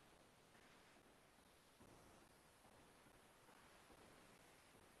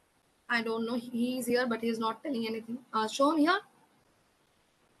 I don't know, he is here but he is not telling anything. Show him here.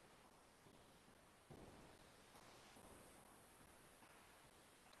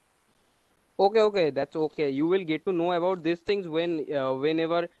 Okay, that's okay. You will get to know about these things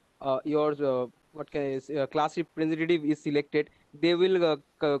whenever your class representative is selected. They will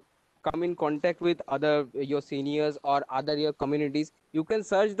come in contact with other your seniors or other your communities. You can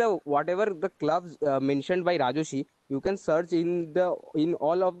search the whatever the clubs mentioned by Rajoshi. You can search in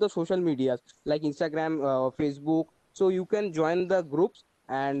all of the social medias like Instagram, Facebook. So you can join the groups,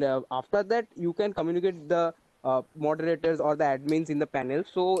 and after that you can communicate the moderators or the admins in the panel.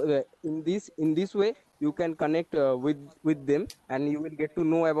 So in this way you can connect with them, and you will get to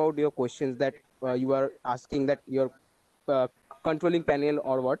know about your questions that you are asking, that your uh, controlling panel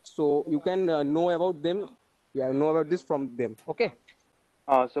or what. So you can know about them. Know about this from them. Okay.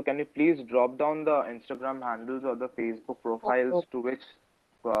 So can you please drop down the Instagram handles or the Facebook profiles Okay. to which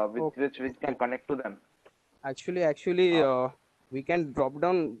which can connect to them? Actually, we can drop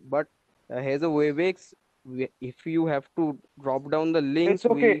down, but here's a WebEx. If you have to drop down the links, It's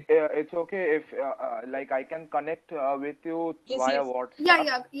okay. It's okay if like I can connect with you via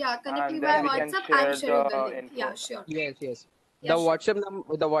WhatsApp. Yeah. Connect me And via then we can WhatsApp. I'll share share you the the link. info. Yeah, sure. Yes. Yeah,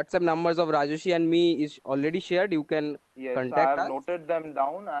 The WhatsApp numbers of Rajoshi and me is already shared. You can Yes, I contact have us. noted them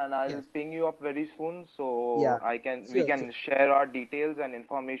down, and I'll Yes. ping you up very soon, Yeah. so we Sure. can share our details and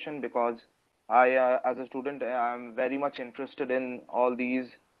information, because I, as a student, I'm very much interested in all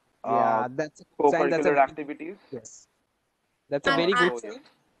these Yeah, that's a sign. co-curricular activities. Yes. That's a very good So yes. sign.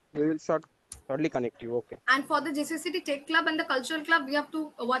 We will shortly connect you. Okay. And for the GCCT Tech Club and the Cultural Club, we have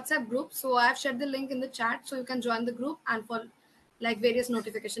two WhatsApp groups. So I have shared the link in the chat, so you can join the group and for like various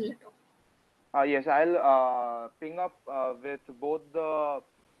notification later. Yes, I'll ping up with both the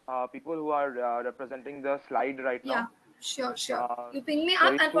people who are representing the slide right Yeah, now. sure. You ping me up,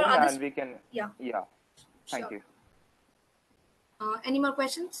 Very and for soon, others. and we can. Yeah. Thank Sure. you. Any more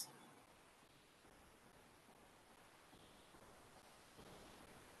questions?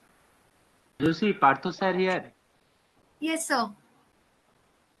 You see, Partho sir here. Yes, sir.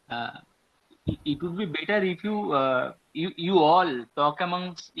 It would be better if you all talk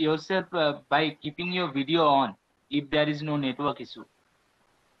amongst yourself by keeping your video on if there is no network issue.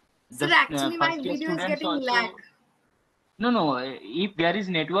 Sir, actually my first year video is students getting also. lag. No. If there is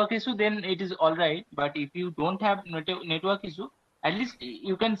network issue, then it is all right. But if you don't have network issue, at least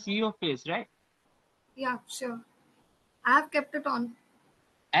you can see your face, right? Yeah, sure. I have kept it on.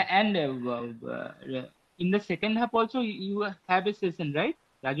 And in the second half also you have a session, right,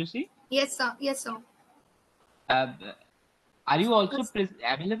 Rajoshi? Yes, sir. Are you also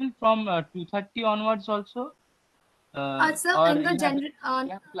available from 2:30 onwards also? Sir, Or in the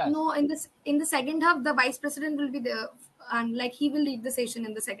class? no, in the second half, the vice president will be there, and like he will lead the session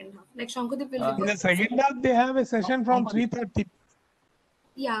in the second half. Like Shankudip will lead in the second half, they have a session from 3:30.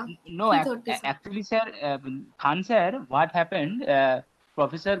 Yeah. No, 3:30. actually, sir, Khan sir, what happened?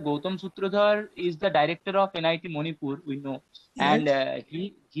 Professor Gautam Sutradhar is the director of NIT Manipur, we know, and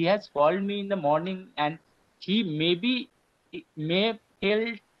he has called me in the morning, and he may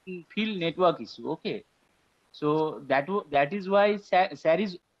feel network issue. Okay, so that is why sir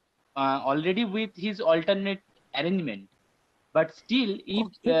is already with his alternate arrangement. But still, if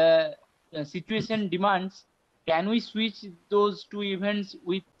the situation demands, can we switch those two events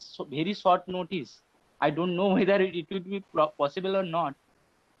with very short notice? I don't know whether it would be possible or not.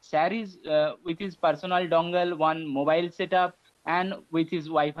 Sir is with his personal dongle, one mobile setup, and with his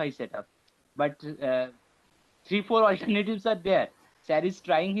Wi-Fi setup. But 3-4 alternatives are there. Sir is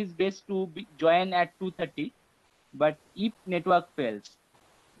trying his best to join at 2:30, but if network fails,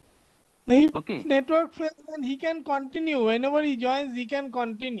 if okay, network fails, then he can continue. Whenever he joins, he can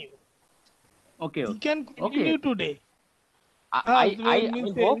continue. okay, He can okay. continue today. I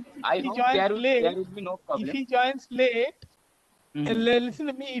Means hope if he joins there late, will be no if problem. he joins late, Mhm. listen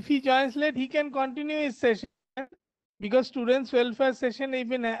to me. If he joins late, he can continue his session because students' welfare session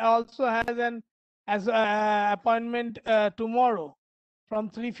even also has an appointment tomorrow from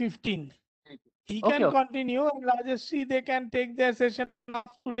 3:15. He Okay, can okay, continue, and Rajashri, they can take their session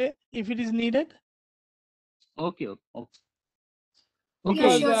off today if it is needed. okay, okay. Yeah,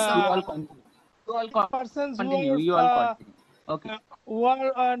 Okay, sure, you sir. all continue. You all Persons continue. You all continue. Okay. who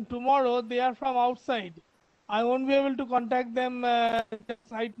are on tomorrow, they are from outside. I won't be able to contact them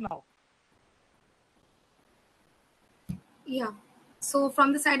just right now. Yeah. So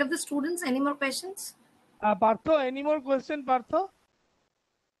from the side of the students, any more questions? Partho, any more question, Partho?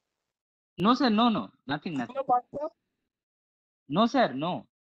 No, sir. No. Nothing. Hello, Partho? No, sir. No.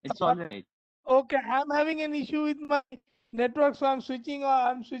 It's all right. Okay, I'm having an issue with my network, so I'm switching on.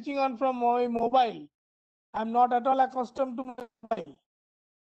 I'm switching on from my mobile. I'm not at all accustomed to my mobile.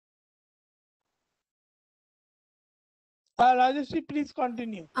 Rajashri, please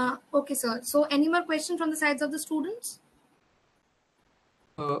continue. Okay, sir. So any more questions from the sides of the students?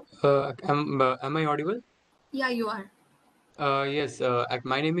 Am I audible? Yeah, you are. Yes.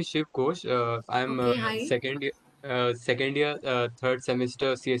 My name is Shiv Ghosh. I'm Okay, hi. second year, third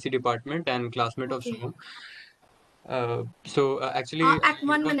semester CSE department and classmate of Okay. Shubham. Actually, At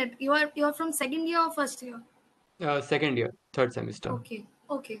 1 minute, you are from second year or first year? second year, third semester. Okay.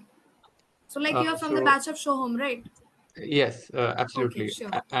 Okay. So like you are from the So batch of Shoham, right? yes, Okay, absolutely. sure.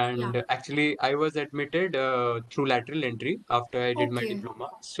 Yeah. And actually, I was admitted through lateral entry after I did my Okay. diploma.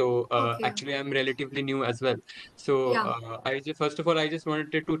 So Okay. actually, I'm relatively new as well. So Yeah. first of all, I just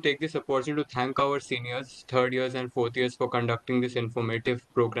wanted to take this opportunity to thank our seniors, third years and fourth years, for conducting this informative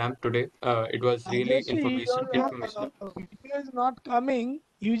program today. It was really Rajashri, your informational. video is not coming.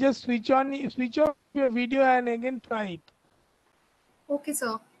 You just switch off your video and again try it. Okay,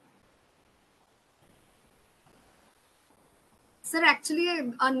 sir. Sir,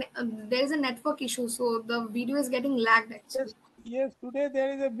 actually, there is a network issue, so the video is getting lagged actually. Yes, today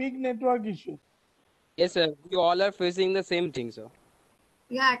there is a big network issue. Yes, sir. We all are facing the same thing, sir.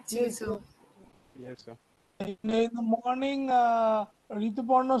 Yeah, actually, Yes, sir. Yes, sir. In the morning,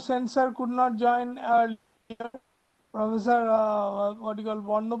 Rituparno Sensor could not join earlier. Professor, what you call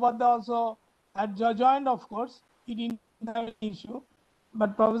Bandopadyay also had joined, of course. He didn't have an issue.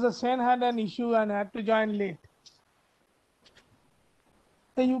 But Professor Sen had an issue and had to join late.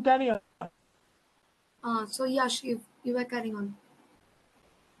 So you carry on. So yeah, Shiv, you were carrying on.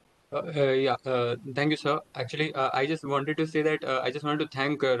 Thank you, sir. Actually, I just wanted to say that I just wanted to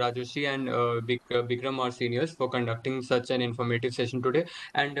thank Rajoshi and Bikram, our seniors, for conducting such an informative session today.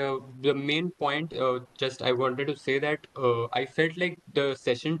 And the main point, just I wanted to say that I felt like the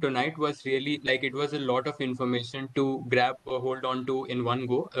session tonight was really like it was a lot of information to grab hold on to in one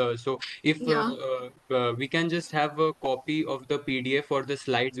go. So if Yeah. we can just have a copy of the PDF or the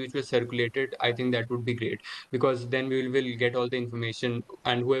slides which were circulated, I think that would be great, because then we will get all the information,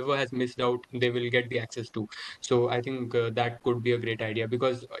 and whoever has missed out, they will get the access to. So I think that could be a great idea,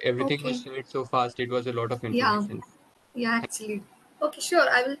 because everything Okay. was shared so fast. It was a lot of Yeah. information. Yeah, actually. Okay, sure.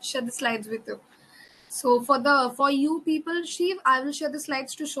 I will share the slides with you. So for you people, Shiv, I will share the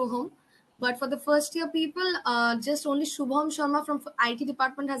slides to show home. But for the first year people, just only Shubham Sharma from IT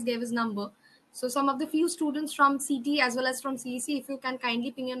department has gave his number. So some of the few students from CT as well as from CEC, if you can kindly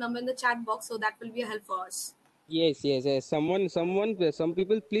ping your number in the chat box, so that will be a help for us. Yes. Some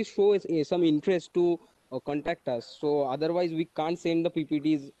people, please show us some interest to contact us. So otherwise, we can't send the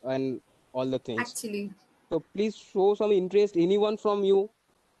PPTs and all the things. Actually. So please show some interest. Anyone from you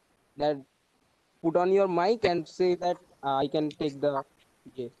that put on your mic and say that I can take the.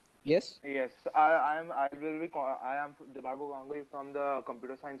 Yes. Yes, I am Debago Ganguly from the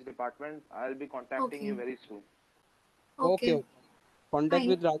computer science department. I'll be contacting you Okay. very soon. Okay. contact Hi.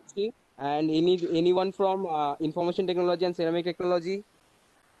 with Rajshri, and anyone from information technology and ceramic technology?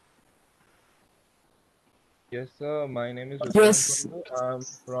 Yes, sir. My name is Yes. Kundu. I'm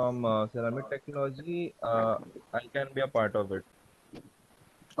from ceramic technology. I can be a part of it.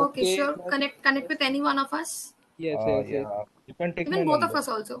 Okay, Okay. sure. Connect with any one of us. Yes. Yeah. You can take my Even both of number. us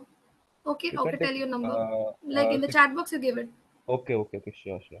also. Okay, You okay, can take tell your number. Like in the six. chat box, you give it. Okay.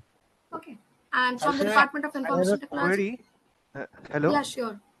 Sure. Okay. And from the Sir, Department of I have Information a Technology? query. Hello? Yeah,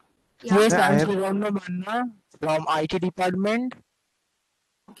 sure. Yeah. Yes, Sir, I'm I have. Srivanna Manna from IT department.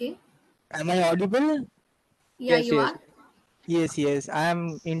 Okay. Am I audible? Yeah, Yes. you are. Yes. I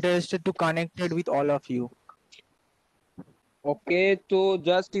am interested to connected with all of you. Okay, so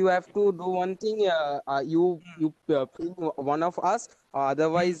just you have to do one thing. You ping one of us.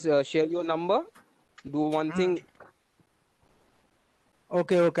 Otherwise, share your number. Do one thing.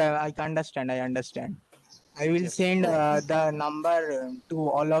 Okay. I understand. I will Yes. send the number to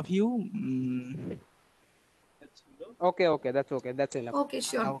all of you. Okay. That's okay. That's enough. Okay,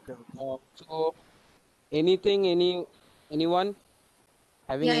 sure. Okay. So anyone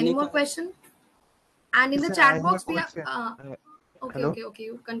having Yeah, any any more query? question? And in the Sir, I chat have a box, we are. question. Hello? Okay.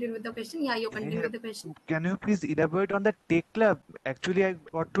 You continue with the question. Yeah, you continue with the question. Can you please elaborate on the tech club? Actually, I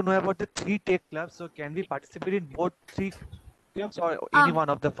got to know about the 3 tech clubs. So can we participate in both 3 clubs or any one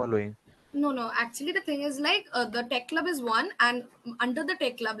of the following? No. Actually, the thing is like the tech club is one, and under the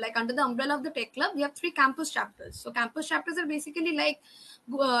tech club, like under the umbrella of the tech club, we have 3 campus chapters. So campus chapters are basically like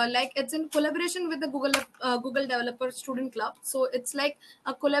it's in collaboration with the Google Developer Student Club. So it's like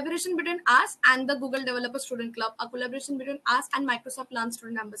a collaboration between us and the Google Developer Student Club, a collaboration between us and Microsoft Learn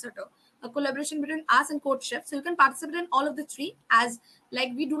Student Ambassador, a collaboration between us and Code Chef. So you can participate in all of the 3, as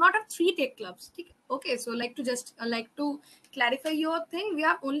like we do not have 3 tech clubs. Okay, so like to just like to clarify your thing, we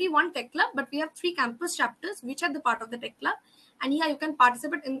have only one tech club, but we have 3 campus chapters which are the part of the tech club. And yeah, you can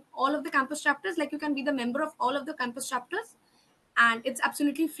participate in all of the campus chapters. Like you can be the member of all of the campus chapters, and it's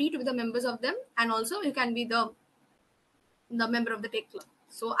absolutely free to be the members of them. And also you can be the member of the tech club.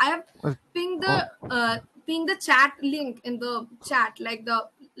 So I have pinged the chat link in the chat, like the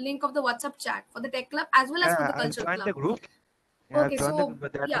link of the WhatsApp chat for the tech club as well as for the I've culture joined the club. group. Yeah, I've Okay, joined the so group,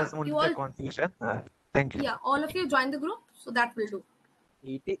 but that yeah, was only you the all, confusion. Thank you. yeah, all of you join the group, so that will do.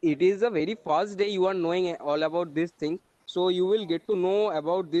 It is a very first day you are knowing all about these things. So you will get to know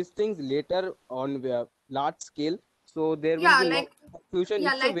about these things later on large scale. So there will Yeah, be no like confusion.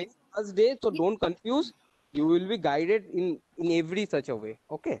 yeah, It's a like very first day, so don't confuse. You will be guided in every such a way.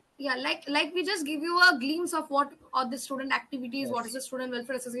 Okay. yeah, like we just give you a glimpse of what are the student activities, what is the student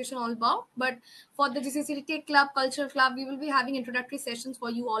welfare association all about. But for the GCECT club, culture club, we will be having introductory sessions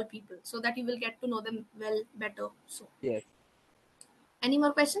for you all people, so that you will get to know them well better. So Yes. any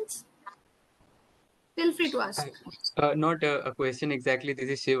more questions, feel free to ask. Not a question exactly. This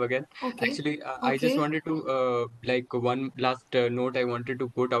is Shiv again. Okay. Actually, I just wanted to like one last note I wanted to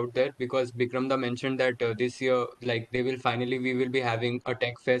put out there, because Bikramda mentioned that this year, like we will be having a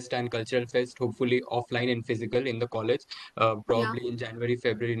tech fest and cultural fest, hopefully offline and physical in the college, probably in January,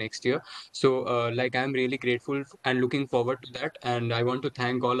 February next year. So like I'm really grateful and looking forward to that. And I want to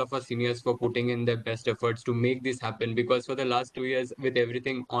thank all of our seniors for putting in their best efforts to make this happen, because for the last 2 years with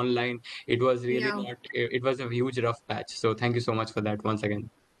everything online, it was really not, it was a huge rough patch. So thank you so much for that once again.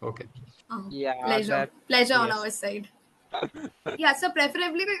 Okay. Yeah, Pleasure on yes. our side. Yeah, so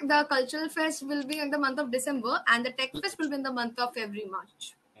preferably the cultural fest will be in the month of December, and the tech fest will be in the month of February,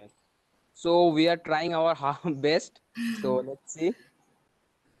 March. So we are trying our best. So let's see.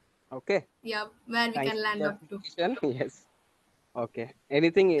 Okay. Yeah, where we Thanks can for land the up to. appreciation. Yes. Okay.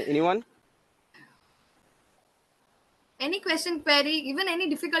 Anyone? Any question, query, even any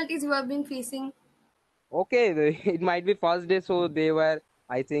difficulties you have been facing? Okay, it might be first day, so they were,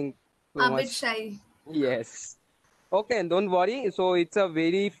 I think, so A bit much. shy. Yes. Okay, don't worry. So it's a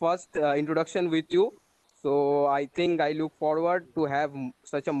very first introduction with you. So I think I look forward to have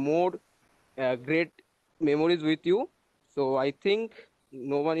such a more great memories with you. So I think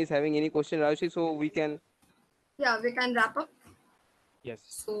no one is having any question, Rashi. So we can. Yeah, we can wrap up. Yes.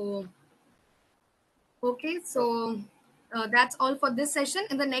 So, okay, so that's all for this session.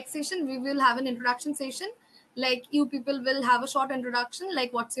 In the next session, we will have an introduction session. Like you people will have a short introduction,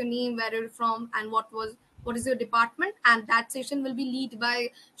 like what's your name, where you're from, and what is your department. And that session will be led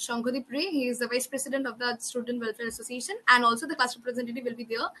by Shankadip Ray. He is the vice president of the Student Welfare Association, and also the class representative will be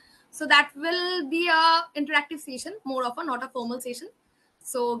there. So that will be a interactive session, more of a not a formal session.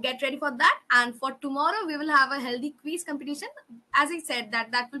 So get ready for that. And for tomorrow, we will have a healthy quiz competition. As I said,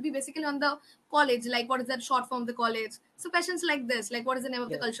 that will be basically on the college, like what is that short form of the college. So questions like this, like what is the name of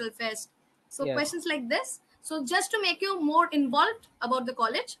the cultural fest. So Yes. questions like this So just to make you more involved about the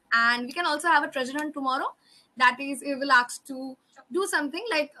college, and we can also have a treasure hunt tomorrow. That is, we will ask to do something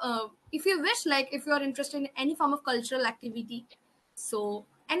like, if you wish, like if you are interested in any form of cultural activity, so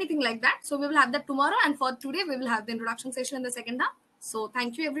anything like that. So we will have that tomorrow, and for today we will have the introduction session in the second half. So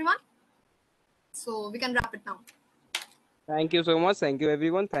thank you everyone. So we can wrap it now. Thank you so much. Thank you,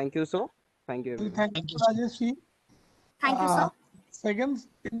 everyone. Thank you so. Thank you, everyone. Thank you, Rajeshri. Thank you, sir.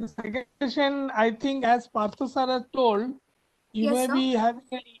 In the second session, I think, as Partha sir has told, you Yes, may sir. be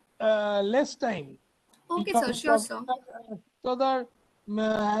having less time. Okay, sir. Sure, sir. So that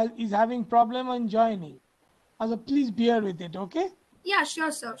is having problem in joining. So please bear with it, okay? Yeah,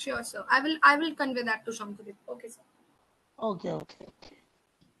 sure, sir. Sure, sir. I will convey that to Shankadeep. Okay, sir. Okay.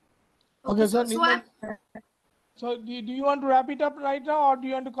 Okay, sir. So do you want to wrap it up right now, or do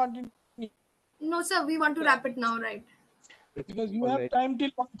you want to continue? No, sir. We want to wrap it now, right? Because you have time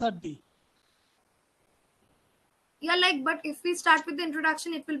till 1:30. Yeah, like, but if we start with the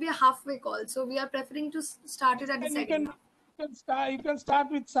introduction, it will be a halfway call. So we are preferring to start it at the second half. You can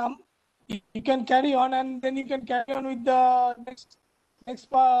start with some. You can carry on, and then you can carry on with the next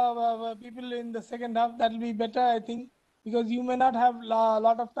people in the second half. That will be better, I think, because you may not have a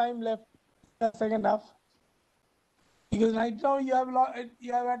lot of time left in the second half. Because right now you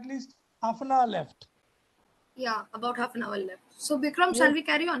have at least half an hour left. Yeah, about half an hour left. So Bikram, shall we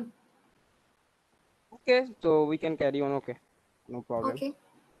carry on? Okay, so we can carry on. Okay, no problem. Okay.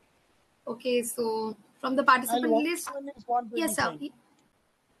 Okay, so from the participant list. Yes, sir.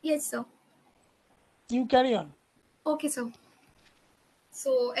 Yes, sir. You carry on. Okay, sir.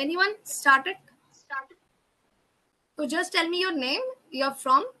 So anyone started? So just tell me your name, you're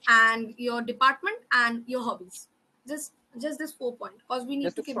from, and your department and your hobbies. Just this 4 points, because we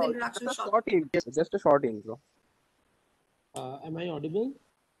need to keep the introduction short. Just a short intro. Am I audible?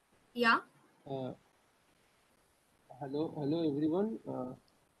 Yeah. Hello, everyone.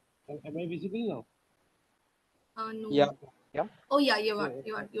 Am I visible now? No. Yeah. Oh yeah, you are.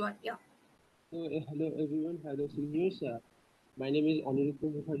 Yeah. So, hello everyone. Hello seniors. My name is Arnab.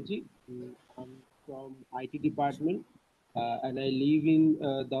 I'm from IT department, and I live in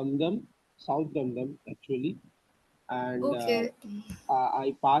Damdam, South Damdam actually. And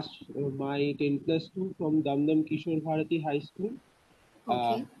I passed my 10+2 from Damdam Kishore Bharati High School.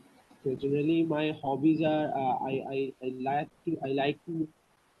 Okay. So generally, my hobbies are I like to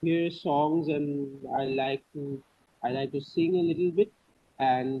hear songs, and I like to sing a little bit,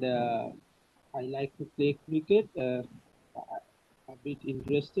 and I like to play cricket. A bit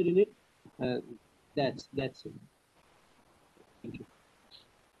interested in it. That's it. Thank you.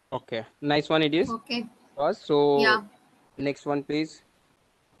 Okay, nice one it is. Okay. So yeah. Next one, please.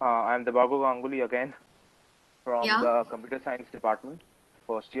 I'm the Babu Ganguly again from the computer science department,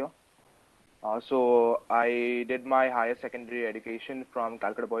 first year. So I did my higher secondary education from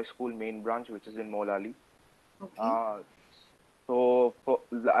Calcutta Boys School main branch, which is in Molali. Okay. So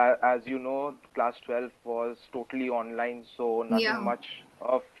as you know, class 12 was totally online, so nothing much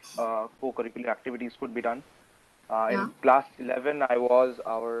of co-curricular activities could be done. In class 11, I was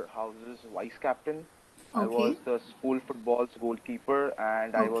our house's vice captain. I was the school football's goalkeeper,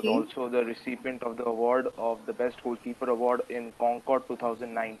 and I was also the recipient of the award of the best goalkeeper award in Concord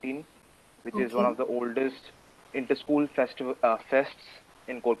 2019, which is one of the oldest inter-school fests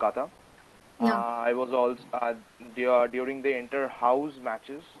in Kolkata. I was also during the inter-house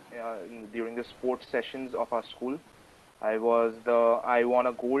matches, during the sports sessions of our school. I won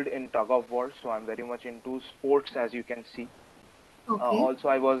a gold in tug of war, so I'm very much into sports, as you can see. Also,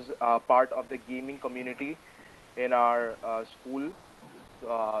 I was part of the gaming community in our school.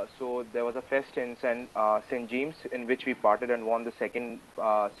 So there was a fest in St. James in which we parted and won the second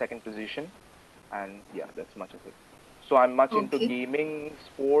position. And yeah, that's much of it. So I'm much into gaming,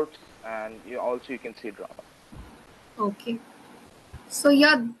 sports, and also you can see drama. Okay. So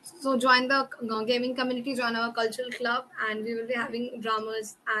yeah, so join the gaming community, join our cultural club, and we will be having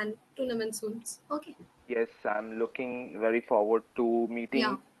dramas and tournaments soon. Okay. Yes, I'm looking very forward to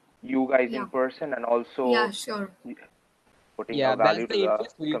meeting you guys in person, and also putting a value to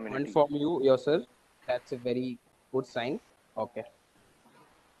the community. We want from you yourself. That's a very good sign. Okay.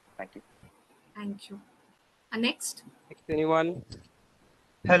 Thank you. Thank you. Next. Next, anyone?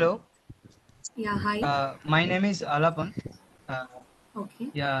 Hello. Yeah, hi. My name is Alapan. Okay.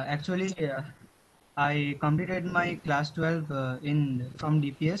 Yeah, actually, I completed my class 12 from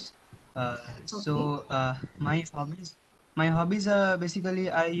DPS. So my hobbies are basically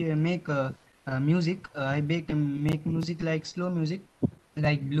I make music. I make music like slow music,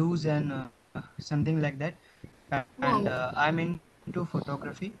 like blues and something like that. And I'm into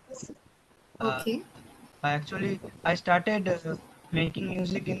photography. Okay. I started making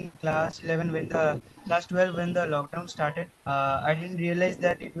music in class 11 when the class 12 when the lockdown started. I didn't realize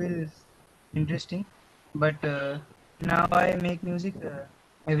that it will interesting, but now I make music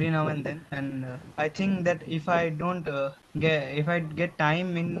every now and then, and I think that if I get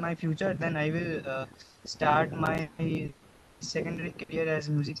time in my future, then I will start my secondary career as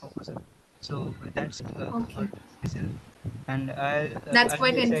music composer. So that's Okay. about myself, and That's I'll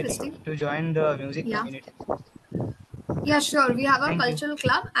quite be excited interesting. to join the music Yeah. community. Yeah, sure. We have a Thank you. cultural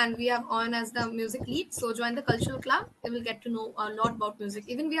club and we have on as the music lead. So join the cultural club. You will get to know a lot about music.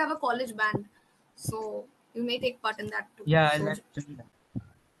 Even we have a college band. So you may take part in that too. Yeah, I'll So have to do that.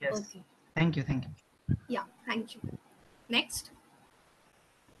 Yes. okay. Thank you. Thank you. Yeah, thank you. Next.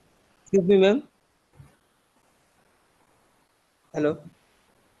 Excuse me, ma'am. Hello.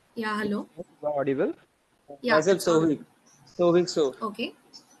 Yeah, hello. Audible? Yeah, Myself, it's audible. Sovik. Okay.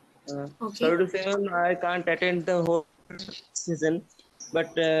 Okay. Sorry to say, ma'am, I can't attend the whole season, but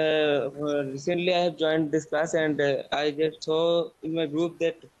recently I have joined this class, and I just saw in my group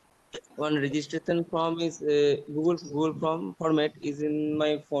that one registration form is Google form format is in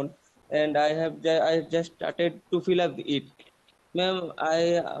my phone, and I have just started to fill up it. Ma'am,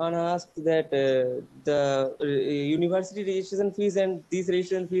 I wanna ask that the university registration fees and these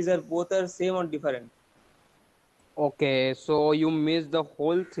registration fees are both are same or different? Okay, so you missed the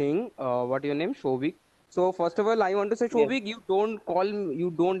whole thing. What your name, Shovik? So first of all, I want to say, Yes. Shovik,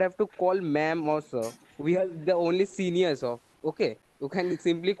 you don't have to call ma'am or sir. We are the only seniors of. Okay, you can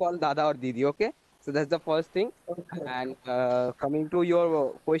simply call Dada or Didi. Okay, so that's the first thing. Okay. And coming to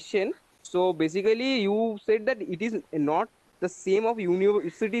your question, so basically you said that it is not the same of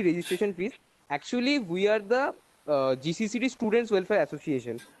university registration fees. Actually, we are the GCCD Students Welfare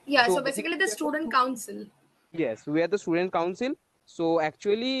Association. Yeah, So so basically basically, the we are the student council. Yes, we are the student council. So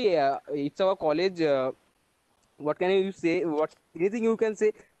actually, it's our college. What can you say? What anything you can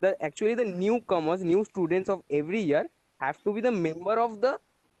say? That actually the newcomers, new students of every year have to be the member of the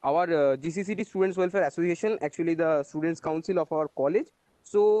our GCCD Students Welfare Association. Actually, the students council of our college.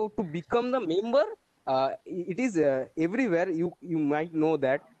 So to become the member, it is everywhere. You might know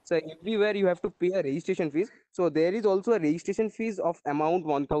that. So everywhere you have to pay a registration fees. So there is also a registration fees of amount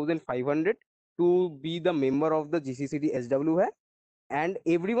 1,500 to be the member of the GCCD SWA, and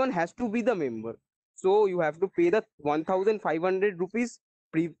everyone has to be the member. So you have to pay the 1,500 rupees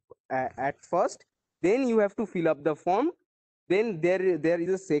at first, then you have to fill up the form, then there is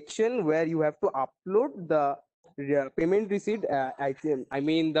a section where you have to upload the payment receipt. I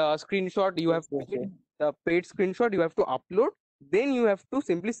mean the screenshot you have Okay. paid, the paid screenshot you have to upload, then you have to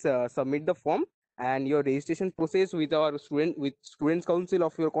simply submit the form, and your registration process with our students council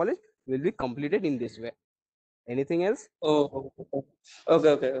of your college will be completed in this way. Anything else? Oh,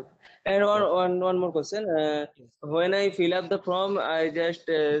 okay. And one more question. When I fill up the form, I just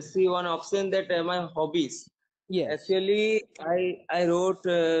see one option that my hobbies. Yes. Actually, I wrote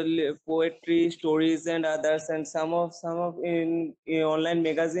poetry, stories, and others, and some of in online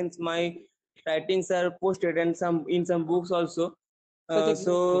magazines my writings are posted, and some in some books also. Such a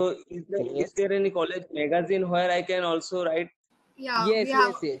So great is yes. there any college magazine where I can also write? Yeah, Yes,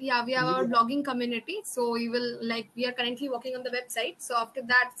 yes, yes. we have You our have, blogging community. So you will like we are currently working on the website. So after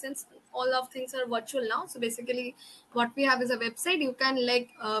that, since all of things are virtual now, so basically what we have is a website. You can like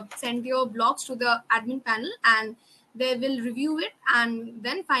send your blogs to the admin panel and they will review it, and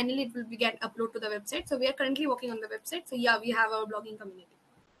then finally it will be get upload to the website. So we are currently working on the website. So yeah, we have our blogging community.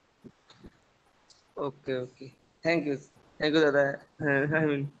 Okay. Thank you, Dada. I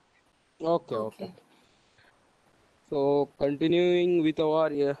mean. okay. So continuing with our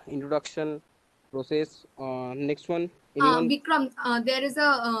introduction process. Next one. Anyone? Vikram, there is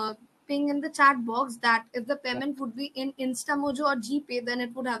a ping in the chat box that if the payment would be in Instamojo or GPay, then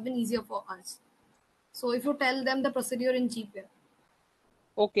it would have been easier for us. So if you tell them the procedure in GPay.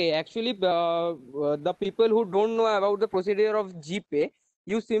 Okay, actually, the people who don't know about the procedure of GPay,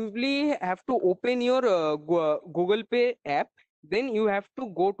 you simply have to open your Google Pay app. Then you have to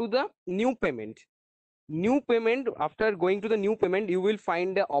go to the new payment. After going to the new payment, you will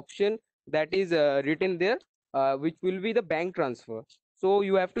find the option that is written there, which will be the bank transfer. So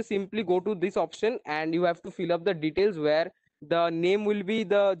you have to simply go to this option and you have to fill up the details, where the name will be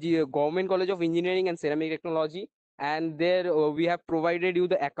the Government College of Engineering and Ceramic Technology, and there we have provided you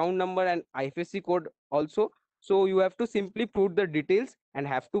the account number and IFSC code also. So you have to simply put the details and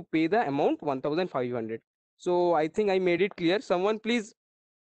have to pay the amount 1,500. So I think I made it clear. Someone please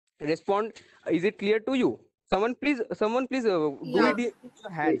respond. Is it clear to you? Someone please do Yeah. it with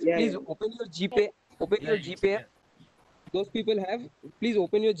your hands. Please open your GPay. Open your It's GPay app. clear. Those people have, please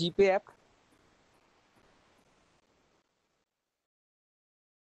open your GPay app.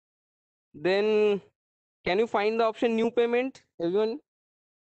 then can you find the option new payment, everyone?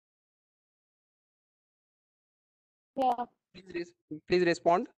 Yeah. Please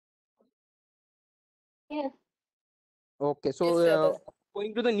respond. Yes. Okay, so Yes, brother.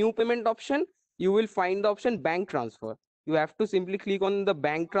 going to the new payment option, you will find the option bank transfer. You have to simply click on the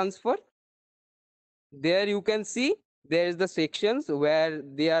bank transfer. There you can see there is the sections where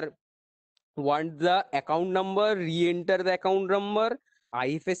they are want the account number, re-enter the account number,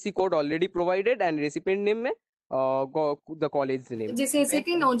 IFSC code already provided, and recipient name में the college name.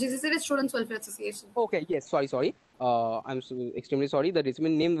 GCECT, no, GCECT is Students Welfare Association. Okay, yes, sorry. I'm extremely sorry. The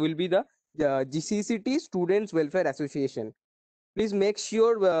recipient name will be the GCECT Students Welfare Association. Please make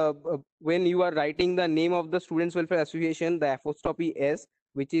sure when you are writing the name of the Students Welfare Association, the apostrophe S,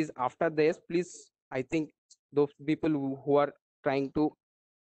 which is after this, please, I think those people who are trying to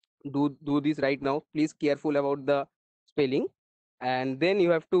do this right now, please careful about the spelling. And then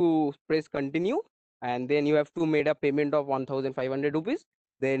you have to press continue, and then you have to made a payment of 1,500 rupees.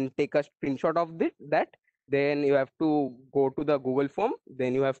 Then take a screenshot of that. Then you have to go to the Google form.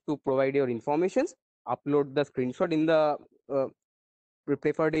 Then you have to provide your informations, upload the screenshot in the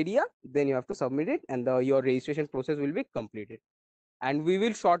preferred area. Then you have to submit it, and your registration process will be completed. And we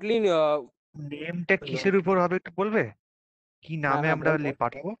will shortly নেমটা কিসের উপর হবে একটু বলবে? কি নামে আমরা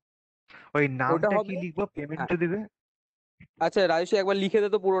পাঠাবো? ওই নামটা কি লিখবো? পেমেন্টটা দিবে? আচ্ছা রাজেশ একবার লিখে দে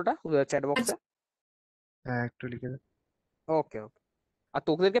তো পুরোটা চ্যাট বক্সে। হ্যাঁ একটু লিখে দে। ওকে ওকে। আর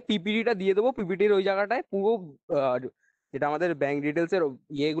তোদেরকে পিপিটিটা দিয়ে দেবো, পিপিটির ওই জায়গাটায় পুরো যেটা আমাদের ব্যাংক ডিটেলস এর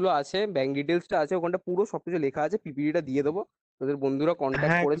ইয়েগুলো আছে, ব্যাংক ডিটেলসটা আছে, ওখানটা পুরো সবকিছু লেখা আছে, পিপিটিটা দিয়ে দেবো। তোদের বন্ধুরা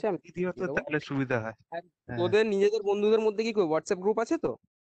কন্ট্যাক্ট করেছে, আমি দিও তো তাহলে সুবিধা হয়। তোদের নিজেদের বন্ধুদের মধ্যে কি হোয়াটসঅ্যাপ গ্রুপ আছে তো?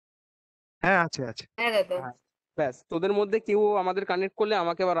 হ্যাঁ আছে আছে। হ্যাঁ দাদা। ব্যাস তোদের মধ্যে কেউ আমাদের কানেক্ট করলে,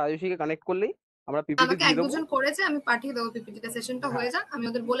 আমাকে বা রাজস্বীকে কানেক্ট করলেই আমরা পিপিটি আমাকে দিয়ে এক দেবো। দুজন করেছে, আমি পাঠিয়ে দেবো পিপিটিটা, সেশনটা হয়ে যাক, আমি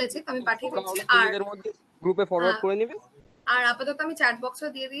ওদের বলেছি, তো আমি পাঠিয়ে দিচ্ছি। আর নিজেদের মধ্যে গ্রুপে ফরওয়ার্ড করে নিবি। আর আপাতত আমি চ্যাট বক্সে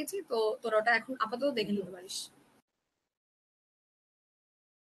দিয়ে দিয়েছি, তো তোরা ওটা এখন আপাতত দেখে নিতে পারিস।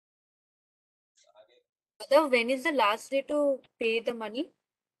 Brother, when is the last day to pay the money?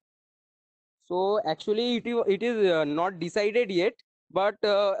 So actually it is not decided yet, but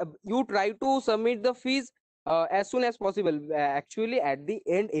you try to submit the fees as soon as possible. Actually at the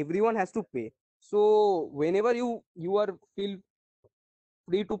end everyone has to pay, so whenever you are feel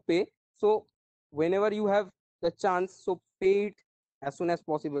free to pay, so whenever you have the chance, so pay it as soon as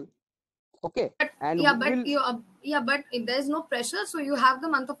possible. Okay. And but there is no pressure, so you have the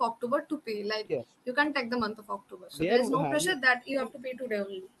month of October to pay, like you can take the month of October, so there is no pressure that you have to pay today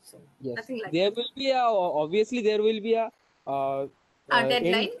only, so nothing like there that. will be obviously there will be a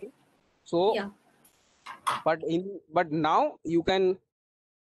deadline, so but now you can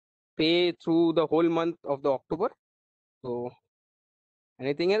pay through the whole month of the October. So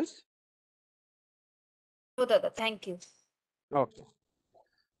anything else? No dada, thank you. Okay.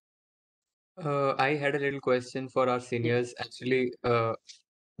 I had a little question for our seniors. Actually,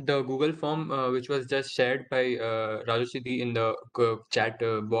 the Google form which was just shared by Rajushidi in the chat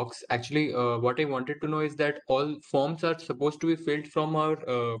box. Actually, what I wanted to know is that all forms are supposed to be filled from our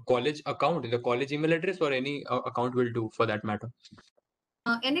college account, the college email address, or any account will do for that matter.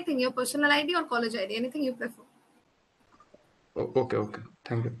 Anything, your personal ID or college ID, anything you prefer. Okay,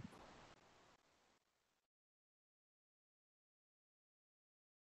 thank you.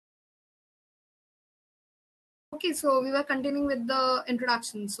 Okay, so we were continuing with the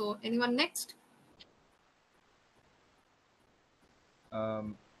introduction, so anyone next?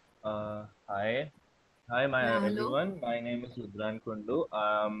 Hi, everyone. My name is Rudran Kundu.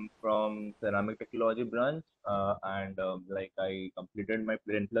 I'm from Ceramic Technology branch, and I completed my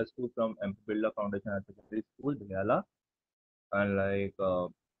 10+2 from MP Birla Foundation at Secondary School, Diyala. And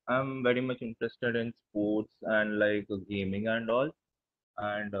I'm very much interested in sports and gaming and all.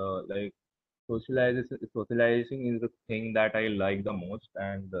 And socializing is the thing that I like the most,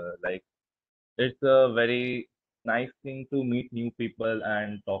 and it's a very nice thing to meet new people and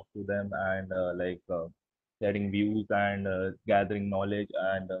talk to them, and sharing views and gathering knowledge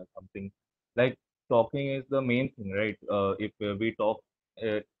and something like talking is the main thing, right? If we talk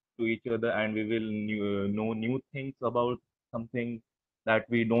to each other, and we will know new things about something that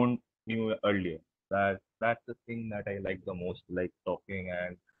we don't knew earlier. That's the thing that I like the most, like talking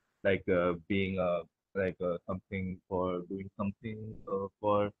and being something for doing something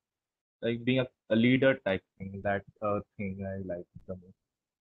for being a leader type thing. That thing I like the most.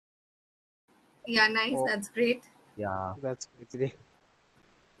 Yeah, nice. That's great. Yeah, that's great.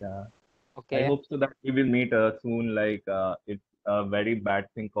 Yeah. Okay. I hope so that we will meet soon. If a very bad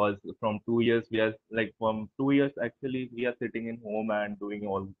thing, because from 2 years we are like from 2 years actually we are sitting in home and doing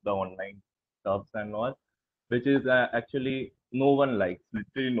all the online stuffs and all, which is actually no one likes.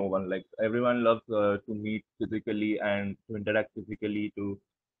 Literally no one likes. Everyone loves to meet physically and to interact physically, to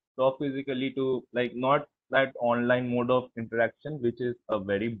talk physically, to like not that online mode of interaction, which is a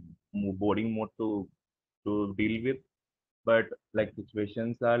very boring mode to deal with. But like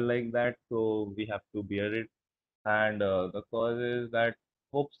situations are like that, so we have to bear it. And the cause is that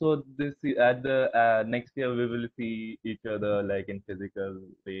hope so at the next year we will see each other like in physical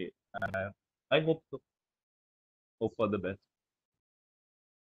way. I hope so. Hope for the best.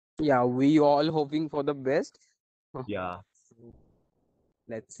 Yeah, we all hoping for the best. Yeah.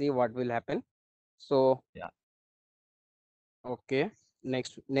 Let's see what will happen. So yeah. Okay.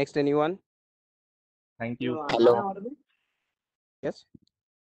 Next anyone? Thank you. Hello. Yes.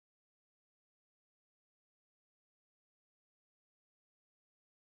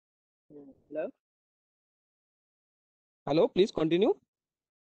 Hello. Hello, please continue.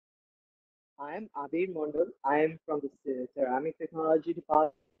 I am Abir Mondal. I am from the ceramic technology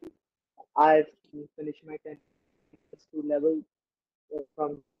department. I've finished my 10th school level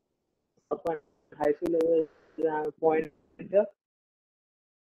from upper high school level. I'm a pointer.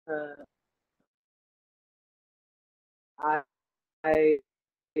 Uh, I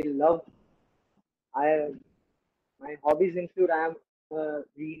love. I My hobbies include I am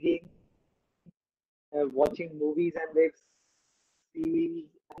reading, watching movies and web series.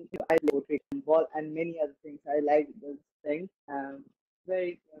 And I play poetry, ball, and many other things. I like those things.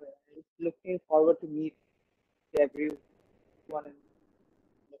 Very looking forward to meet everyone in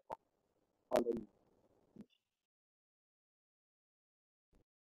the college.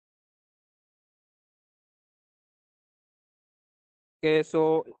 Okay,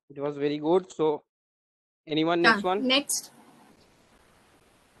 so it was very good. So anyone next one? Next.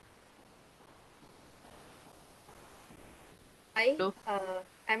 Hi.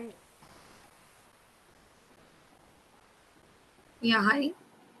 I'm. Yeah. Hi.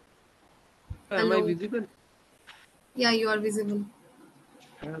 Am I Hello. visible? Yeah, you are visible.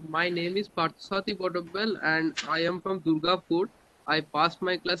 My name is Parthasati Botobel and I am from Durgapur. I passed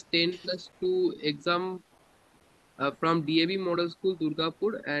my class 10 plus 2 exam from DAB Model School,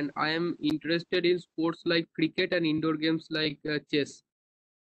 Durgapur, and I am interested in sports like cricket and indoor games like chess.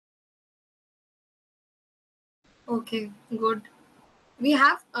 Okay, good. We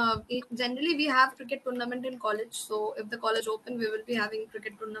have generally we have cricket tournament in college. So if the college open, we will be having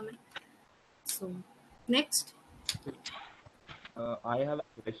cricket tournament. So next. I have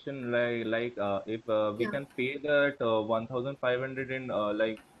a question if we Yeah. can pay that 1,500 in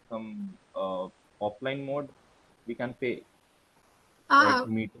like some offline mode, we can pay like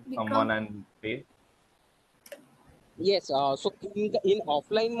meeting Vikram. someone and pay. Yes. So in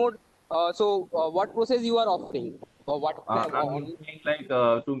offline mode, what process you are offering? Or what I'm saying like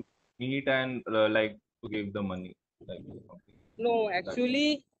to meet and like to give the money like something. No, That.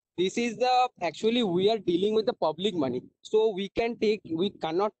 actually, this is the actually we are dealing with the public money, so we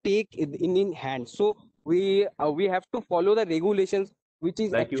cannot take it in hand. So we have to follow the regulations, which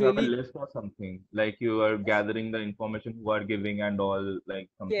is Like you have a actually list or something, like you are gathering the information who are giving and all, like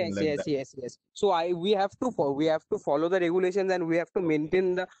something like that. yes. So we have to we have to follow the regulations and we have to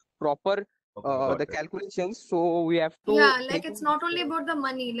maintain the proper Got the it. calculations. So we have to Yeah, like take. it's not only about the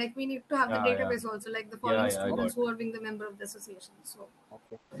money. Like we need to have the Yeah, yeah. database also, like the Yeah, following yeah, I got students it. who are being the member of the association. So.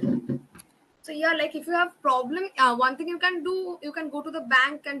 Okay. So yeah, like if you have problem, one thing you can do, you can go to the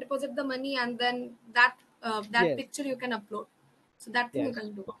bank and deposit the money, and then that Yes. picture you can upload. So that thing you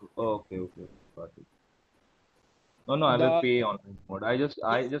can do. Okay, got it. No, I will pay online mode. I just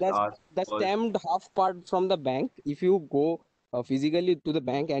asked. The stamped half part from the bank. If you go physically to the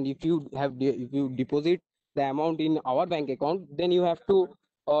bank and if you deposit the amount in our bank account, then you have to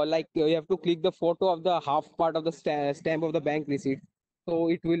you have to click the photo of the half part of the stamp of the bank receipt. So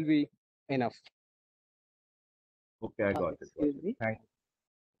it will be enough. Okay, I got it. Excuse me. Thanks.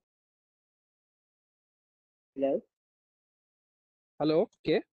 Hello. Hello.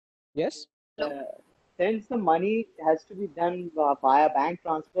 Okay. Yes. Since the money has to be done via bank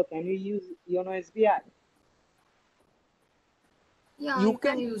transfer, can you use Yono SBI? Yeah,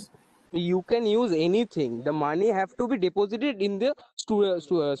 You can use anything. The money have to be deposited in the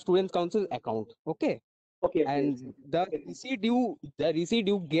student council account. Okay. Okay. And the receipt you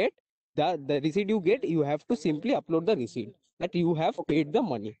get, the receipt you get, you have to simply upload the receipt that you have paid the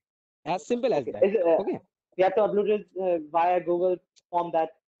money. As simple as that. Okay. You have to upload it via Google form that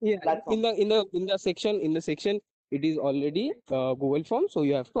platform. In the section it is already Google form, so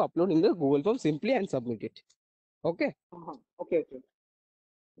you have to upload in the Google form simply and submit it. Okay. Okay.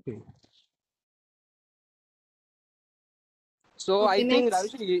 So I Okay, think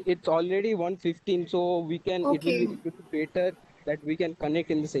next. Rajesh, it's already 1:15, so we can. It will Okay. be better that we can connect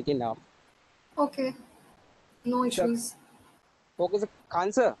in the second half. Okay. No Sir, issues. okay, sir.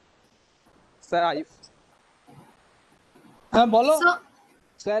 Khan sir. Sir, are you? হ্যাঁ বলো So,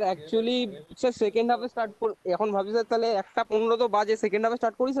 sir actually sir second হাফে start এখন ভাবি sir তাহলে 1:15 তো বাজে second হাফে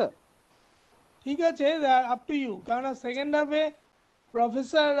start করি স্যার। ঠিক আছে আপ টু ইউ, কারণ সেকেন্ড হাফে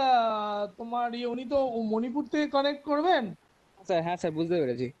প্রফেসর তোমার উনি তো মণিপুর থেকে কানেক্ট করবেন। স্যার হ্যাঁ স্যার বুঝতে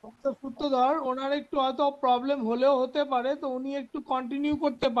পেরেছি। সূত্রধর ওনার একটু হয়তো প্রবলেম হলেও হতে পারে, তো উনি একটু কন্টিনিউ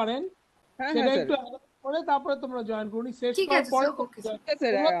করতে পারেন, হ্যাঁ সেটা স্যার একটু করে তারপরে তোমরা জয়েন করো, উনি শেষ ঠিক করার আছে পরে স্যার, ওকে স্যার।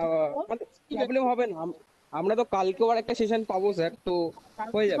 স্যার মানে প্রবলেম হবে না, আমরা তো কালকেও আর একটা সেশন পাবো স্যার, তো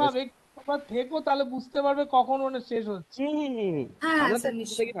হয়ে যাবে। তোমরা থেকো তাহলে বুঝতে পারবে কখন ওটা শেষ হচ্ছে। হ্যাঁ আমরা তো স্যার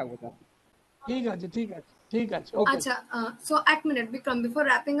নিশ্চয়ই। থেকেই থাকবো স্যার। ঠিক আছে ঠিক আছে ঠিক আছে। Acha, so at minute, Vikram, before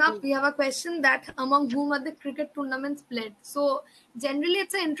wrapping up, we have a question that among whom are the cricket tournaments played? So generally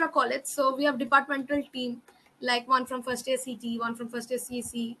it's an intra-college. So we have departmental team, like one from first year CT, one from first year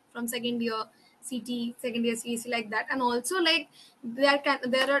CEC, from second year CT, second year CEC, like that. And also like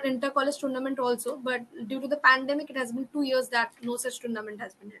there are inter-college tournament also, but due to the pandemic, it has been 2 years that no such tournament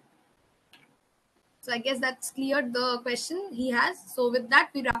has been held. So I guess that's cleared the question he has. So with that,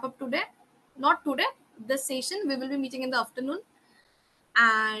 we wrap up today. Not today, this session. We will be meeting in the afternoon.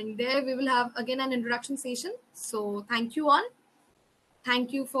 And there we will have again an introduction session. So thank you all. Thank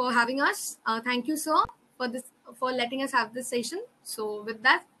you for having us. Thank you, sir, for letting us have this session. So with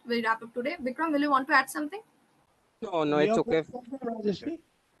that, we wrap up today. Vikram, will you want to add something? No, it's okay.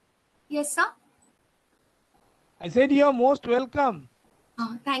 Yes, sir. I said you're most welcome.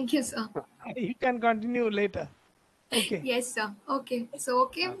 Thank you, sir. You can continue later. Okay. Yes, sir. Okay. So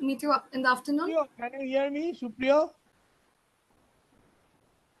okay, meet you up in the afternoon. Can you hear me, Supriyo?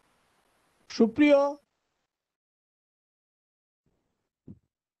 Supriyo?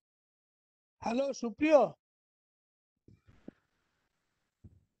 Hello, Supriyo?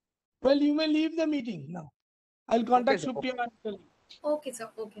 Well, you may leave the meeting now. I'll contact Okay, sir. Supriyo and tell you. Okay, sir.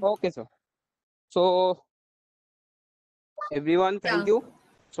 Okay. Okay, sir. So everyone, thank you.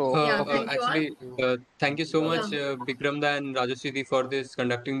 So Actually, thank you so much, Bikramda and Rajashri, for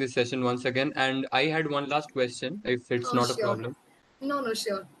conducting this session once again. And I had one last question, if it's not a Sure. problem. No,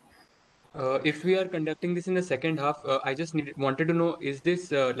 sure. If we are conducting this in the second half, I just wanted to know: is this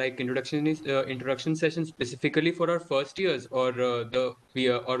like introduction session specifically for our first years, or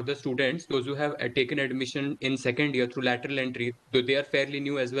the students, those who have taken admission in second year through lateral entry, though they are fairly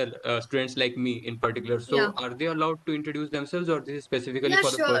new as well, students like me in particular? So, are they allowed to introduce themselves, or this is specifically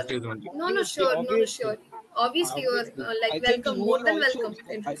for the first years only? No, sure. Obviously, you are I think welcome, you more are than also, welcome to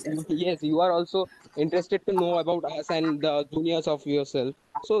introduce yourself. yes, you are also interested to know about us and the juniors of yourself.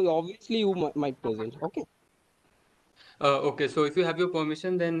 So obviously you might present. Okay. Okay, so if you have your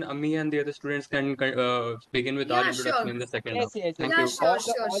permission, then me and the other students can begin with our introduction in the second half. Yes. Thank you. All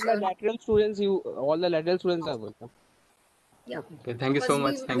the lateral students, are welcome. Yeah. Okay, thank you so Because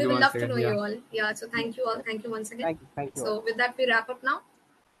much. Thank we you will once love to again. know Yeah. you all. Yeah. So thank you all. Thank you once again. Thank you So all. with that, we wrap up now.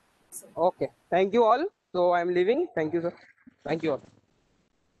 Okay. Thank you all. So I'm leaving. Thank you, sir. Thank you all.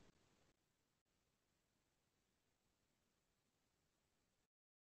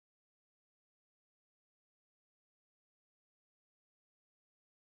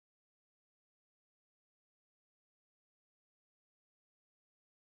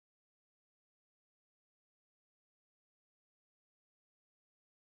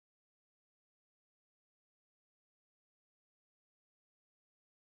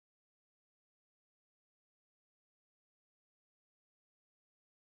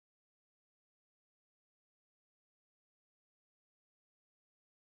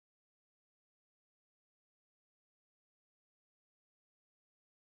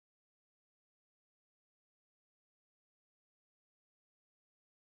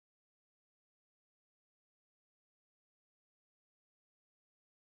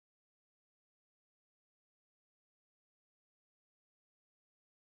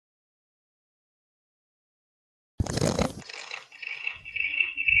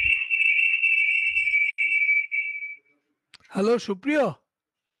 Hello, Supriyo.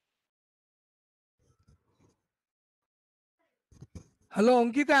 Hello,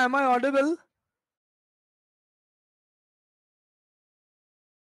 Ankita. Am I audible?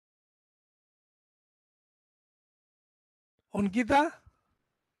 Ankita?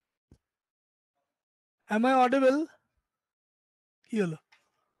 Am I audible? Hello.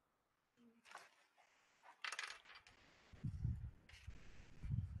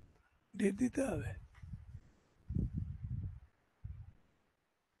 Did it?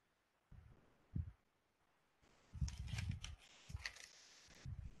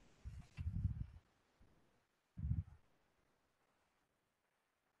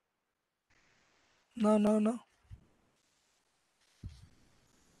 না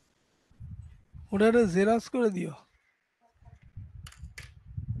ওটা একটা xerox করে দিও।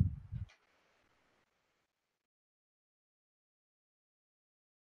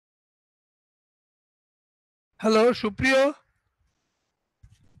 Hello সুপ্রিয়।